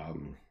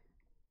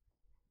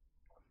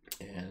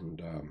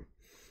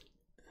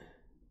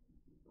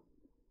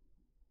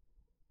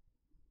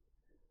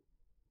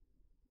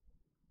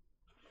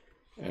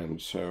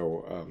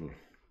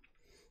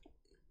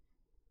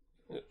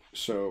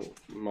 So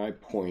my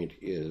point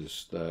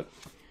is that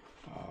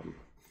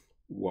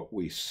what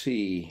we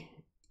see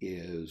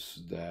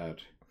is that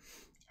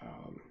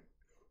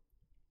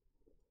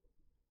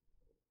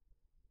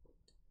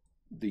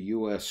the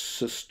U.S.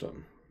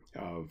 system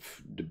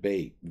of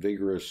debate,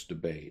 vigorous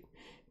debate,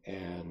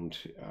 and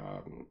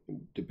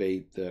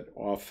debate that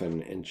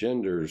often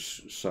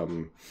engenders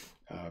some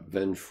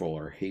vengeful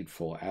or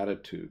hateful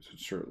attitudes, it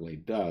certainly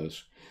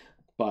does,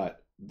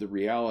 but the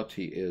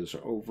reality is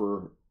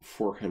over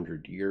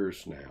 400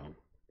 years now,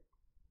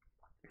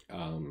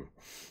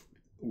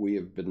 we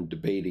have been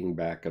debating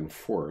back and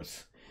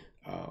forth.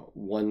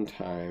 One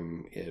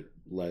time it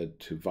led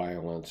to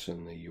violence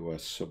in the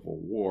U.S. Civil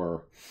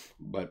War,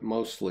 but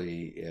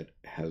mostly it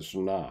has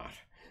not,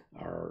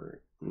 or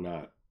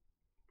not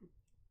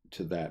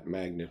to that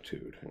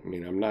magnitude. I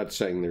mean, I'm not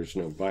saying there's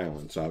no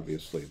violence,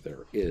 obviously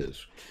there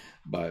is,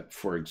 but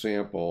for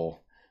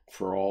example,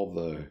 for all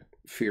the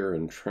fear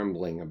and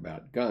trembling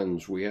about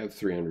guns, we have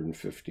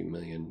 350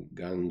 million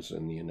guns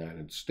in the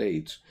United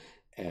States,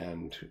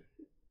 and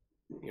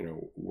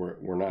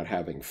we're not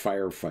having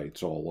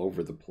firefights all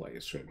over the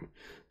place. And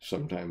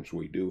sometimes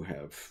we do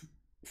have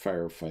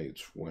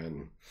firefights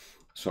when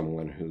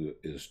someone who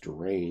is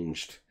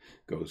deranged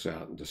goes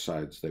out and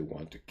decides they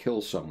want to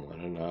kill someone,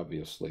 and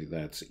obviously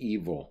that's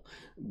evil.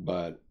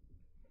 But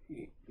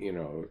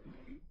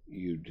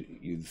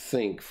you'd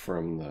think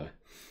from the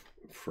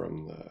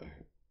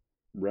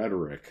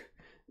rhetoric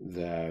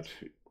that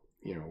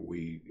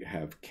we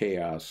have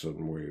chaos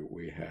and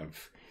we have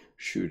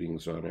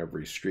shootings on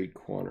every street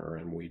corner,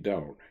 and we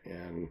don't.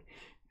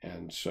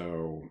 And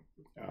so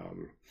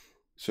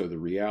the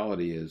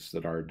reality is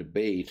that our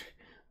debate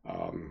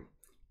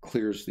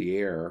clears the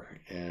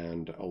air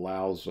and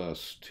allows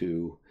us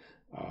to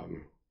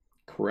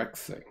correct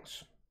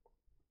things.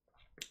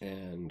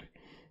 And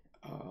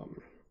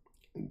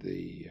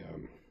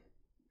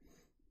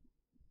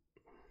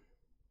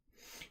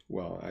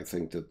I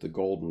think that the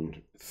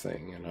golden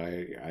thing, and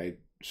I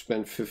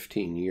spent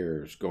 15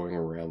 years going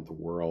around the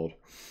world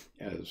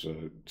as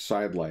a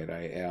sidelight.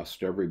 I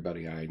asked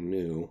everybody I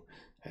knew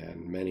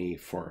and many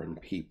foreign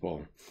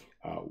people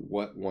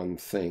what one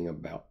thing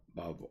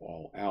above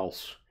all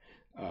else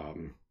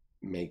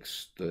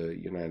makes the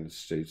United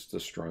States the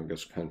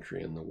strongest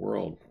country in the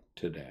world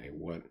today.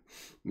 What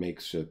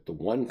makes it the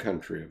one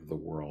country of the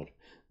world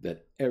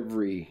that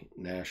every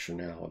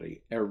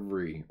nationality,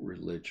 every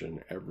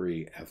religion,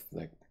 every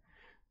ethnic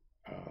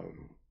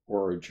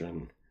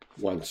origin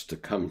wants to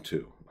come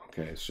to.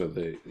 Okay, so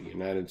the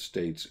United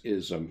States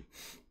is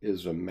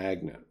a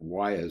magnet.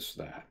 Why is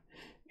that?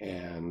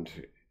 And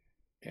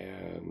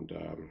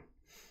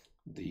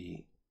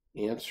the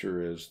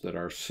answer is that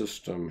our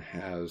system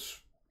has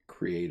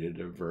created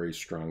a very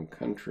strong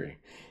country,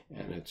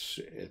 and it's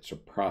a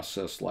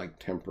process like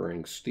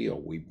tempering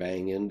steel. We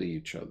bang into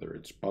each other.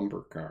 It's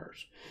bumper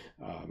cars,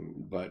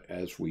 but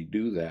as we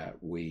do that,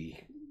 we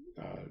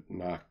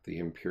knock the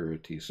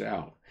impurities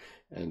out.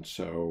 And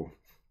so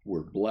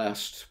we're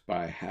blessed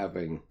by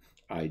having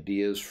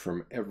ideas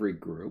from every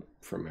group,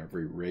 from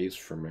every race,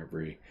 from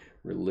every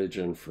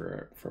religion,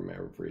 from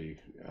every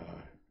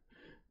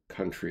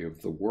country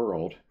of the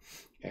world.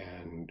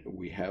 And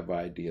we have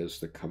ideas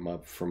that come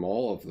up from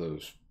all of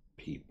those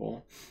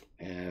people.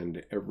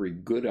 And every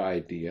good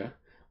idea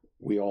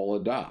we all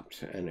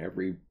adopt, and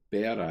every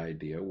bad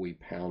idea we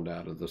pound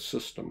out of the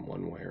system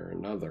one way or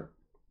another.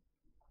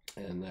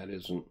 And that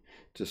isn't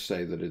to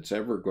say that it's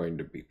ever going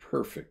to be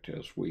perfect,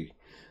 as we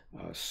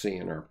see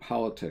in our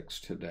politics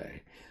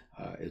today.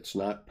 It's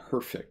not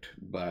perfect,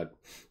 but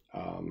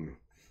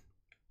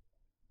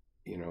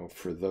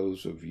for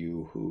those of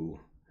you who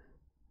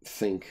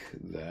think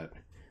that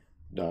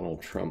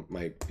Donald Trump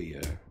might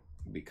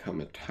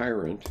become a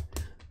tyrant,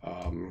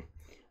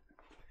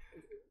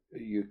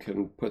 you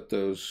can put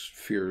those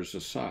fears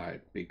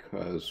aside,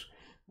 because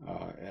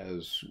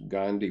as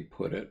Gandhi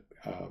put it,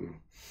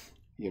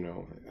 you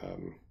know,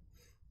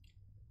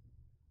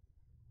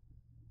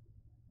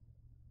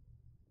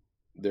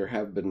 there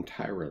have been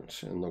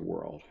tyrants in the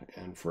world,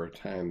 and for a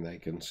time they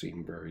can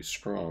seem very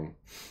strong,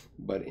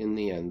 but in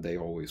the end they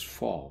always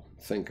fall.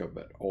 Think of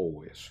it,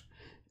 always.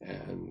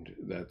 And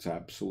that's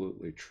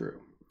absolutely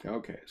true.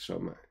 Okay,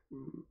 so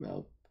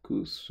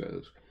Malkuth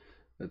says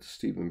that's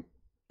Steven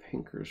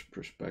Pinker's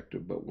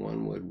perspective, but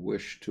one would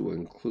wish to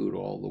include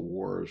all the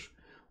wars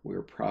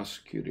we're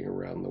prosecuting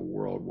around the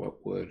world.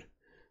 What would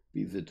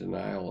be the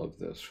denial of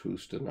this?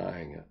 Who's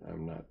denying it?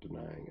 I'm not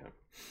denying it.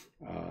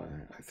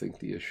 I think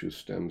the issue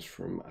stems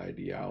from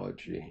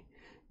ideology.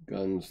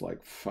 Guns,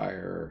 like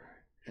fire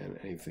and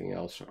anything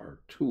else, are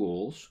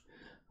tools.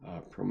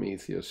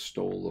 Prometheus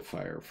stole the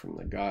fire from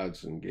the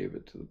gods and gave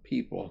it to the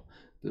people.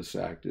 This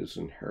act is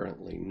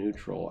inherently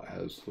neutral,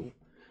 as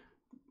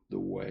the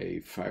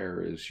way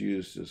fire is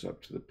used is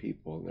up to the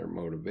people and their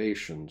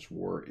motivations.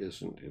 War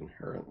isn't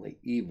inherently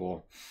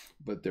evil,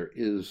 but there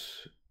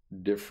is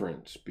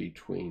difference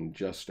between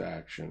just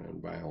action and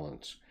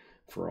violence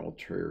for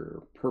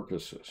ulterior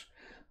purposes.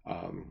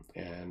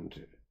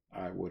 And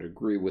I would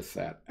agree with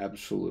that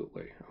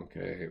absolutely.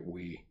 Okay,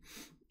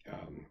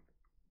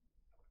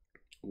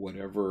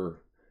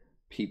 whatever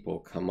people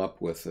come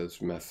up with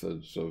as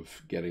methods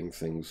of getting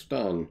things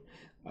done,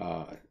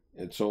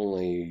 it's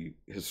only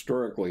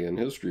historically in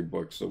history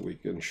books that we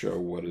can show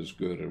what is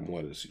good and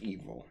what is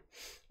evil.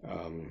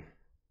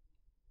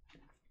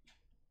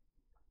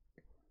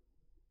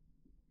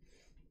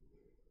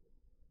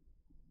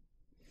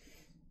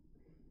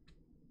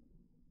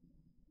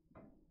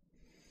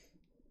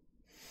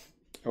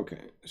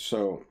 Okay,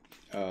 so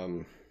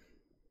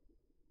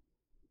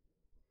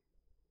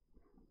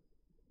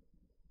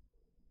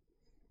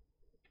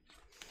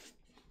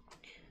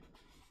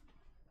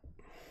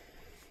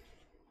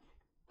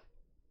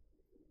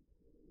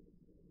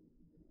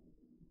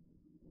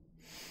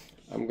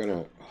I'm going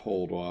to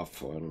hold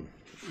off on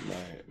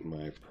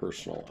my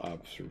personal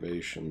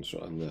observations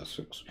on this,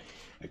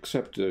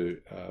 except to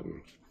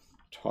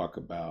talk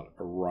about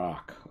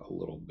Iraq a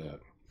little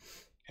bit,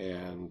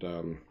 and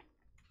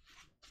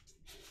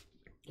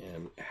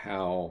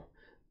how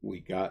we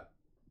got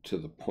to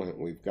the point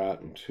we've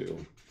gotten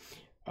to.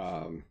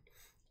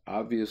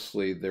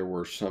 Obviously, there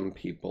were some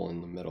people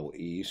in the Middle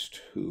East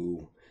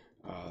who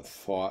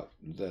thought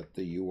that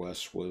the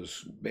U.S.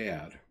 was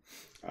bad.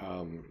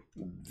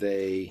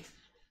 They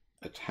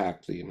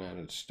attacked the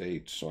United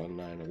States on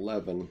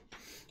 9/11,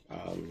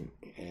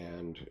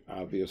 and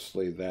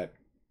obviously that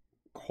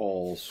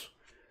calls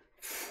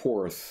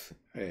forth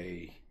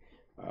a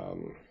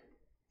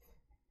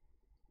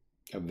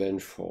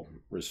vengeful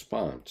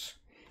response.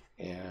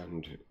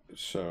 And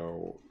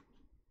so,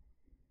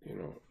 you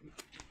know,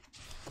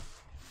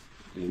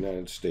 the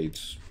United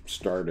States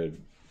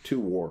started 2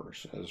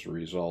 wars as a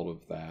result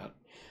of that.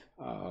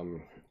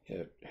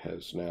 It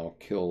has now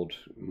killed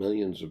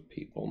millions of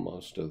people.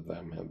 Most of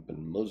them have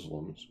been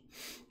Muslims.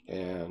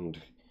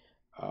 And,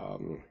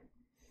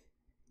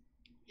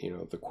 you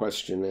know, the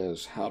question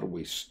is, how do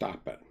we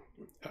stop it?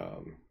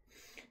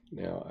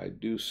 Now, I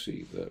do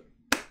see that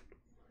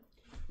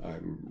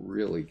I'm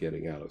really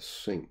getting out of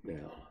sync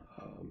now.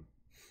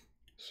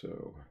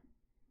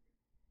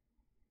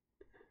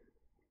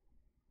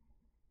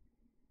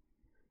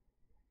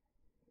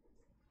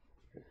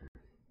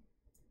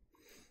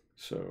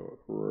 So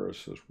Aurora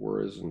says,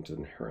 war isn't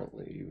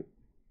inherently,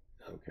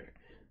 okay.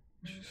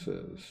 She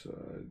says,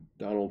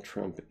 Donald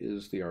Trump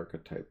is the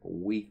archetypal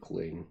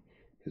weakling.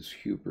 His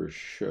hubris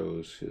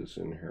shows his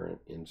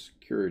inherent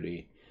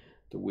insecurity.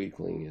 The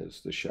weakling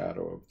is the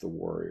shadow of the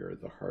warrior,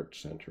 the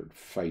heart-centered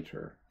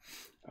fighter.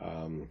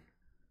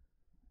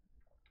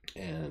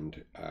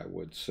 And I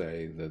would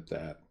say that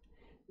that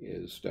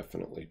is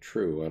definitely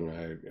true. And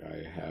I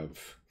have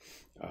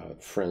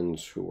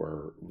friends who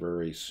are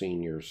very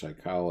senior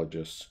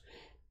psychologists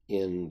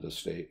in the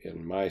state,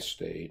 in my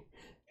state,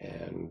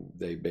 and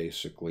they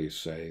basically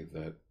say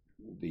that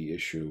the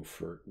issue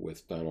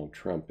with Donald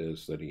Trump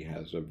is that he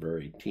has a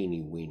very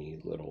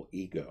teeny-weeny little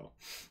ego,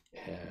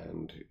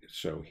 and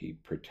so he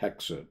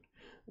protects it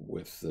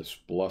with this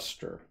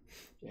bluster.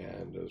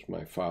 And as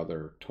my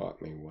father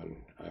taught me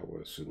when I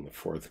was in the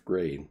 4th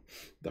grade,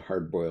 the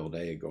hard-boiled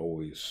egg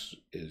always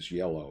is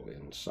yellow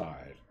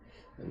inside,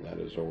 and that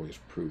has always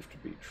proved to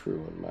be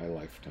true in my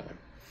lifetime.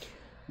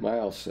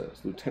 Miles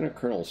says, Lieutenant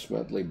Colonel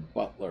Smedley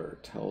Butler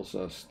tells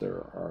us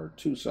there are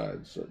 2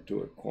 sides to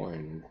a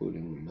coin,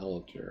 including the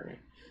military.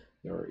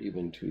 There are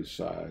even 2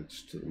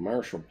 sides to the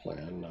Marshall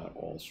Plan, not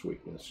all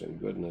sweetness and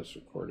goodness,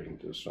 according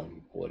to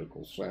some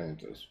political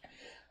scientists.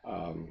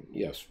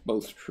 Yes,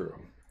 both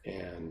true.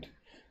 And,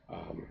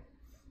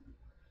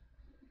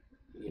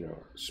 you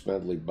know,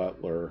 Smedley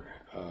Butler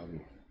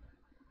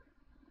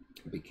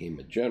became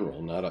a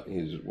general.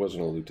 He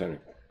wasn't a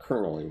lieutenant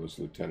colonel, he was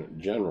lieutenant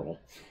general.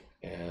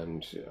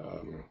 And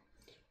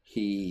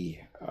he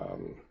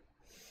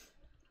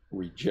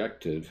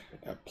rejected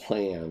a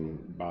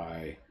plan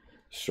by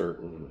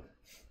certain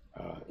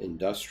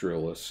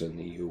industrialists in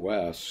the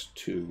U.S.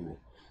 to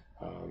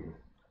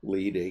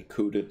lead a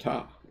coup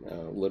d'etat,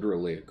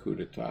 literally a coup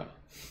d'etat.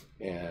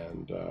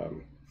 And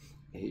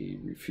he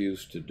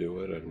refused to do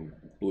it and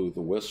blew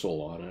the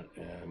whistle on it,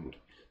 and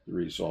the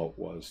result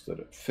was that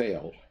it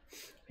failed.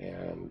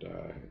 And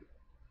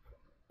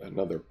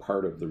another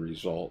part of the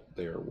result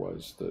there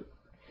was that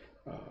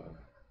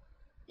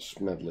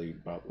Smedley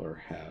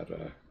Butler had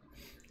a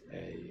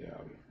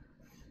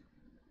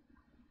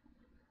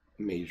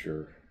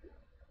major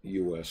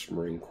U.S.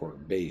 Marine Corps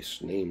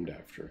base named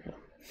after him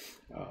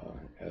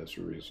as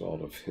a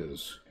result of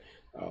his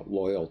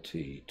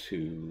loyalty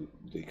to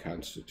the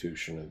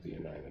Constitution of the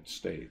United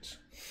States.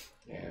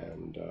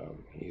 And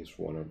he's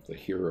one of the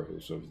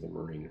heroes of the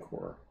Marine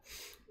Corps.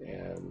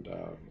 And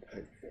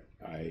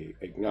I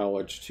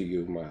acknowledge to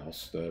you,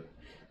 Miles, that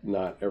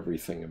not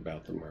everything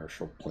about the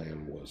Marshall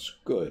Plan was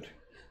good,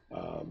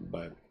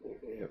 but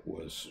it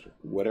was,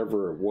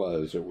 whatever it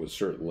was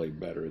certainly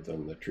better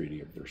than the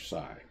Treaty of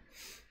Versailles.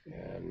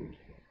 And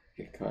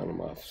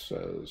Economov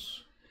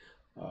says,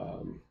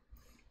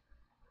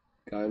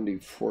 Gandhi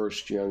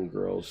forced young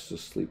girls to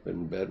sleep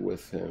in bed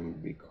with him,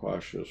 be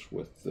cautious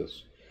with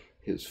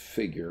his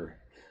figure.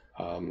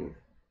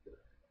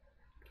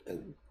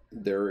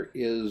 There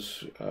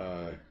is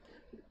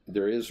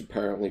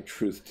apparently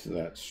truth to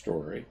that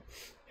story,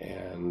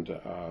 and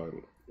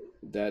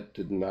that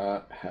did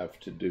not have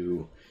to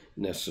do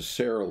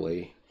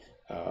necessarily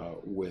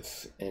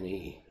with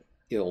any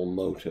ill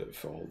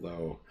motive,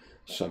 although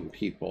some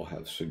people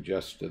have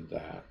suggested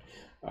that.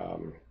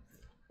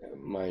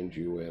 Mind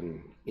you,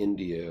 in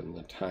India, in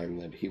the time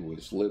that he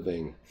was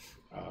living,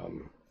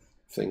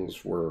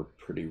 things were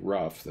pretty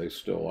rough. They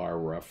still are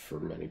rough for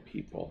many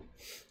people,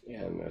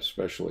 and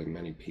especially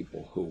many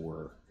people who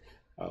were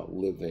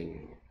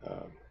living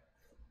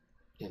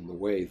in the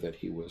way that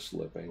he was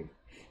living.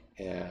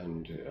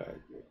 And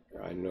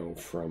I know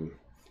from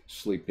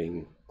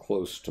sleeping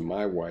close to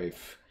my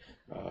wife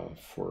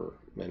for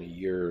many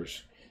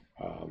years,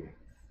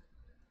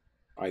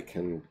 I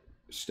can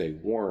stay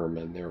warm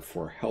and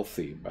therefore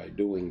healthy by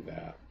doing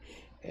that.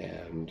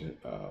 And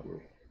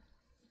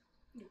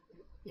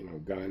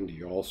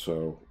Gandhi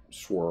also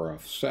swore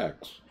off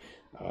sex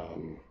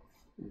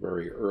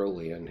very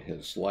early in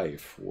his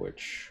life,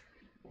 which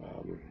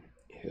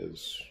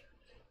his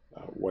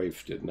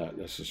wife did not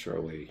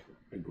necessarily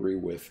agree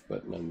with,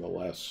 but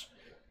nonetheless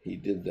he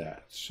did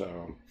that.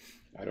 So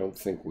I don't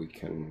think we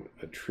can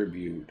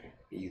attribute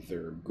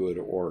either good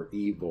or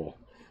evil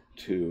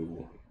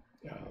to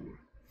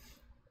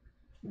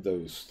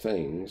those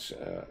things.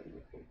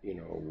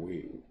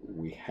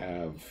 We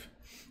have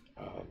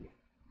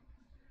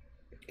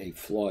a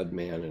flawed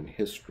man in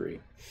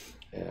history,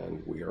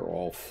 and we are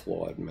all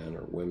flawed men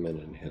or women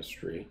in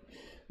history.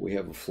 We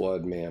have a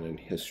flawed man in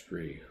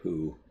history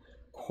who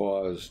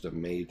caused a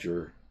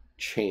major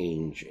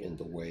change in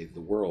the way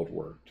the world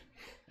worked,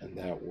 and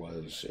that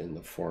was in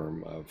the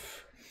form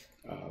of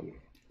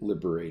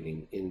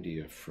liberating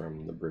India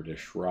from the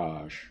British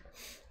Raj.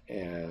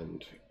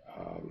 And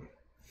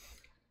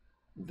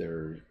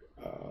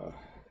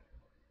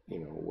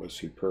was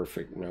he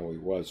perfect? No, he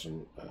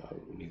wasn't.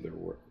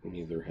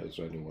 Neither has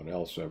anyone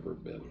else ever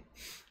been.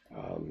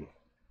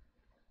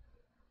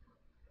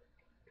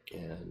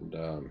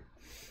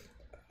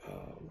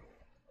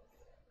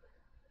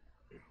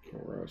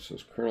 Ross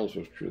says, kernels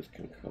of truth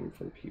can come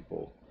from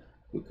people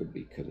who could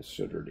be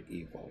considered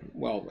evil.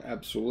 Well,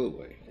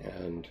 absolutely.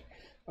 And,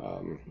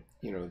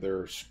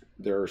 there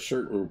are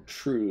certain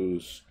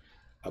truths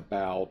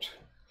about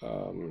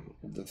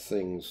the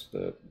things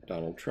that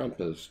Donald Trump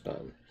has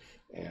done.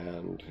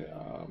 And,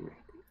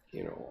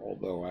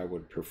 although I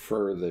would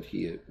prefer that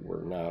he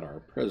were not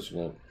our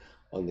president,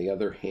 on the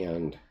other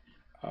hand,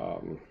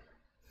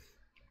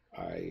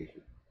 I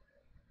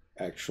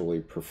actually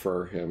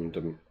prefer him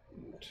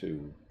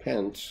to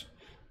Pence,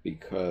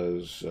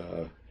 because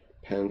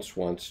Pence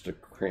wants to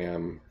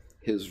cram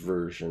his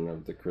version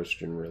of the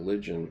Christian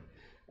religion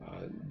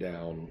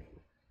down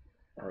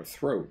our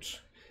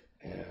throats.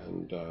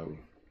 And,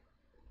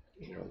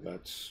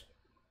 that's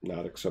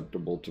not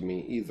acceptable to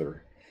me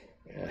either.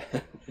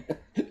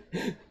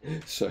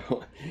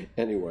 So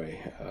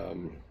anyway,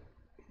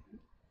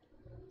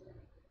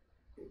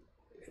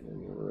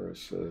 Aurora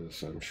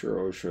says, I'm sure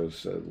Osho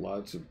said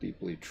lots of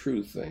deeply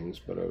true things,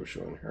 but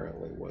Osho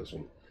inherently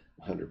wasn't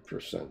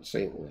 100%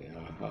 saintly.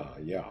 Aha,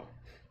 yeah.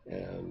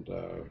 And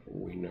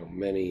we know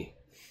many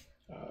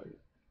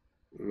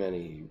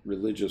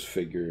religious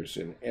figures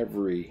in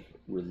every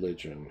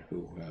religion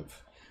who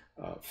have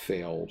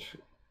failed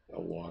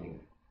along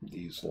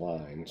these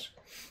lines,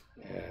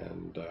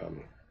 and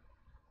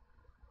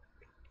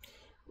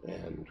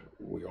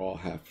we all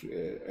have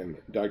to, and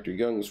Dr.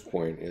 Jung's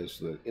point is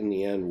that in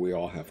the end we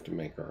all have to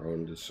make our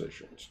own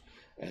decisions.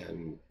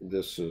 And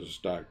this is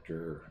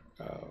Dr.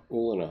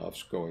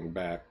 Ulanov's, going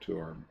back to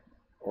our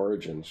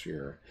origins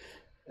here.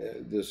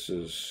 This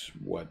is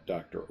what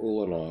Dr.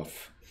 Ulanov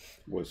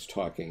was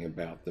talking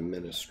about, the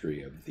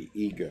ministry of the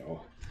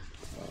ego.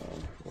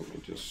 Let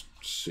me just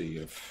see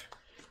if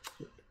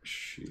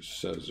she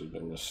says it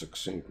in a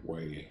succinct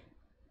way.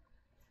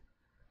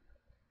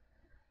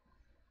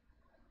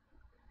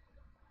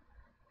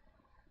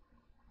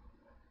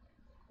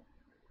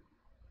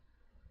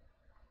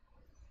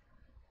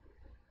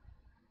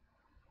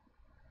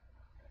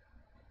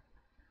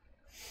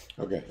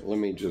 Okay, let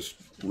me just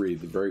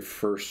read the very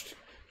first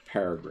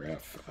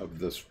paragraph of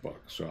this book.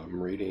 So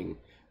I'm reading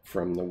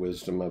from The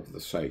Wisdom of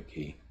the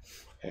Psyche,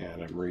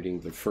 and I'm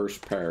reading the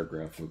first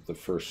paragraph of the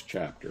first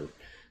chapter.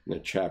 And the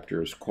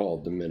chapter is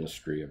called The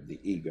Ministry of the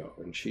Ego.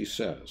 And she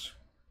says,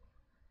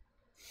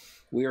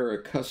 We are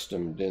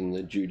accustomed in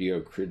the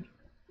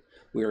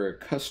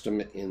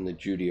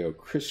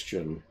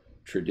Judeo-Christian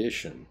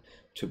tradition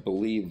to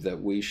believe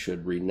that we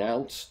should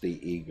renounce the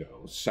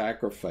ego,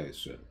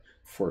 sacrifice it,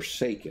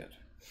 forsake it.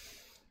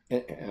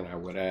 And I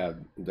would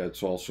add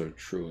that's also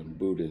true in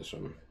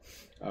Buddhism.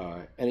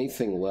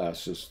 Anything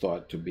less is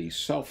thought to be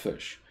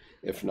selfish,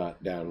 if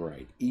not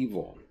downright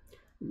evil.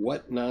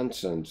 What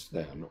nonsense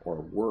then, or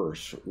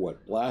worse,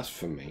 what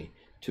blasphemy,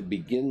 to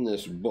begin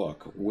this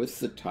book with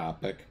the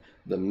topic,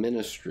 the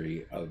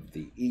ministry of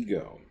the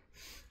ego.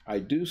 I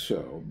do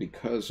so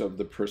because of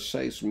the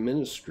precise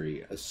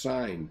ministry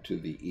assigned to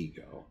the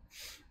ego,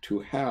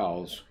 to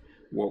house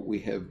what we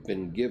have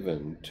been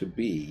given to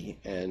be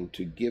and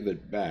to give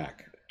it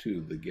back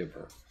to the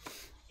giver.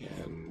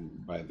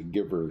 And by the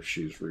giver,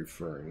 she's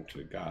referring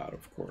to God,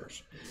 of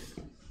course.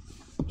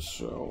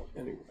 So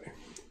anyway,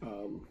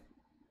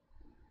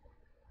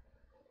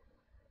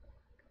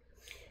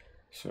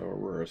 so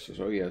Aurora says,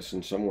 oh yes,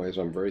 in some ways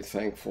I'm very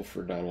thankful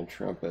for Donald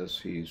Trump as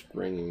he's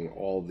bringing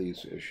all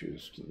these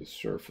issues to the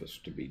surface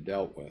to be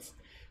dealt with.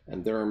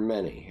 And there are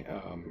many.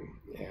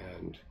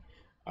 And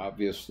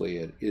obviously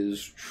it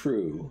is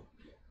true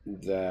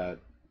that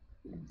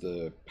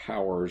the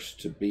powers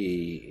to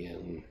be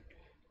in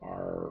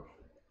our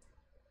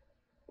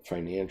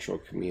financial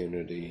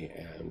community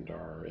and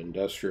our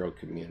industrial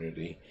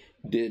community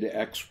did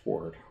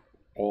export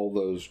all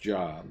those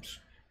jobs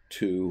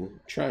to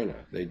China.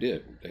 They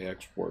did. They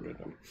exported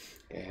them.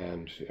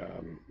 And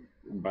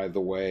by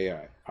the way,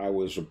 I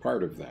was a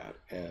part of that.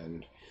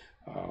 And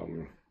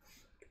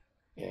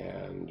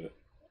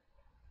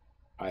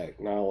I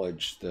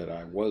acknowledge that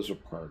I was a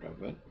part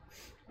of it.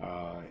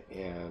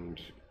 And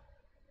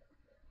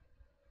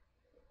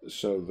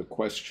so the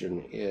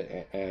question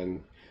is,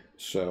 and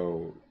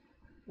so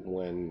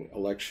when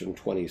election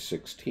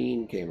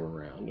 2016 came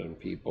around and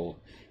people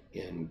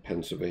in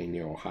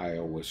Pennsylvania,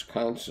 Ohio,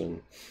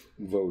 Wisconsin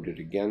voted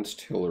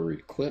against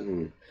Hillary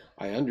Clinton,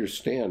 I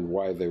understand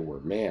why they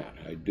were mad.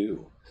 I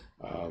do.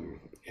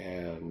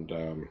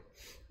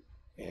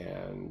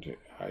 And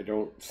I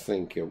don't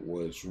think it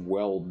was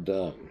well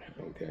done,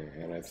 okay?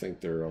 And I think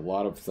there are a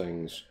lot of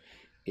things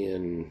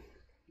in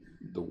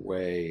the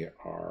way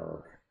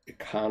our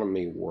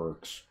economy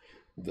works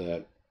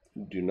that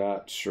do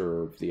not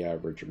serve the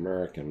average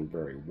American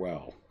very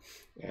well.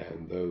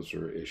 And those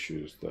are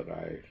issues that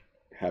I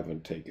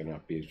haven't taken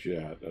up as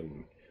yet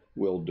and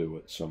will do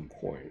at some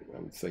point.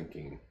 I'm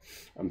thinking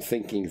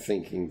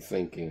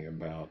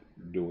about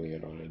doing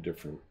it on a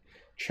different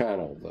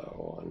channel,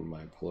 though, on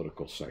my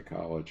political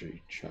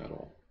psychology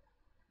channel.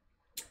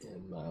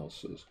 And Miles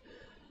says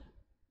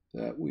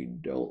that we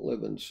don't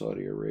live in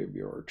Saudi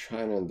Arabia or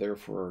China and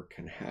therefore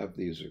can have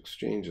these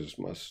exchanges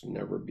must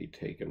never be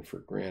taken for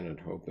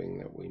granted, hoping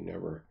that we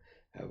never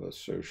have a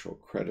social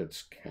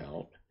credits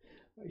count.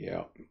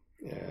 Yeah,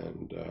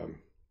 and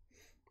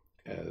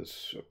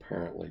as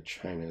apparently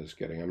China is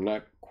getting,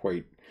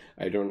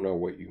 I don't know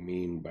what you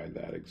mean by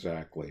that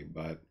exactly,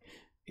 but,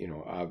 you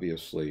know,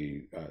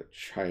 obviously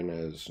China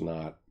is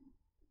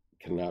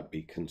cannot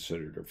be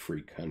considered a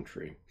free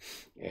country.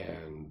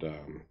 And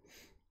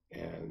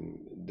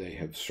they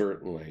have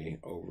certainly,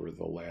 over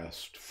the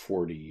last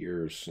 40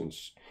 years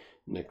since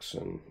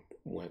Nixon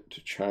went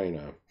to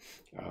China,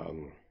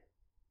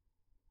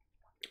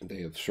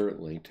 they have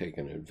certainly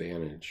taken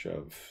advantage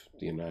of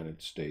the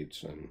United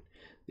States and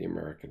the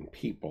American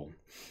people.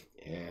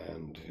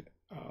 And,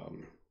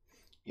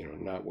 you know,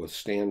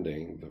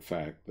 notwithstanding the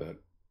fact that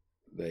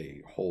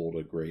they hold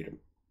a great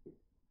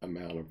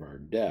amount of our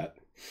debt,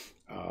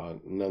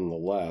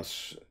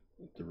 nonetheless,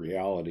 the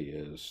reality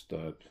is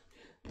that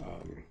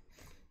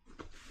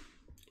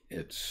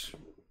it's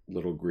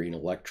little green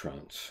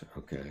electrons,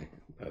 okay?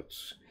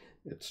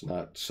 It's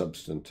not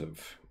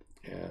substantive,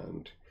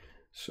 and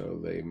so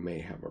they may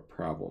have a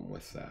problem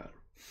with that.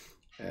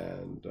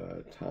 And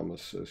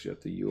Thomas says, yet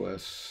the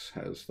U.S.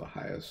 has the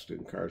highest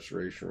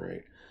incarceration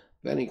rate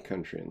of any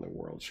country in the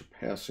world,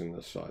 surpassing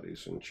the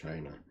Saudis and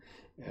China.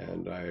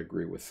 And I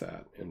agree with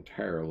that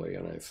entirely,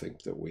 and I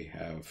think that we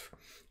have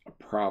a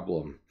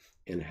problem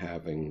in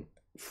having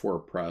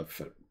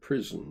for-profit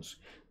prisons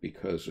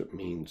because it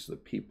means the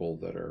people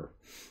that are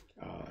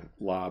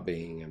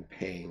lobbying and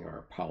paying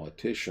our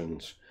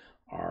politicians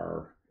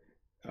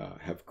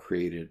have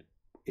created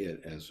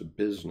it as a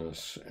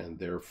business, and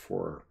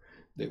therefore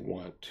they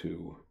want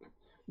to,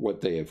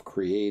 what they have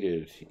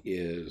created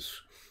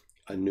is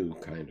a new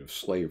kind of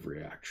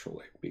slavery,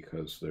 actually,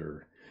 because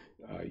they're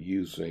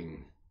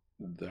using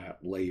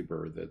that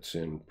labor that's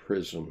in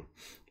prison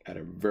at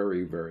a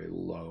very, very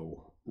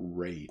low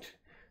rate,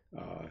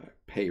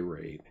 pay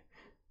rate,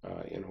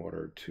 in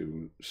order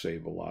to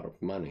save a lot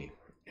of money.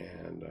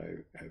 And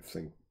I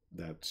think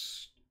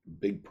that's a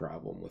big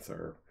problem with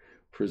our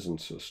prison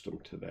system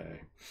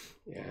today.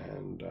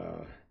 And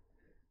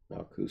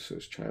Malku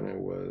says China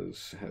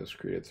has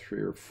created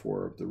 3 or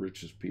 4 of the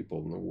richest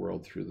people in the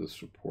world through the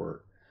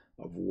support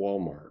of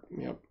Walmart.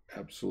 Yep,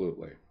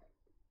 absolutely.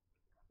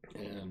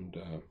 And,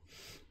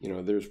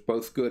 there's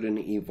both good and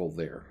evil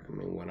there. I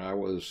mean, when I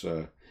was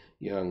a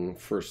young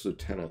first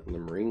lieutenant in the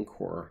Marine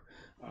Corps,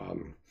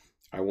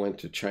 I went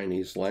to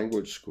Chinese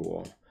language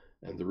school,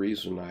 and the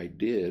reason I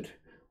did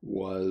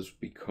was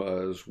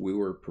because we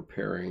were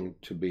preparing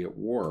to be at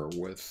war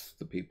with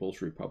the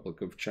People's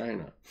Republic of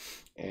China.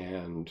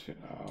 And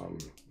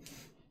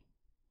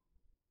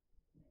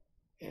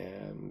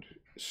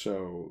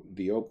so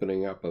the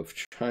opening up of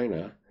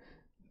China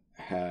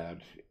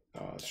had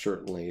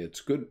certainly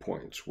its good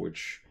points,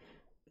 which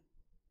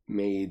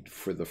made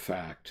for the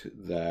fact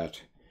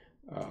that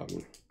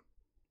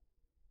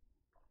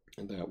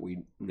that we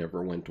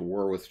never went to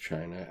war with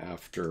China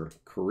after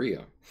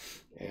Korea,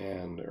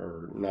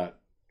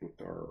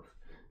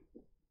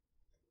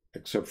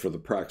 except for the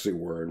proxy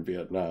war in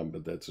Vietnam,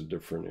 but that's a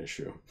different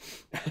issue.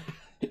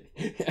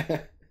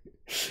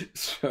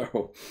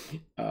 So,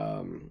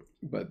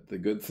 but the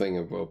good thing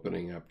of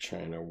opening up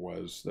China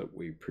was that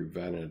we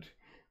prevented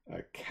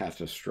a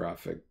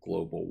catastrophic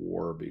global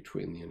war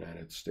between the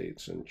United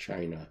States and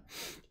China,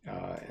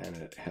 and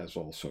it has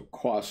also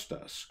cost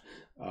us,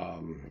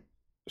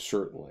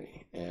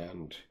 certainly.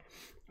 And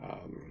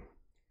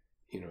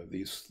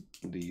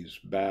these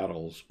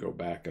battles go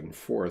back and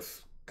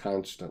forth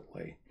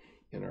constantly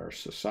in our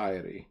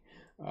society,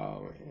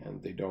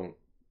 and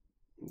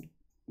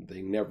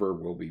they never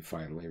will be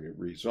finally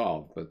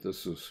resolved. But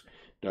this is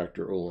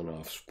Dr.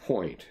 Ulanov's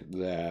point,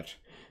 that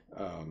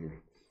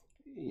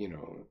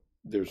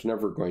there's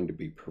never going to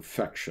be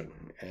perfection,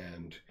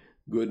 and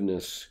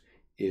goodness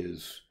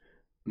is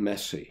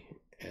messy,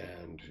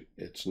 and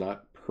it's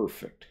not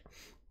perfect,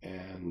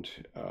 and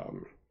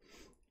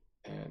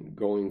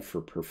going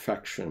for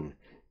perfection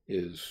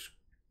is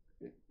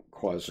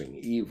causing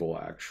evil,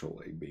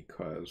 actually,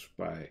 because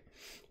by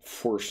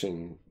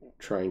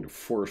trying to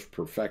force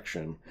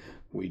perfection,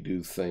 we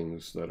do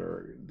things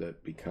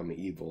that become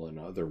evil in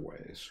other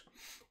ways.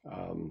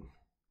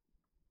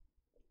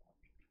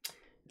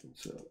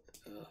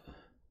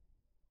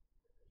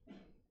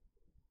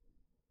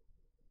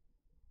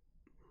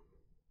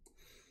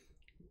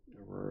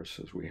 Aurora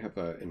says, we have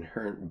an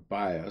inherent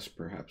bias,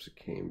 perhaps it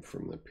came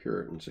from the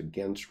Puritans,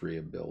 against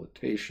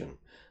rehabilitation,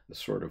 a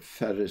sort of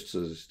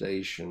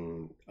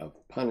fetishization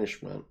of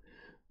punishment.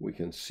 We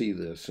can see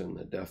this in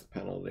the death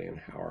penalty and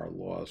how our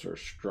laws are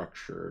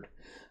structured.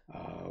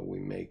 We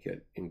make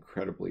it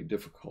incredibly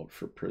difficult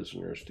for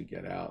prisoners to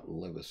get out and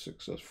live a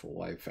successful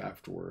life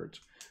afterwards,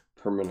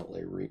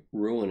 permanently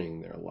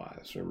ruining their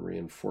lives and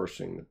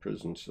reinforcing the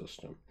prison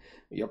system.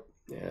 Yep,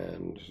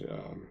 and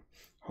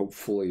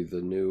hopefully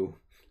the new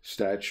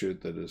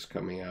statute that is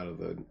coming out of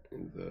the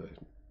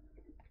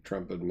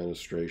Trump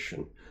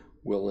administration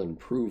will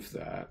improve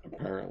that,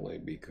 apparently,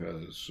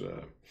 because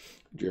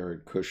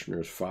Jared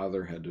Kushner's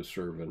father had to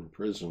serve in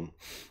prison,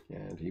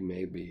 and he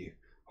may be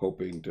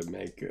hoping to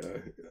make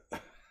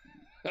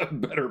a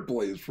better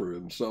place for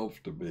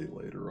himself to be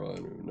later on.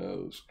 Who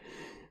knows?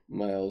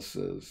 Miles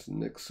says,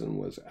 Nixon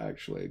was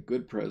actually a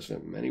good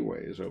president in many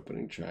ways,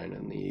 opening China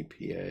and the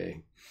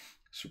EPA.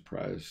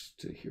 Surprised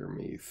to hear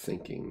me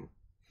thinking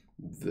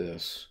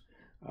this.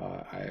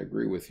 I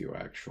agree with you,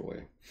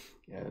 actually.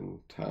 And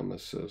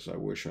Thomas says, I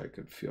wish I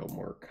could feel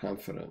more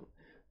confident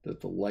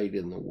that the light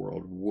in the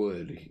world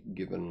would,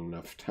 given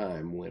enough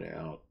time, win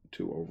out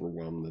to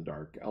overwhelm the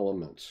dark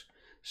elements.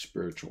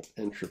 Spiritual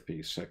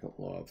entropy, second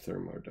law of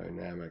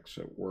thermodynamics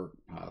at work,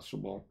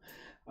 possible?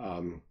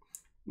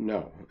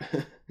 No,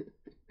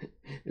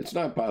 it's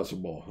not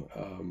possible.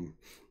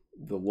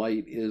 The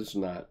light is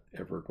not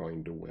ever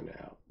going to win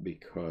out,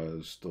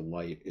 because the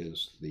light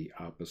is the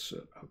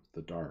opposite of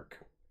the dark.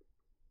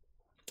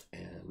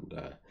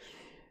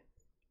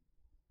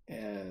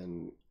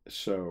 And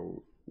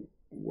so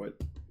what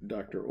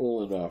Dr.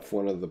 Ulanov,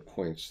 one of the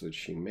points that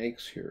she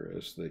makes here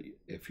is that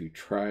if you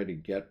try to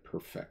get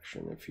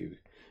perfection, if you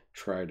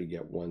try to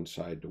get one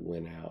side to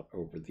win out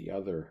over the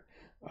other,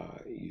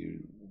 you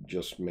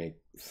just make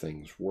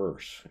things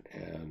worse.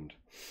 And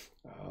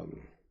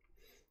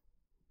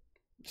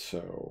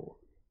so,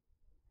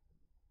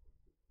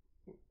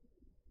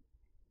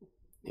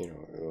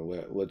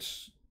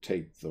 let's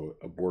take the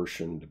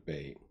abortion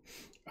debate.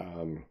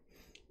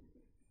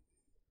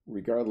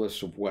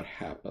 Regardless of what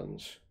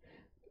happens,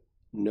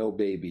 no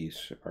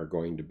babies are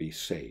going to be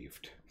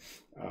saved.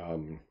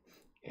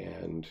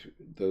 And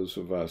those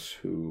of us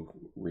who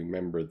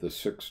remember the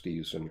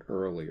 60s and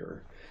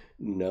earlier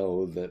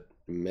know that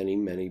many,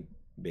 many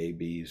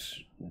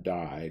babies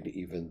died,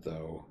 even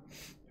though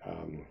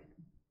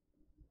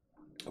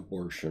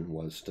abortion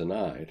was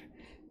denied.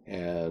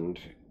 And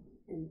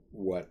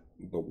what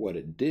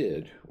it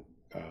did,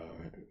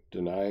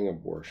 denying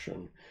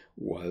abortion,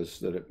 was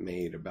that it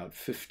made about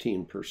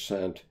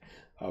 15%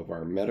 of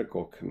our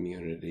medical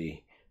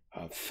community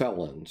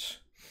felons,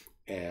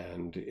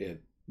 and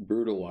it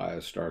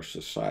brutalized our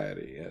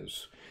society,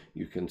 as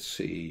you can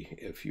see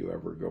if you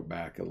ever go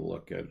back and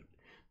look at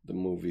the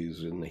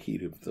movies In the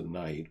Heat of the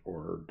Night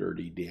or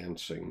Dirty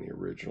Dancing, the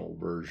original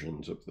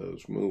versions of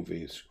those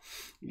movies.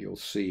 You'll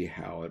see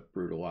how it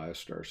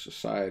brutalized our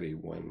society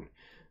when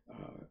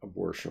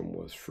abortion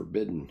was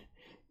forbidden.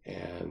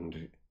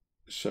 And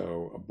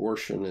so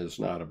abortion is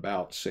not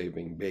about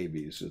saving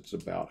babies. It's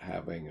about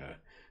having a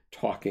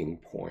talking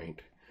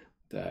point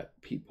that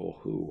people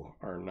who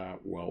are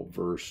not well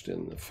versed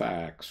in the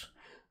facts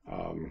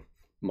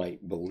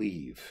might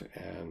believe.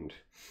 And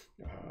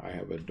I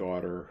have a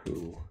daughter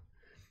who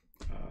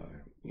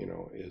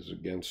is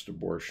against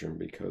abortion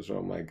because,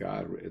 oh my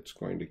God, it's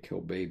going to kill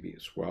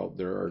babies. Well,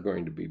 there are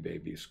going to be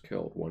babies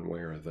killed one way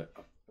or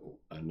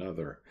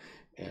another.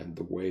 And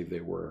the way they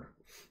were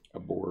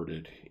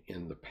aborted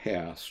in the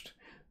past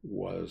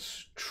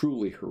was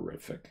truly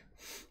horrific.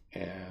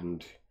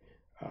 And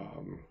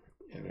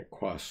it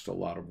cost a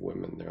lot of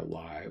women their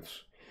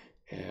lives.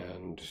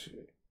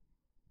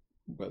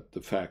 But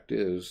the fact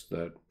is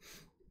that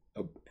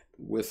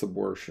with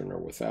abortion or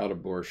without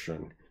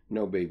abortion,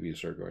 no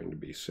babies are going to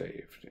be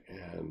saved.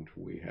 And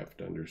we have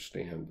to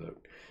understand that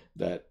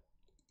that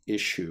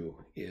issue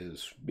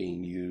is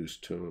being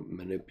used to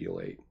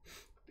manipulate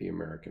the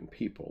American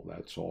people.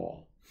 That's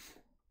all.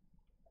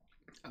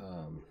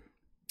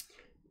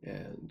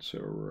 And so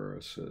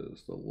Aurora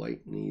says, the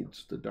light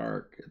needs the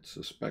dark. It's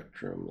a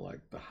spectrum,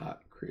 like the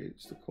hot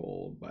creates the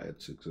cold by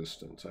its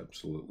existence.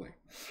 Absolutely.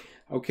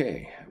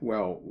 Okay,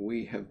 well,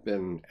 we have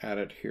been at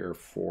it here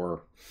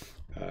for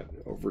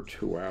over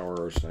 2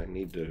 hours. I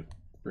need to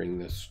bring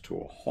this to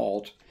a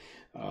halt,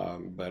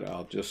 but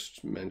I'll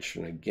just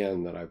mention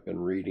again that I've been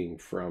reading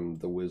from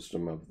The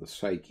Wisdom of the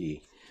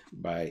Psyche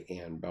by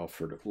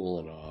Belford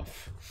Ulanov,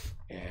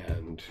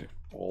 and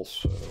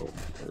also,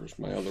 there's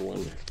my other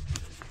one,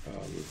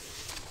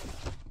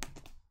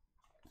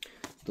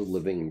 The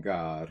Living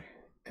God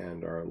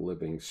and Our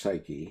Living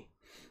Psyche,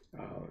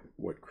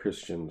 what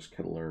Christians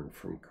can learn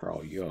from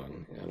Carl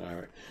Jung. And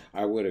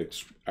I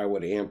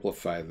would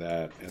amplify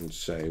that and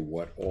say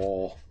what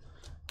all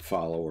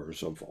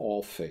followers of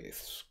all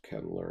faiths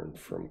can learn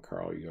from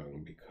Carl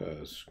Jung,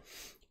 because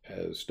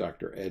as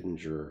Dr.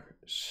 Edinger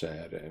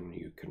said, and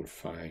you can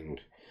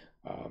find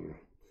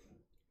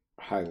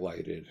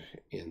highlighted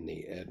in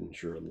the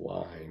Edinger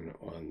line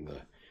on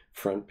the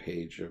front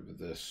page of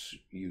this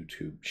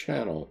YouTube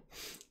channel,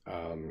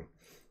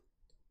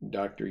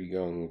 Dr.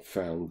 Jung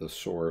found the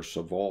source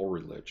of all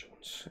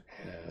religions,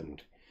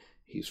 and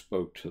he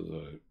spoke to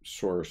the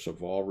source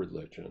of all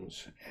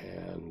religions,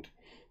 and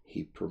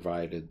he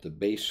provided the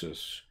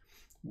basis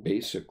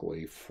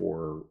basically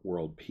for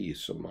world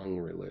peace among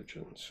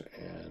religions.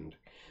 And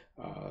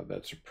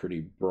that's a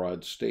pretty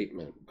broad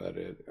statement, but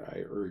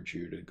I urge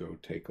you to go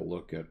take a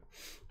look at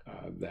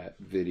that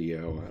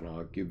video, and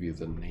I'll give you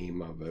the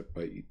name of it,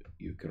 but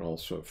you can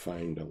also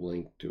find a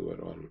link to it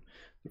on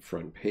the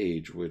front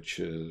page, which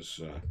is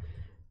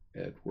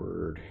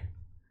Edward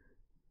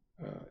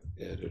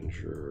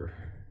Edinger,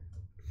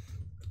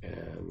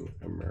 an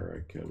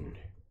American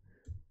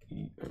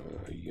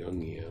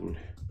Jungian,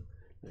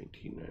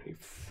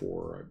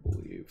 1994, I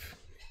believe.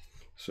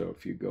 So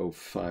if you go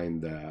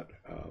find that,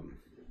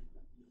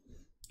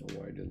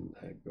 why didn't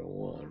that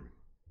go on?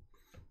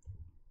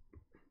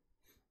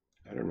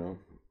 I don't know.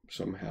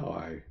 Somehow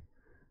I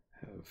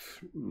have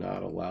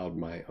not allowed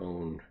my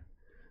own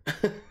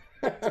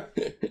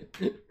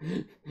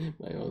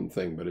my own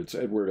thing, but it's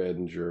Edward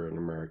Edinger, an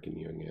American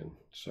Jungian.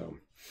 So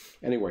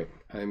anyway,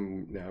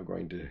 I'm now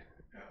going to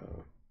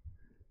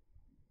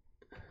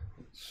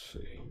let's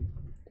see.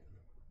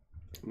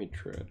 Let me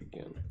try it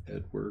again.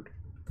 Edward.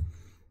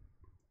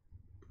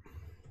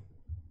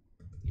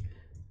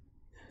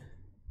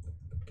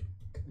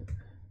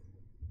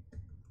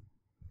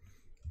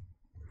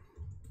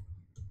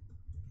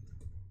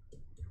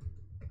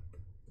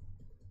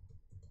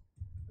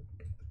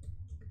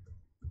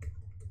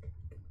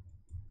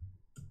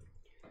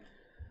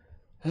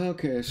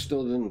 Okay, I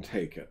still didn't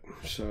take it.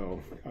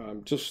 So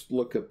just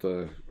look at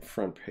the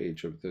front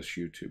page of this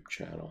YouTube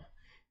channel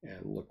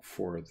and look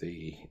for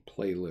the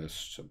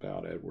playlists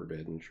about Edward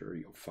Edinger.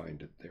 You'll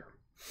find it there.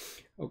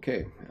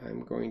 Okay,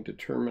 I'm going to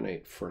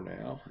terminate for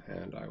now,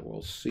 and I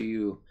will see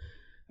you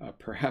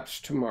perhaps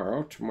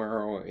tomorrow.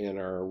 Tomorrow in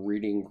our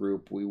reading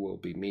group, we will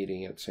be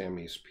meeting at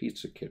Sammy's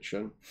Pizza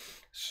Kitchen.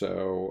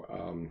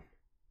 So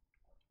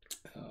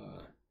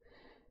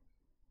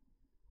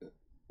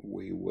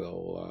we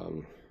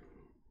will...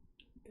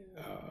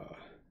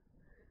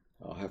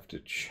 I'll have to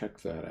check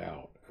that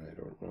out. I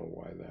don't know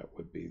why that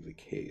would be the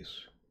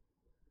case.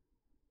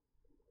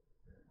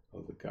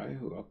 Oh, the guy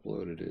who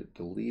uploaded it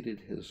deleted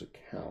his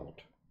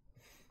account.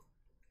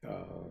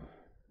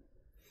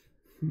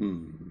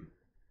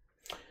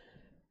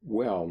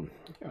 Well,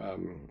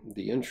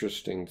 the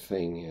interesting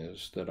thing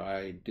is that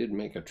I did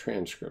make a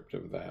transcript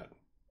of that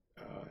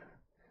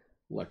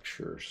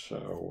lecture.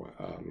 So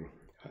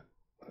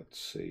let's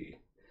see.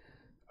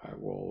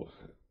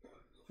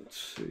 Let's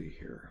see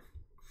here.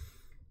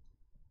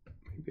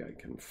 Maybe I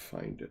can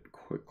find it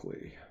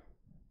quickly.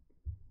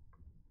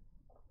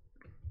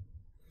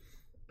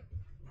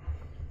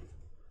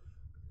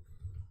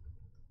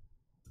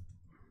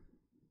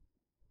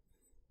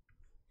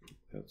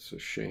 It's a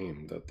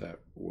shame that that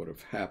would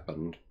have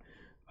happened,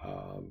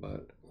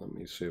 but let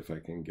me see if I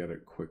can get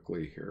it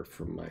quickly here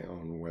from my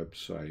own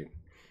website.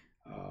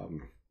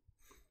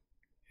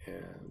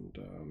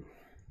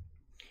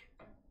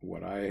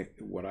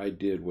 What I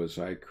did was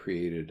I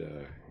created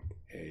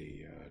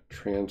a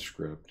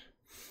transcript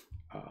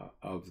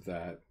of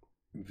that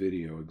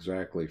video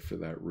exactly for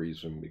that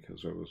reason,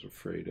 because I was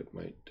afraid it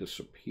might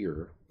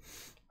disappear.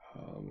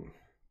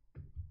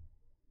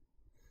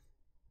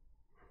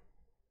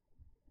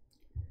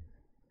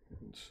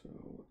 And so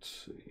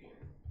let's see.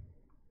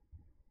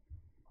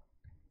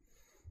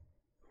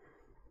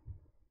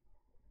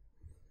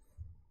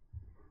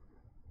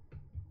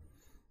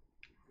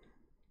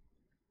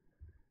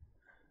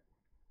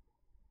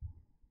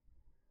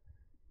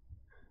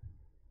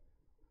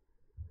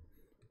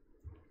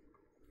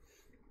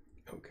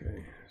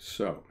 Okay,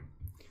 so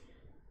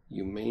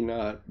you may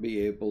not be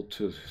able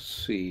to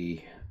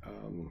see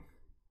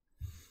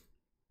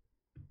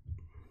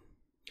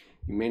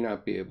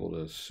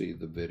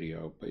the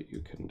video, but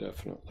you can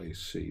definitely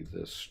see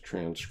this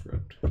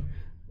transcript,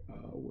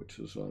 which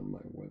is on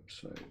my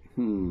website.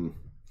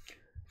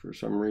 For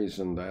some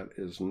reason that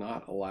is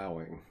not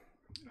allowing,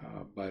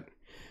 but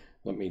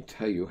let me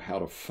tell you how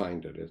to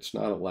find it. It's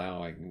not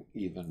allowing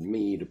even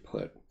me to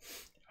put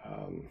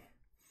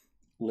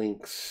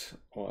links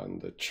on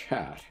the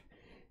chat,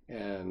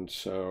 and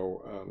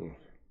so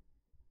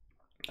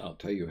I'll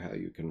tell you how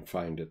you can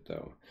find it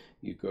though.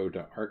 You go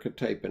to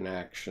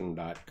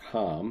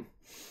archetypeinaction.com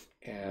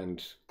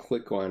and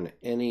click on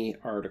any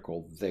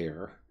article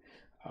there,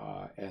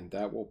 and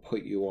that will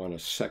put you on a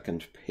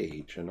second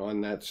page, and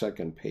on that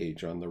second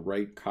page on the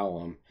right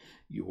column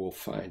you will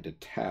find a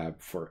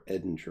tab for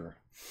Edinger,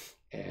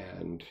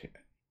 and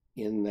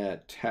in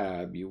that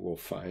tab you will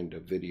find a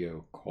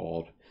video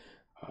called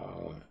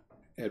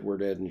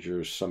Edward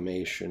Edinger's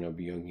Summation of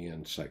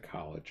Jungian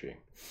Psychology.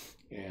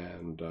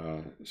 And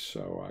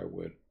so I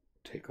would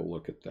take a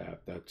look at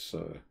that. That's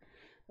a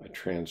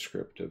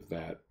transcript of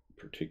that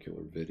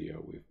particular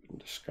video we've been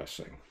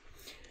discussing.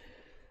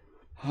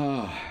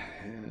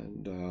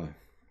 And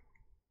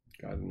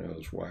God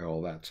knows why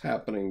all that's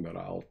happening, but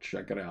I'll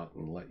check it out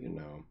and let you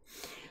know.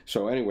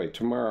 So anyway,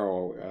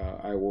 tomorrow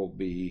I will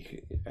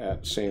be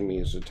at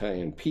Sammy's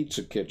Italian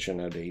Pizza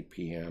Kitchen at 8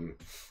 p.m.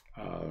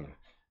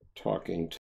 Talking to